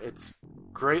genre, it's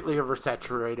greatly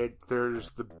oversaturated.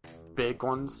 There's the big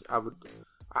ones.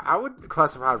 I would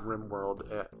classify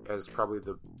RimWorld as probably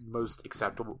the most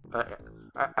accessible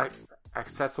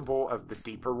of the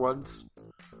deeper ones,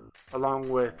 along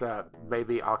with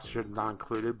maybe Oxygen not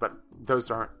included, but those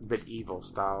aren't medieval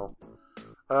style.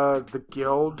 The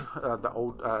Guild,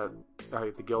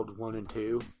 the Guild 1 and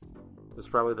 2 is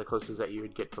probably the closest that you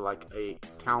would get to like a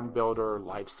town builder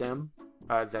life sim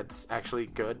that's actually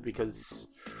good, because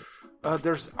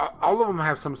there's all of them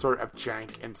have some sort of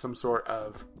jank and some sort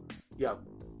of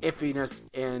iffiness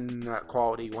in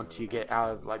quality once you get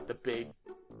out of like the big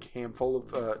handful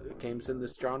of games in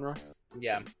this genre.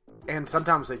 Yeah. And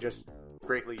sometimes they just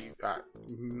greatly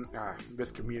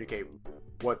miscommunicate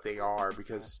what they are,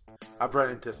 because I've run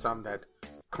into some that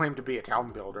claim to be a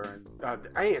town builder and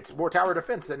hey, it's more tower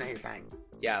defense than anything.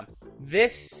 Yeah.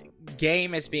 This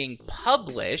game is being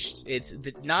published. It's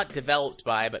not developed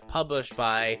by, but published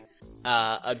by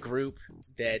a group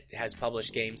that has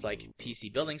published games like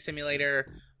PC Building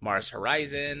Simulator, Mars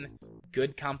Horizon,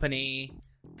 Good Company,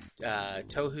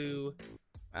 Touhou,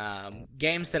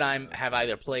 games that I have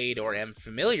either played or am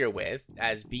familiar with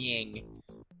as being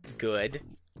good,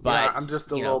 but I'm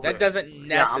just a little that doesn't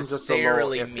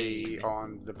necessarily mean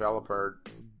on developer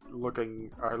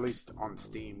looking, or at least on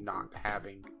Steam, not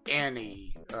having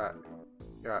any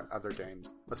other games,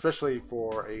 especially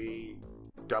for a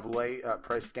AA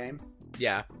priced game.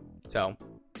 Yeah. So,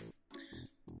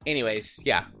 anyways,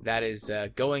 yeah, that is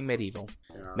Going Medieval.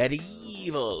 Yeah.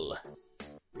 Medieval.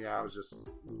 Yeah, I was just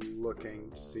looking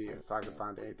to see if I could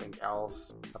find anything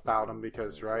else about them,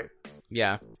 because, right?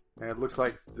 Yeah. And it looks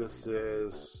like this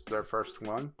is their first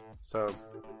one. So,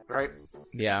 right?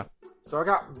 Yeah. So I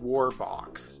got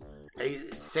Warbox, a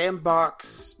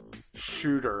sandbox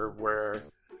shooter where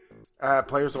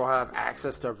players will have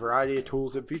access to a variety of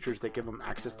tools and features that give them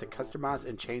access to customize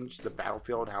and change the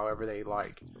battlefield however they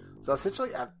like. So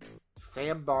essentially a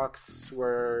sandbox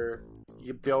where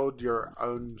you build your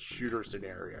own shooter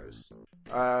scenarios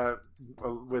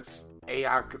with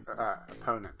AI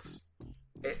opponents.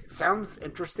 It sounds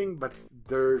interesting, but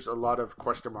there's a lot of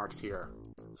question marks here,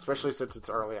 especially since it's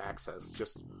early access.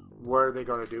 Just what are they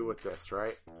going to do with this,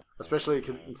 right? Especially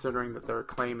considering that they're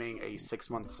claiming a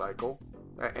 6-month cycle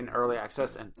in early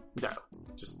access, and no.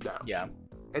 Yeah.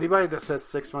 Anybody that says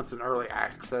 6 months in early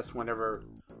access whenever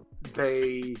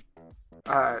they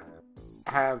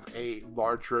have a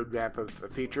large roadmap of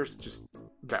features, just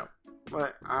no.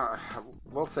 But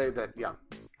we'll say that,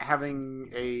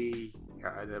 having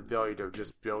an ability to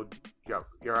just build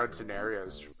your own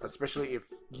scenarios, especially if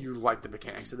you like the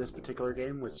mechanics of this particular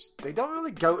game, which they don't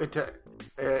really go into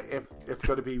if it's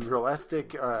going to be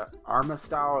realistic Arma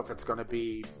style, if it's going to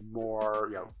be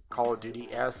more Call of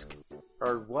Duty-esque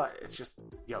or what. It's just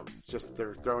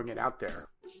they're throwing it out there,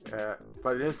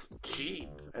 but it is cheap,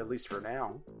 at least for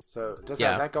now, so it does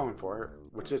have that going for it,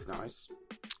 which is nice.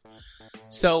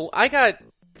 So I got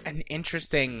an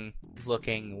interesting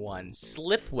looking one,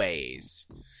 Slipways.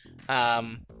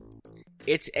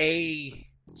 It's a...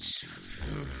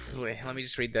 Let me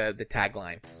just read the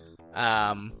tagline.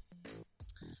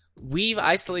 Weave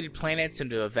isolated planets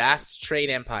into a vast trade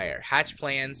empire. Hatch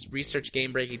plans, research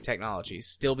game-breaking technologies.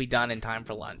 Still be done in time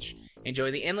for lunch.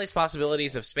 Enjoy the endless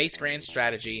possibilities of Space Grand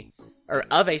Strategy, or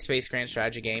of a Space Grand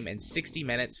Strategy game in 60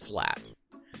 minutes flat.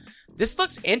 This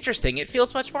looks interesting. It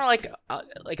feels much more like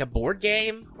a board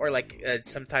game, or like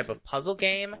some type of puzzle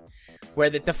game, where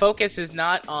the focus is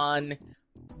not on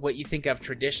what you think of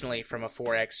traditionally from a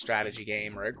 4X strategy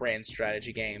game or a grand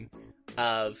strategy game,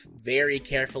 of very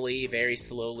carefully, very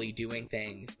slowly doing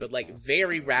things, but like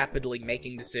very rapidly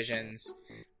making decisions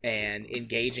and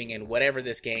engaging in whatever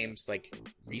this game's like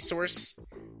resource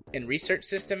and research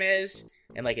system is.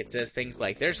 And like it says things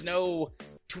like, there's no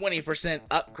 20%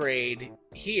 upgrade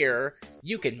here.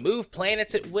 You can move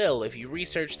planets at will if you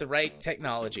research the right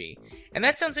technology. And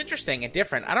that sounds interesting and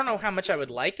different. I don't know how much I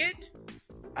would like it,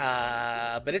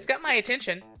 but it's got my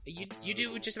attention. You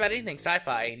do just about anything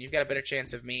sci-fi, and you've got a better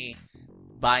chance of me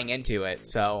buying into it.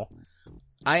 So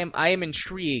I am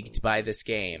intrigued by this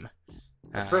game,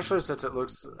 especially since it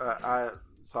looks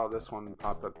saw this one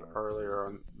pop up earlier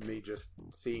on me just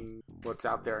seeing what's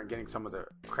out there and getting some of the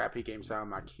crappy games out of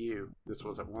my queue. This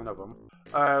wasn't one of them.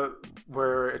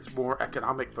 Where it's more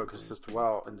economic focused as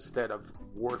well instead of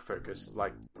war focused,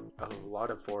 like a lot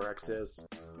of 4X is.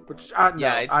 Which I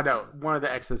know one of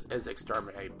the X's is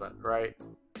exterminate, but right?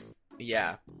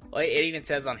 Yeah. Well, it even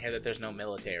says on here that there's no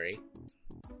military.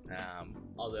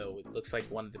 Although it looks like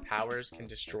one of the powers can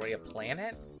destroy a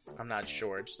planet. I'm not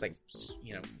sure. Just like,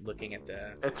 looking at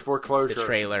it's foreclosure. The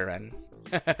trailer and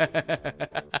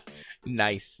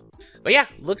nice. But yeah,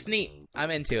 looks neat.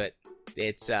 I'm into it.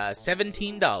 It's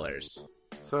 $17.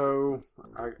 So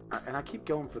I keep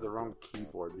going for the wrong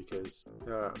keyboard because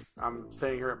I'm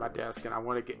sitting here at my desk and I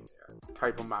want to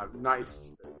type on my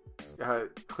nice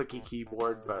clicky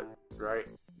keyboard, but right?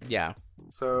 Yeah.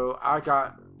 So I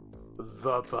got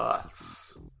The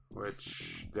Bus,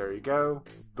 which there you go,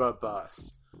 The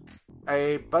Bus,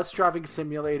 a bus driving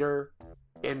simulator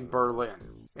in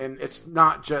Berlin, and it's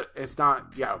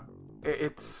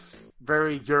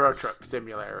very Euro Truck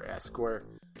Simulator-esque, where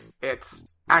it's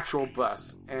actual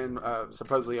bus and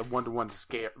supposedly a 1-to-1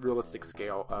 scale, realistic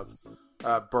scale of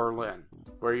Berlin,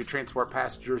 where you transport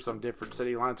passengers on different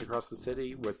city lines across the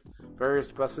city with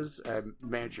various buses and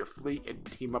manage your fleet and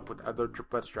team up with other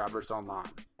bus drivers online.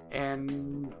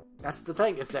 And that's the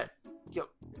thing, is that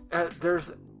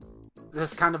there's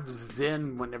this kind of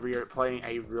zen whenever you're playing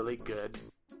a really good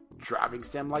driving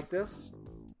sim like this.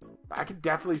 I could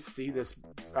definitely see this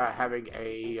having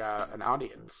an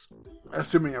audience,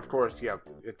 assuming, of course,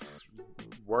 it's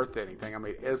worth anything. I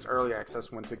mean, it is early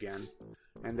access once again,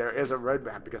 and there is a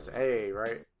roadmap because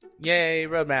right? Yay,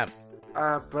 roadmap!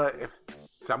 But if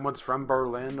someone's from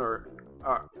Berlin, or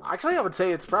actually, I would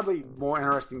say it's probably more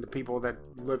interesting to people that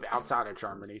live outside of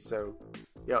Germany. So,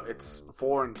 it's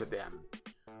foreign to them.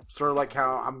 Sort of like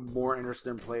how I'm more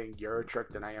interested in playing Euro Truck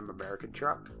than I am American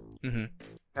Truck. Mm-hmm.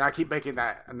 And I keep making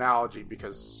that analogy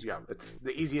because, it's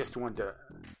the easiest one to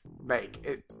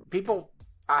make. People,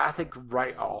 I think,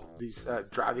 write off these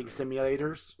driving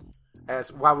simulators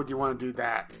as, why would you want to do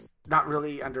that? Not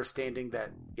really understanding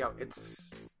that,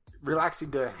 it's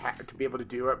relaxing to be able to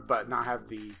do it, but not have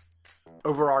the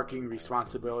overarching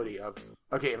responsibility of,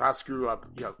 okay, if I screw up,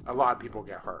 a lot of people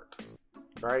get hurt,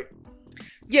 right?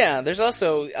 Yeah, there's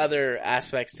also other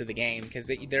aspects to the game,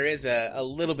 because there is a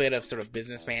little bit of sort of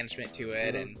business management to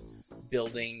it, and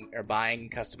building or buying,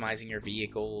 customizing your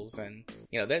vehicles, and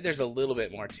there's a little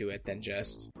bit more to it than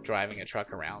just driving a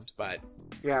truck around. But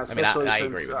yeah, especially I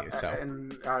since, agree with you. So,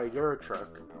 and Euro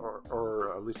Truck,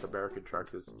 or at least American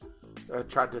Truck, has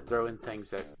tried to throw in things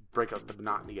that break up the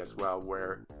monotony as well,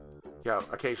 where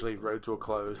occasionally roads will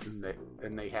close,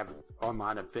 and they have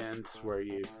online events where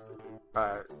you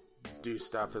do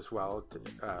stuff as well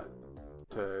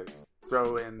to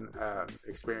throw in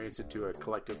experience into a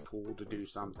collective pool to do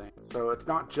something. So it's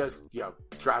not just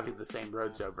driving the same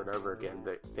roads over and over again.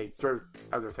 They throw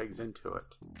other things into it.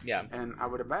 Yeah, and I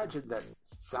would imagine that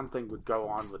something would go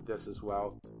on with this as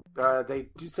well. They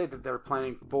do say that they're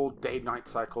planning full day-night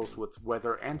cycles with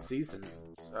weather and seasons.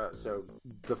 So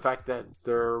the fact that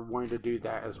they're wanting to do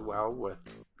that as well with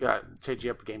changing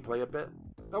up the gameplay a bit,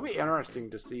 it'll be interesting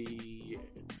to see.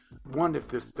 One, if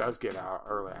this does get out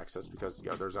early access, because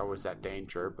there's always that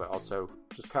danger, but also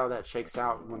just how that shakes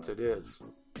out once it is.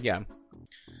 Yeah.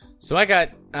 So I got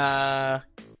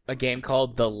a game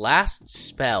called The Last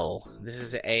Spell. This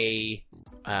is a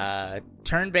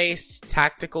turn-based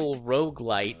tactical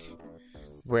roguelite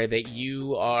where that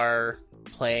you are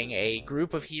playing a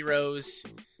group of heroes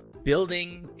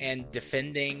building and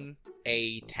defending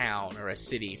a town or a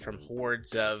city from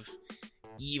hordes of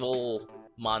evil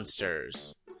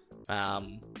monsters.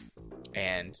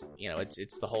 And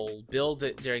it's the whole build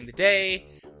during the day,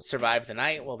 survive the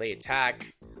night while they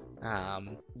attack.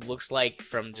 Looks like,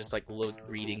 from just like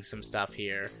reading some stuff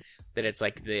here, that it's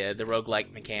like the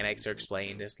roguelike mechanics are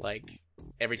explained as like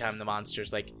every time the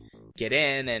monsters like get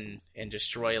in and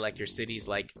destroy like your city's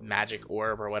like magic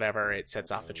orb or whatever, it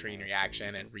sets off a chain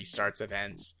reaction and restarts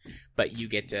events, but you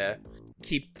get to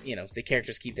keep, the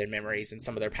characters keep their memories and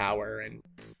some of their power, and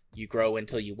you grow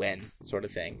until you win, sort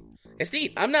of thing. It's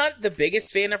neat. I'm not the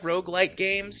biggest fan of roguelike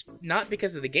games, not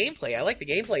because of the gameplay. I like the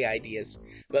gameplay ideas,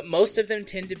 but most of them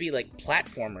tend to be like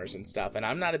platformers and stuff, and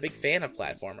I'm not a big fan of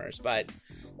platformers, but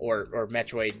or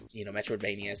Metroid,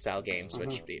 Metroidvania style games,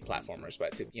 which would be platformers,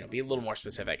 but to be a little more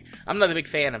specific, I'm not a big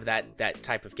fan of that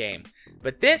type of game.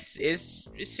 But it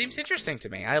seems interesting to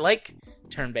me. I like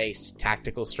turn-based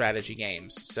tactical strategy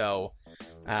games, so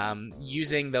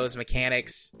using those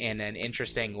mechanics in an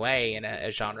interesting way in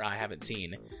a genre I haven't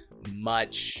seen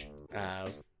much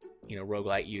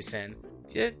roguelite use in.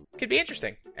 it could be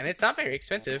interesting. And it's not very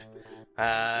expensive.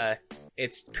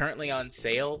 It's currently on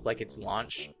sale, like its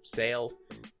launch sale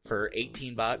for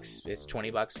 $18. It's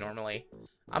 $20 normally.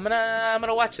 I'm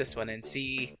gonna watch this one and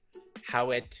see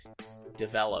how it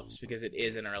develops, because it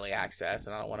is in early access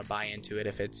and I don't want to buy into it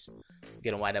if it's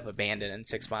gonna wind up abandoned in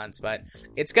 6 months, but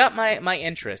it's got my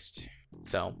interest.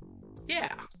 So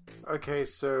yeah. Okay,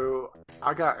 so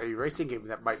I got a racing game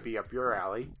that might be up your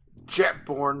alley.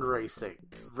 Jetborne Racing.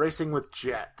 Racing with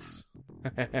jets.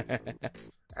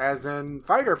 As in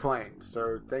fighter planes,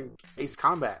 so think Ace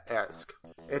Combat-esque.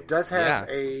 It does have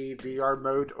a VR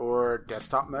mode or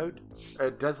desktop mode.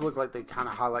 It does look like they kind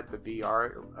of highlight the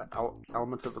VR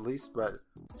elements of it, at least, but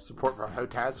support for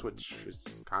HOTAS, which is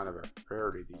kind of a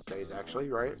rarity these days, actually,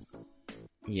 right?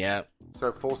 Yeah.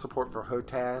 So full support for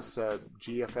HOTAS,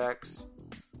 GFX.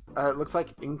 It looks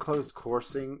like enclosed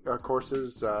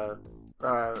courses,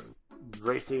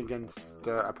 racing against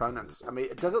opponents. I mean,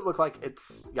 it doesn't look like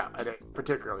it's a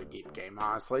particularly deep game,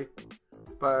 honestly,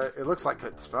 but it looks like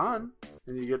it's fun,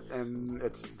 and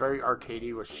it's very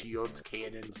arcadey with shields,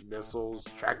 cannons, missiles,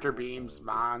 tractor beams,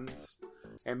 mines,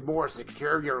 and more.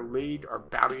 Secure your lead or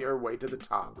battle your way to the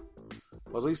top.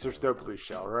 Well, at least there's no blue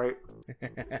shell, right?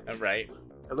 Right.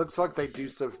 It looks like they do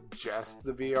suggest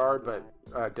the VR,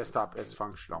 but desktop is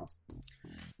functional.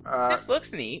 This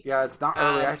looks neat. Yeah, it's not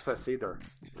early access either.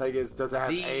 Thing is, does it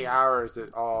have AI or is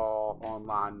it all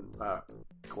online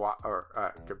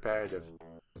competitive?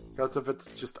 Because if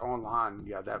it's just online,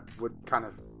 that would kind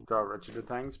of throw a wrench into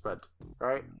things, but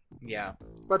right? Yeah.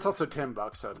 But it's also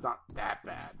 $10, so it's not that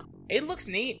bad. It looks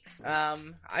neat.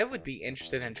 I would be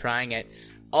interested in trying it.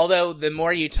 Although the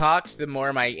more you talked, the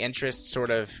more my interest sort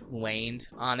of waned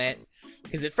on it.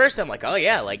 Because at first I'm like, oh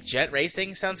yeah, like jet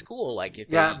racing sounds cool. Like if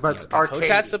they, but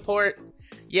HOTAS support.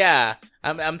 Yeah,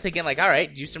 I'm thinking like, all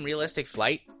right, do some realistic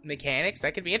flight mechanics.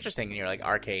 That could be interesting. And you're like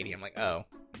arcadey. I'm like, oh,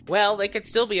 well, they could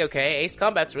still be okay. Ace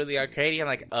Combat's really arcadey. I'm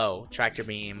like, oh, tractor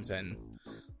beams and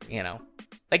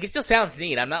like it still sounds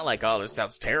neat. I'm not like, oh, this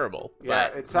sounds terrible. Yeah,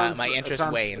 but it sounds. My interest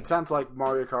waned. It sounds like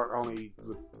Mario Kart only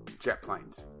with jet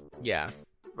planes. Yeah,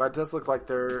 but it does look like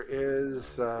there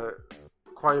is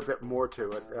quite a bit more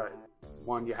to it.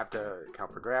 One, you have to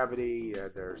account for gravity.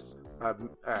 There's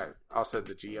also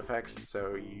the GFX,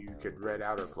 so you could red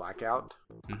out or black out.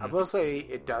 Mm-hmm. I will say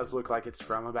it does look like it's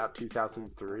from about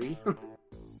 2003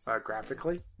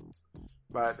 graphically,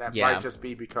 but that might just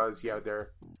be because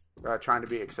they're trying to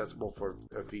be accessible for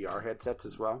VR headsets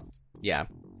as well. Yeah,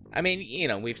 I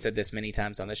mean, we've said this many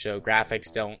times on the show.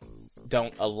 Graphics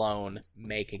don't alone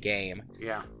make a game.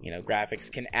 Yeah,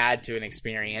 graphics can add to an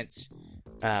experience,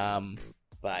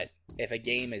 but if a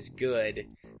game is good,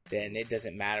 then it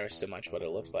doesn't matter so much what it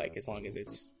looks like as long as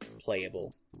it's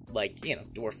playable. Like,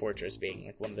 Dwarf Fortress being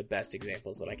like one of the best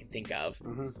examples that I can think of.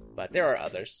 Mm-hmm. But there are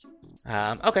others.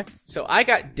 Okay, so I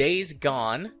got Days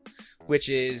Gone, which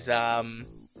is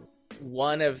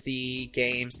one of the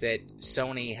games that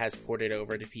Sony has ported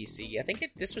over to PC. I think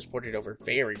this was ported over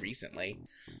very recently.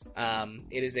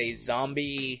 It is a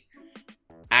zombie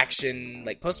action,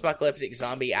 like post-apocalyptic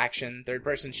zombie action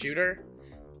third-person shooter.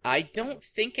 I don't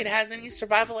think it has any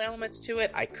survival elements to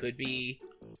it. I could be.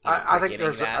 I think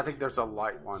there's a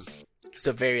light one.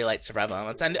 So very light survival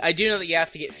elements. And I do know that you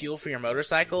have to get fuel for your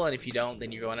motorcycle, and if you don't,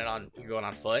 then you're going on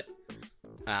foot.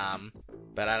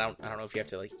 But I don't know if you have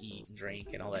to like eat and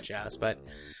drink and all that jazz. But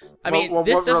I mean,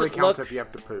 this what doesn't really counts look if you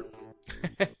have to poop.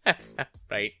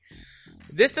 Right.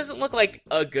 This doesn't look like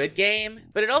a good game,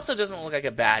 but it also doesn't look like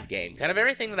a bad game. Kind of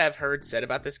everything that I've heard said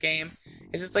about this game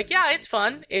is just like, yeah, it's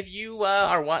fun. If you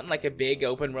are wanting like a big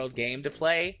open world game to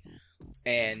play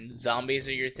and zombies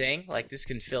are your thing, like this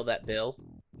can fill that bill,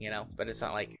 but it's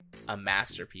not like a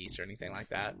masterpiece or anything like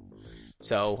that.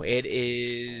 So it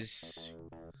is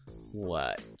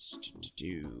it's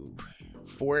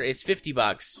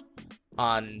 $50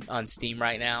 on Steam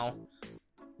right now.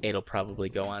 It'll probably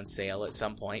go on sale at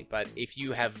some point, but if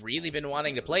you have really been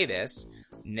wanting to play this,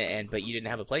 but you didn't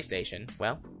have a PlayStation,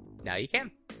 well, now you can.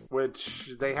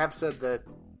 Which they have said that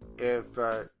if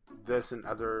this and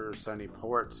other Sony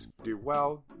ports do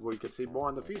well, we could see more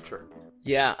in the future.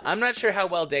 Yeah, I'm not sure how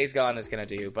well Days Gone is going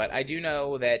to do, but I do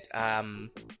know that,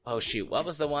 what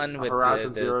was the one with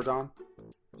Horizon Zero Dawn?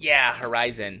 Yeah,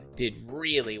 Horizon did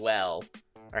really well,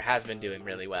 or has been doing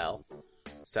really well.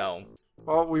 So...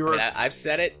 Well, I've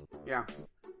said it. Yeah.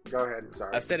 Go ahead.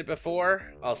 Sorry. I've said it before.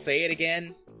 I'll say it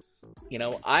again.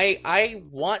 I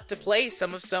want to play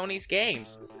some of Sony's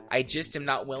games. I just am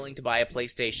not willing to buy a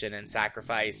PlayStation and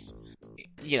sacrifice,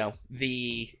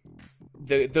 the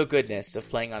goodness of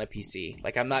playing on a PC.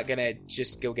 Like, I'm not gonna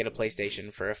just go get a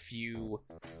PlayStation for a few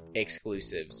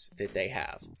exclusives that they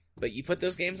have. but you put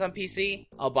those games on PC,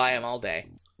 I'll buy them all day.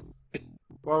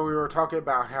 Well, we were talking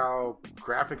about how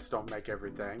graphics don't make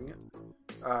everything,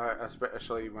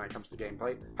 especially when it comes to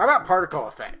gameplay. How about particle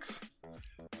effects?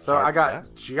 So I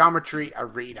got Geometry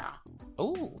Arena.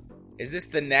 Ooh. Is this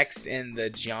the next in the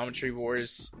Geometry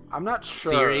Wars I'm not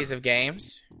sure. series of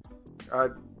games? I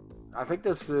think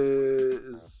this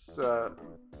is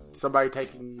somebody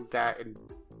taking that and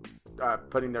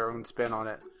putting their own spin on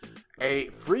it. A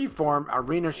freeform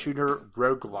arena shooter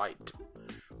roguelite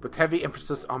with heavy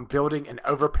emphasis on building an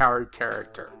overpowered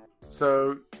character.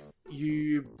 So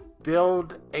you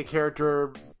build a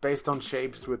character based on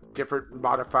shapes with different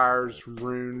modifiers,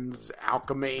 runes,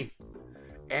 alchemy,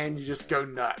 and you just go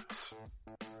nuts.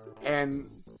 And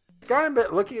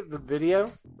looking at the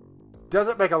video,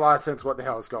 doesn't make a lot of sense what the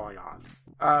hell is going on.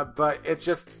 But it's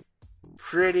just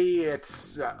pretty.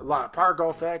 It's a lot of particle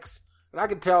effects, and I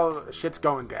can tell shit's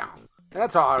going down.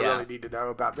 That's all I really need to know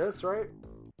about this, right?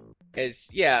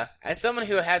 As someone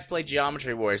who has played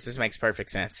Geometry Wars, this makes perfect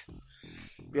sense.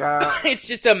 Yeah. It's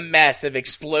just a mess of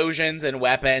explosions and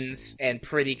weapons and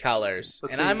pretty colors.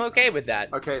 I'm okay with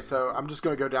that. Okay, so I'm just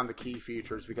going to go down the key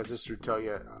features because this should tell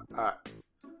you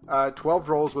 12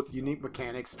 roles with unique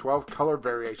mechanics, 12 color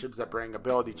variations that bring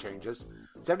ability changes,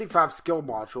 75 skill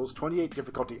modules, 28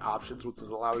 difficulty options which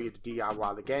will allow you to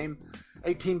DIY the game,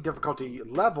 18 difficulty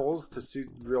levels to suit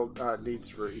real needs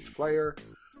for each player,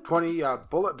 20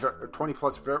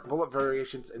 plus bullet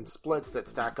variations and splits that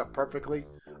stack up perfectly,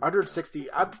 160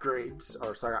 upgrades,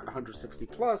 160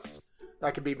 plus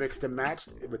that can be mixed and matched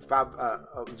with 5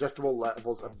 adjustable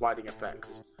levels of lighting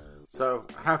effects. So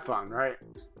have fun, right?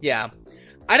 Yeah,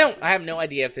 I have no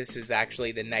idea if this is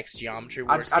actually the next Geometry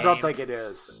Wars game. I don't think it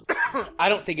is. I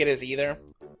don't think it is either.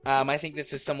 I think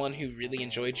this is someone who really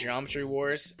enjoyed Geometry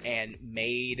Wars and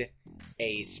made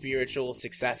a spiritual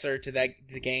successor to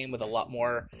the game with a lot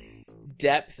more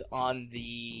depth on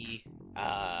the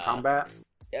combat,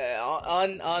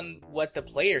 on what the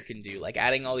player can do, like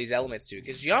adding all these elements to it.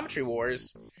 Because Geometry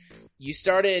Wars, you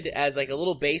started as like a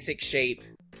little basic shape,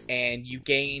 and you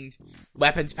gained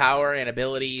weapons power and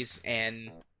abilities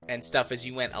and stuff as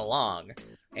you went along.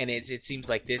 And it seems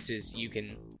like this is, you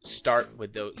can start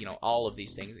with all of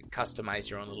these things and customize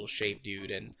your own little shape, dude,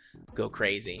 and go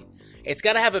crazy. It's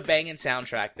got to have a banging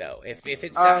soundtrack, though. If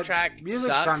its soundtrack music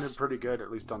sucks, sounded pretty good, at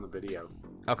least on the video.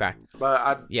 Okay, but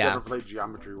I've never played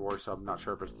Geometry Wars, so I'm not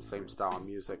sure if it's the same style of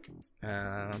music.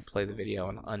 Play the video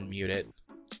and unmute it.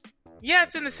 Yeah,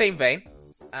 it's in the same vein.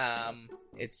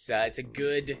 It's a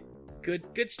good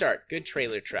start, good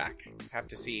trailer track. Have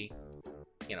to see,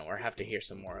 or have to hear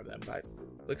some more of them, but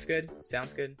looks good,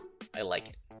 sounds good. I like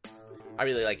it. I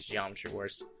really like Geometry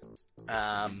Wars.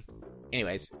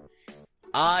 Anyways,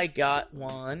 I got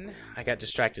one. I got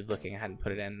distracted looking. I hadn't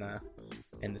put it in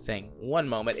the thing. One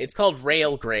moment. It's called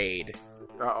Railgrade.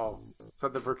 Uh-oh. Is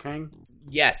that the for King?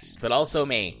 Yes, but also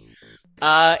me.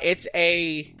 It's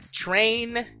a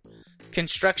train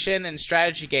construction and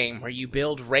strategy game where you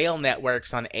build rail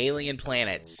networks on alien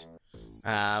planets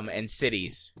and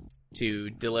cities to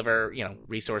deliver,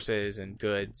 resources and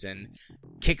goods and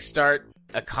kickstart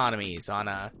economies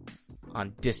on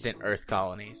distant Earth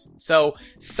colonies. So,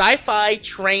 sci-fi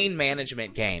train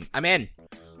management game. I'm in.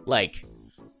 Like,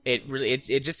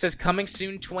 it just says coming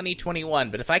soon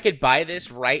 2021, but if I could buy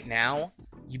this right now,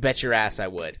 you bet your ass I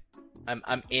would.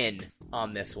 I'm in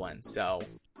on this one. So,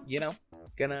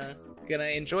 gonna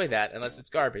enjoy that unless it's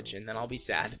garbage, and then I'll be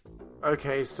sad.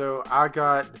 Okay, so I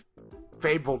got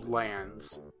Fabled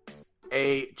Lands,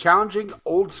 a challenging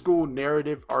old-school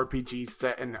narrative RPG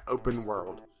set in an open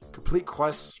world. Complete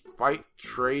quests, fight,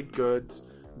 trade goods,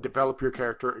 develop your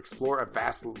character, explore a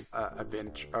vast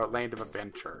land of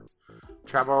adventure.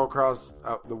 Travel across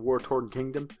the war-torn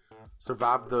kingdom,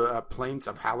 survive the plains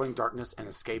of howling darkness, and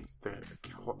escape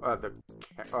the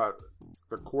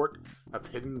court of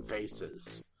hidden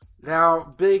faces.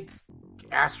 Now, big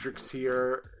asterisks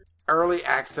here. Early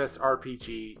access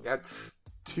RPG. That's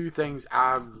two things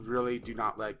I really do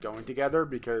not like going together,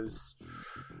 because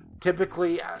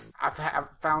typically I've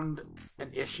found an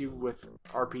issue with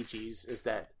RPGs is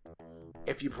that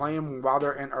if you play them while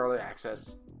they're in early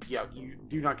access, you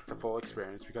do not get the full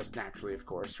experience, because naturally, of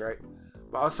course, right?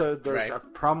 But also, there's a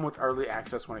problem with early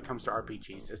access when it comes to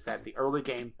RPGs, is that the early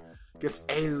game gets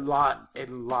a lot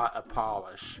of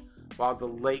polish, while the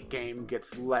late game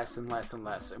gets less and less and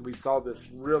less. And we saw this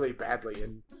really badly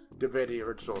in Divinity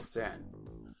Original Sin.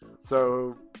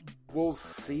 So, we'll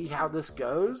see how this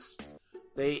goes.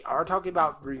 They are talking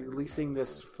about releasing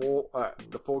this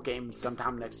the full game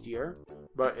sometime next year,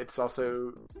 but it's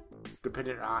also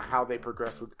dependent on how they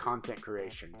progress with content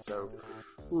creation. So,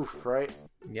 oof, right?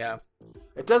 Yeah.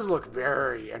 It does look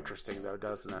very interesting, though,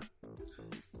 doesn't it?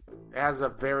 It has a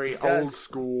very old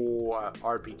school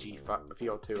RPG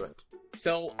feel to it.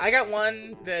 So I got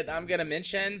one that I'm gonna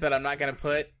mention, but I'm not gonna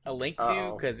put a link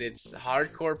to because it's a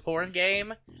hardcore porn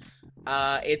game.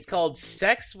 It's called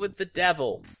Sex with the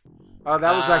Devil. Oh,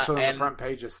 that was actually on the front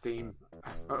page of Steam.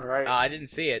 Right? I didn't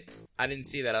see it. I didn't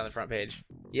see that on the front page.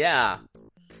 Yeah.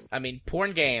 I mean,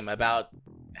 porn game about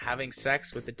having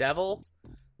sex with the devil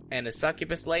and a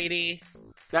succubus lady.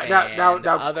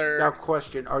 Now,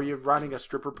 question: are you running a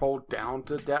stripper pole down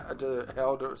to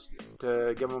hell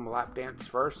to give them a lap dance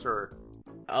first, or?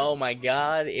 Oh my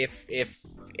god!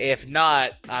 If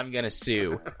not, I'm gonna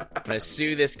sue. I'm gonna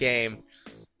sue this game.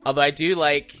 Although I do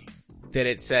like that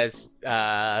it says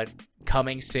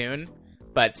coming soon,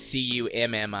 but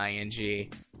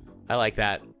CUMMING. I like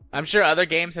that. I'm sure other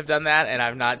games have done that, and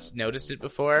I've not noticed it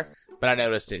before, but I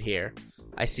noticed it here.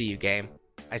 I see you, game.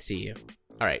 I see you.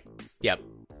 All right. Yep.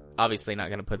 Obviously not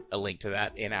going to put a link to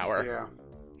that in our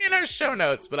show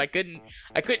notes, but I couldn't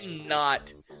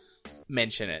not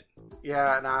mention it.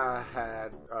 Yeah, and I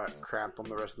had crap on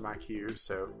the rest of my queue,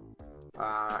 so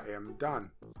I am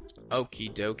done.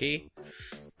 Okie dokie.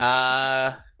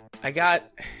 I can't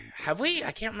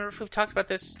remember if we've talked about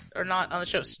this or not on the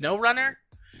show. SnowRunner?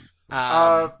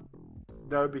 No,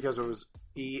 because it was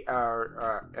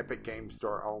Epic Game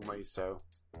Store only, so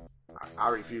I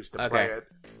refused to play it.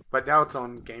 But now it's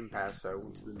on Game Pass, so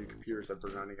once the new computer's up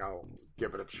and running, I'll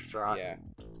give it a shot. Yeah.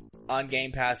 On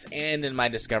Game Pass and in my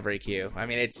Discovery queue. I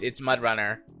mean, it's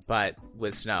MudRunner, but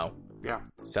with snow. Yeah.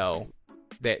 So,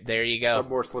 there you go. Some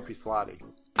more slippy slotty.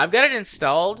 I've got it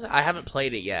installed. I haven't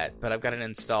played it yet, but I've got it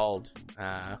installed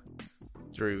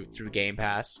through Game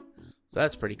Pass. So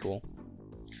that's pretty cool.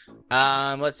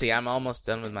 Let's see. I'm almost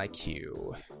done with my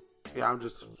queue. Yeah, I'm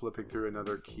just flipping through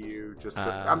another queue.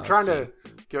 I'm trying to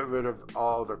get rid of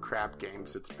all the crap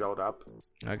games that's built up.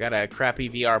 I got a crappy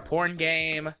VR porn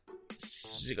game.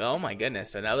 Oh my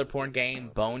goodness, another porn game.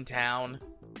 Bone Town,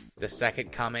 The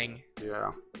Second Coming.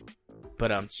 Yeah.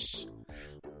 But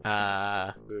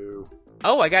Boo.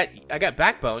 Oh, I got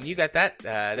Backbone. You got that?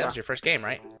 That was your first game,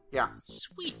 right? Yeah.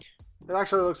 Sweet. It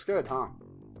actually looks good, huh?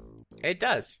 It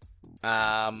does.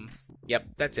 Yep,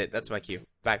 that's it. That's my queue.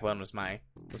 Backbone was my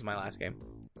last game.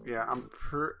 Yeah, I'm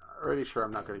pretty sure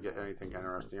I'm not going to get anything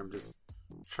interesting. I'm just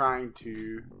trying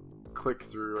to click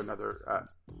through another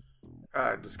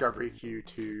Discovery queue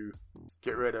to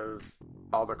get rid of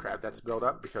all the crap that's built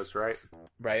up because, right?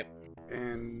 Right.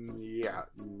 And yeah,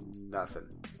 nothing.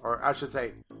 Or I should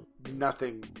say,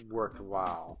 nothing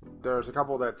worthwhile. There's a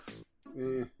couple that's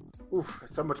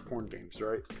so much porn games,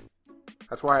 right?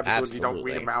 That's why happens when you don't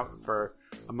weed them out for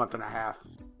a month and a half.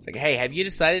 It's like, hey, have you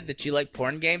decided that you like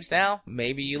porn games now?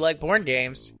 Maybe you like porn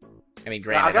games. I mean,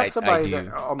 granted, I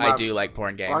do like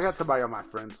porn games. Well, I got somebody on my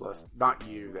friends list, not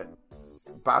you, that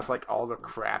buys like all the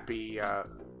crappy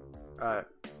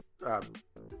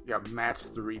match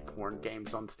 3 porn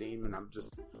games on Steam, and I'm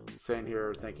just sitting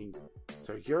here thinking,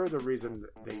 so you're the reason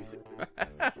they use it.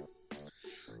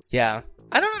 Yeah.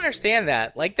 I don't understand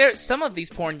that. Like, there's some of these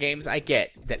porn games I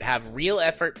get that have real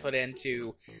effort put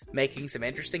into making some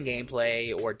interesting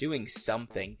gameplay or doing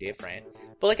something different.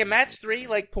 But like a match 3,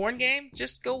 like, porn game,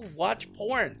 just go watch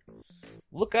porn.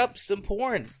 Look up some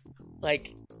porn.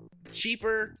 Like,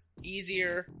 cheaper,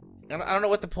 easier. I don't know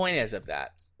what the point is of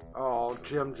that. Oh,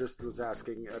 Jim just was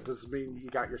asking, does it mean you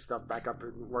got your stuff back up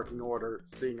in working order,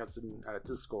 seeing us in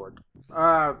Discord?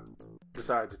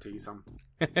 Decided to tease him.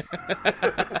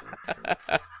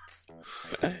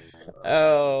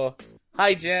 Oh,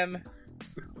 hi, Jim.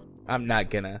 I'm not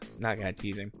gonna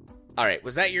tease him. All right,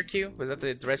 was that your cue? Was that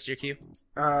the rest of your cue?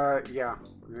 Yeah.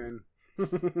 Man.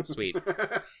 Sweet.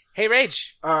 Hey,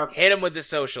 Rage. Hit him with the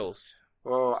socials.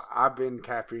 Well, I've been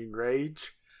Caffeine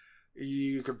Rage.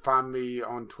 You can find me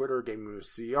on Twitter,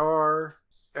 GameWithCR.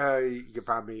 You can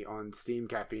find me on Steam,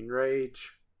 Caffeine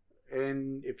Rage.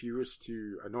 And if you wish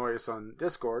to annoy us on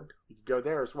Discord, you can go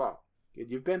there as well.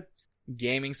 You've been?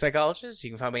 Gaming Psychologist.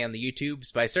 You can find me on the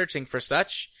YouTubes by searching for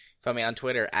such. Find me on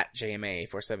Twitter at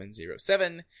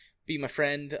JMA4707. Be my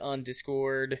friend on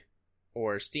Discord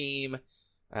or Steam.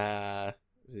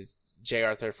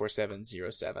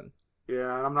 JArthur4707.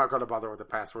 Yeah, and I'm not going to bother with the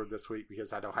password this week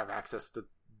because I don't have access to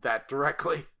that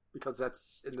directly because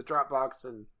that's in the Dropbox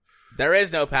and there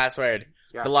is no password.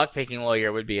 Yeah. The lockpicking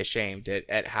lawyer would be ashamed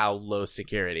at how low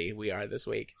security we are this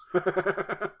week.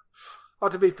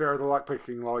 Well, to be fair, the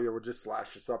lockpicking lawyer would just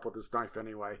slash us up with his knife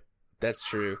anyway. That's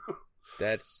true.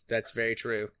 That's very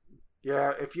true.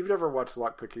 Yeah, if you've never watched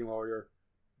Lockpicking Lawyer,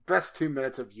 best 2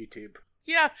 minutes of YouTube.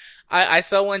 Yeah, I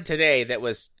saw one today that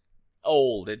was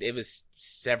old. It was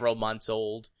several months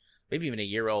old. maybe even a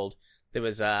year old. There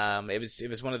was it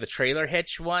was one of the trailer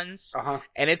hitch ones,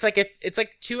 and it's like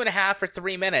 2.5 or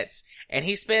 3 minutes, and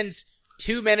he spends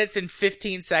 2 minutes and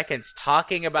 15 seconds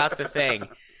talking about the thing,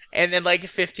 and then like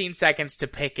 15 seconds to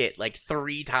pick it like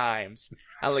 3 times.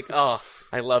 I'm like, oh,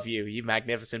 I love you, you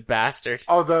magnificent bastard.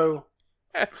 Although,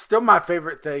 still my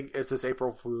favorite thing is his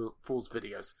April Fool's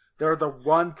videos. They're the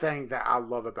one thing that I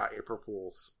love about April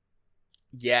Fool's.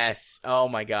 Yes. Oh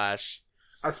my gosh.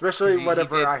 Especially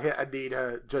whenever I hit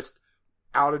Anita just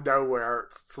out of nowhere,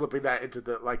 slipping that into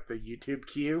the YouTube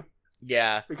queue.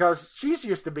 Yeah. Because she's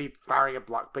used to be firing a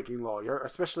block-picking lawyer,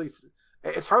 especially...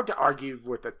 It's hard to argue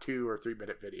with a 2 or 3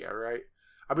 minute video, right?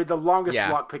 I mean, the longest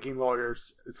block-picking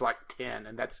lawyers, it's like 10,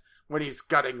 and that's when he's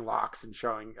gutting locks and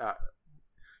showing,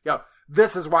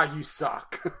 this is why you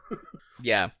suck.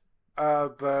 Yeah.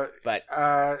 But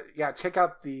check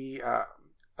out the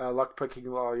lock-picking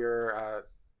lawyer,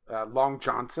 Long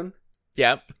Johnson.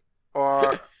 Yep.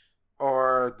 Or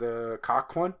the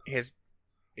cock one. Or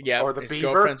the his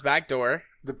beaver. Girlfriend's back door.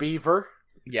 The beaver.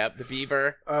 Yep, the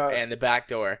beaver and the back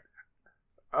door.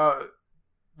 What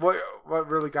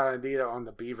really got Anita on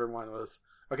the beaver one was,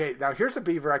 okay, now here's a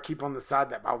beaver I keep on the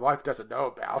side that my wife doesn't know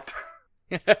about.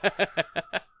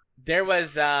 There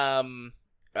was I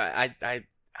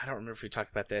don't remember if we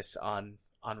talked about this on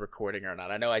recording or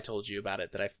not. I know I told you about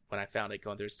it when I found it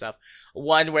going through stuff.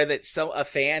 One where a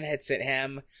fan had sent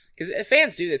him, because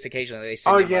fans do this occasionally. They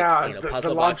send him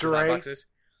puzzle boxes.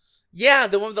 Yeah,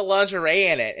 the one with the lingerie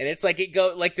in it, and it's like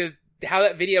how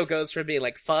that video goes from being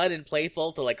like fun and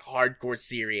playful to like hardcore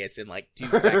serious in like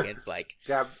 2 seconds. Like,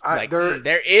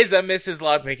 there is a Mrs.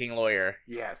 Lockpicking lawyer.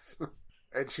 Yes,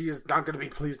 and she is not going to be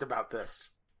pleased about this.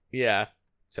 Yeah.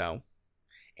 So,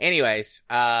 anyways,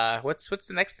 what's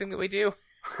the next thing that we do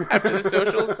after the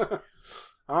socials?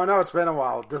 Oh no, it's been a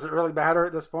while. Does it really matter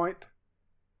at this point?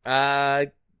 No.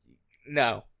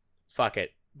 Fuck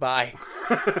it. Bye.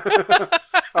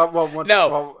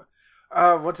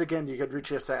 Once again, you can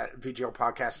reach us at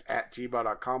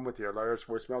vglpodcast@gmail.com with your letters,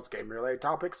 voicemails, game-related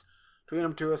topics. Tweet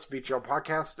them to us,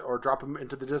 vglpodcast, or drop them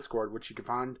into the Discord, which you can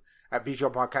find at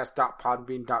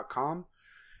vglpodcast.podbean.com.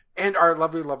 And our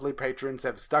lovely, lovely patrons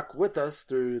have stuck with us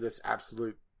through this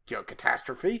absolute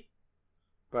catastrophe.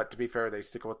 But to be fair, they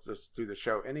stick with us through the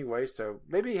show anyway, so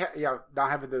maybe not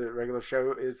having the regular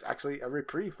show is actually a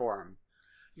reprieve for them.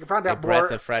 You can find out more. A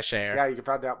breath of fresh air. Yeah, you can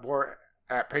find out more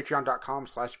at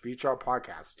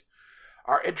patreon.com/VGLpodcast.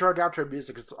 Our intro and outro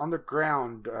music is On the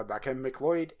Ground by Kevin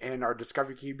McLeod, and our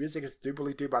Discovery Key music is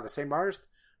Doobly Doo by the same artist.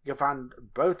 You can find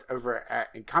both over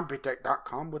at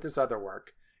Incompetech.com with his other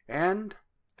work. And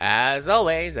as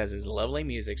always, as his lovely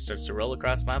music starts to roll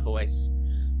across my voice,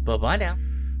 bye-bye now.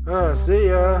 See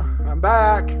ya. I'm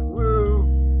back. Woo.